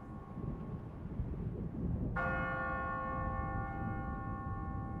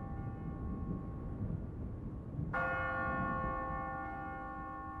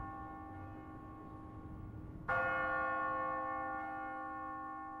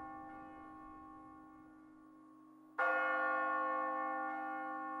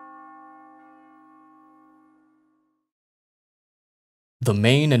 The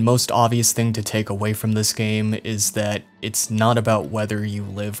main and most obvious thing to take away from this game is that it's not about whether you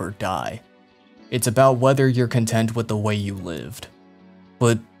live or die. It's about whether you're content with the way you lived.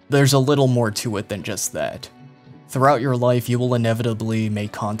 But there's a little more to it than just that. Throughout your life, you will inevitably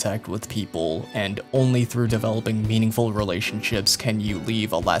make contact with people, and only through developing meaningful relationships can you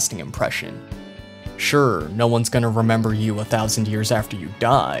leave a lasting impression. Sure, no one's gonna remember you 1,000 years after you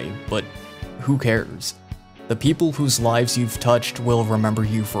die, but who cares? The people whose lives you've touched will remember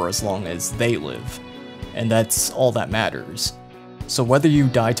you for as long as they live, and that's all that matters. So whether you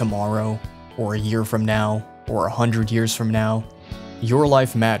die tomorrow, or a year from now, or 100 years from now, your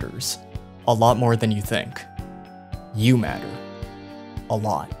life matters, a lot more than you think. You matter. a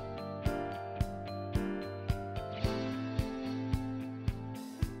lot.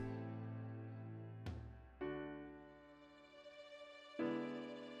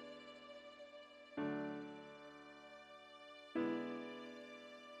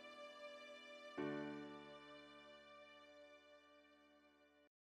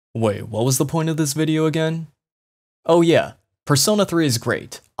 Wait, what was the point of this video again? Oh yeah, Persona 3 is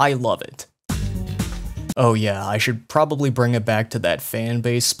great. I love it. Oh yeah, I should probably bring it back to that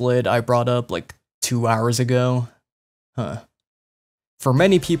fanbase split I brought up like 2 hours ago. For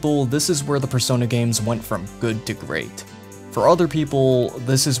many people, this is where the Persona games went from good to great. For other people,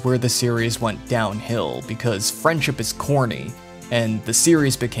 this is where the series went downhill because friendship is corny, and the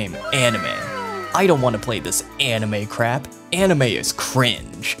series became anime. I don't want to play this anime crap. Anime is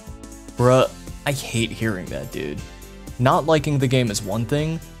cringe. Bruh, I hate hearing that, dude. Not liking the game is one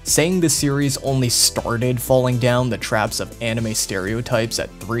thing, saying the series only started falling down the traps of anime stereotypes at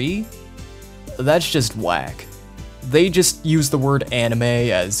 3? That's just whack. They just use the word anime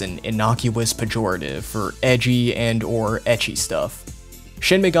as an innocuous pejorative for edgy and or ecchi stuff.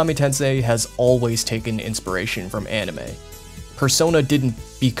 Shin Megami Tensei has always taken inspiration from anime. Persona didn't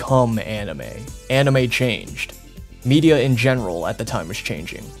become anime. Anime changed. Media in general at the time was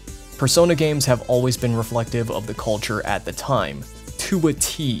changing. Persona games have always been reflective of the culture at the time, to a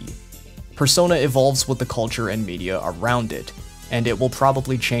T. Persona evolves with the culture and media around it, and it will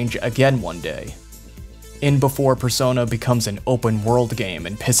probably change again one day. In before Persona becomes an open world game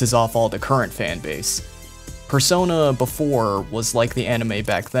and pisses off all the current fanbase. Persona before was like the anime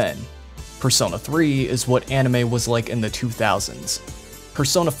back then. Persona 3 is what anime was like in the 2000s.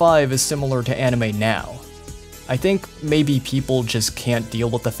 Persona 5 is similar to anime now. I think maybe people just can't deal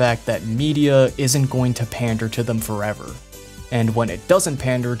with the fact that media isn't going to pander to them forever. And when it doesn't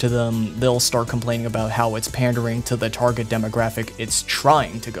pander to them, they'll start complaining about how it's pandering to the target demographic it's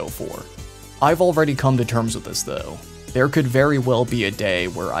trying to go for. I've already come to terms with this though. There could very well be a day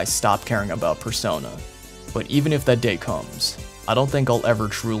where I stop caring about Persona. But even if that day comes, I don't think I'll ever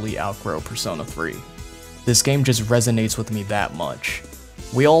truly outgrow Persona 3. This game just resonates with me that much.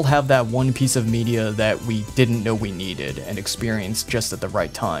 We all have that one piece of media that we didn't know we needed and experienced just at the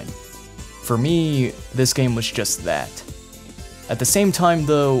right time. For me, this game was just that. At the same time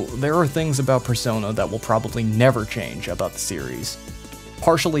though, there are things about Persona that will probably never change about the series.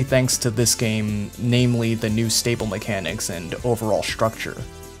 Partially thanks to this game, namely the new stable mechanics and overall structure.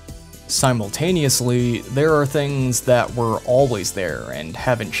 Simultaneously, there are things that were always there and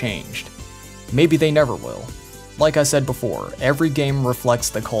haven't changed. Maybe they never will. Like I said before, every game reflects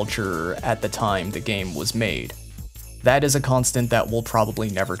the culture at the time the game was made. That is a constant that will probably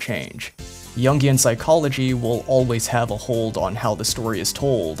never change. Jungian psychology will always have a hold on how the story is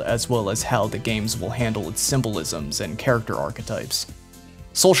told, as well as how the games will handle its symbolisms and character archetypes.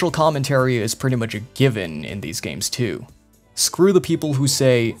 Social commentary is pretty much a given in these games too. Screw the people who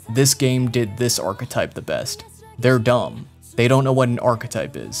say, this game did this archetype the best. They're dumb. They don't know what an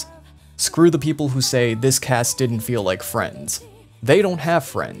archetype is. Screw the people who say, this cast didn't feel like Friends. They don't have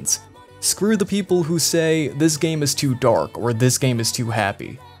friends. Screw the people who say, this game is too dark or this game is too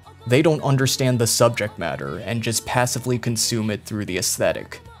happy. They don't understand the subject matter and just passively consume it through the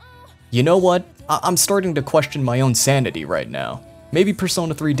aesthetic. You know what? I'm starting to question my own sanity right now. Maybe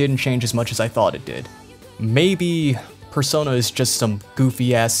Persona 3 didn't change as much as I thought it did. Maybe Persona is just some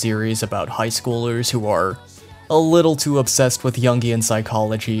goofy-ass series about high schoolers who are a little too obsessed with Jungian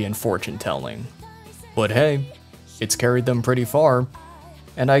psychology and fortune-telling. But hey, it's carried them pretty far,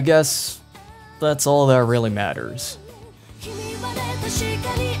 and I guess that's all that really matters. 君は出た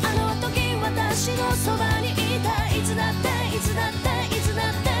光あの時私のそばにいたいつだって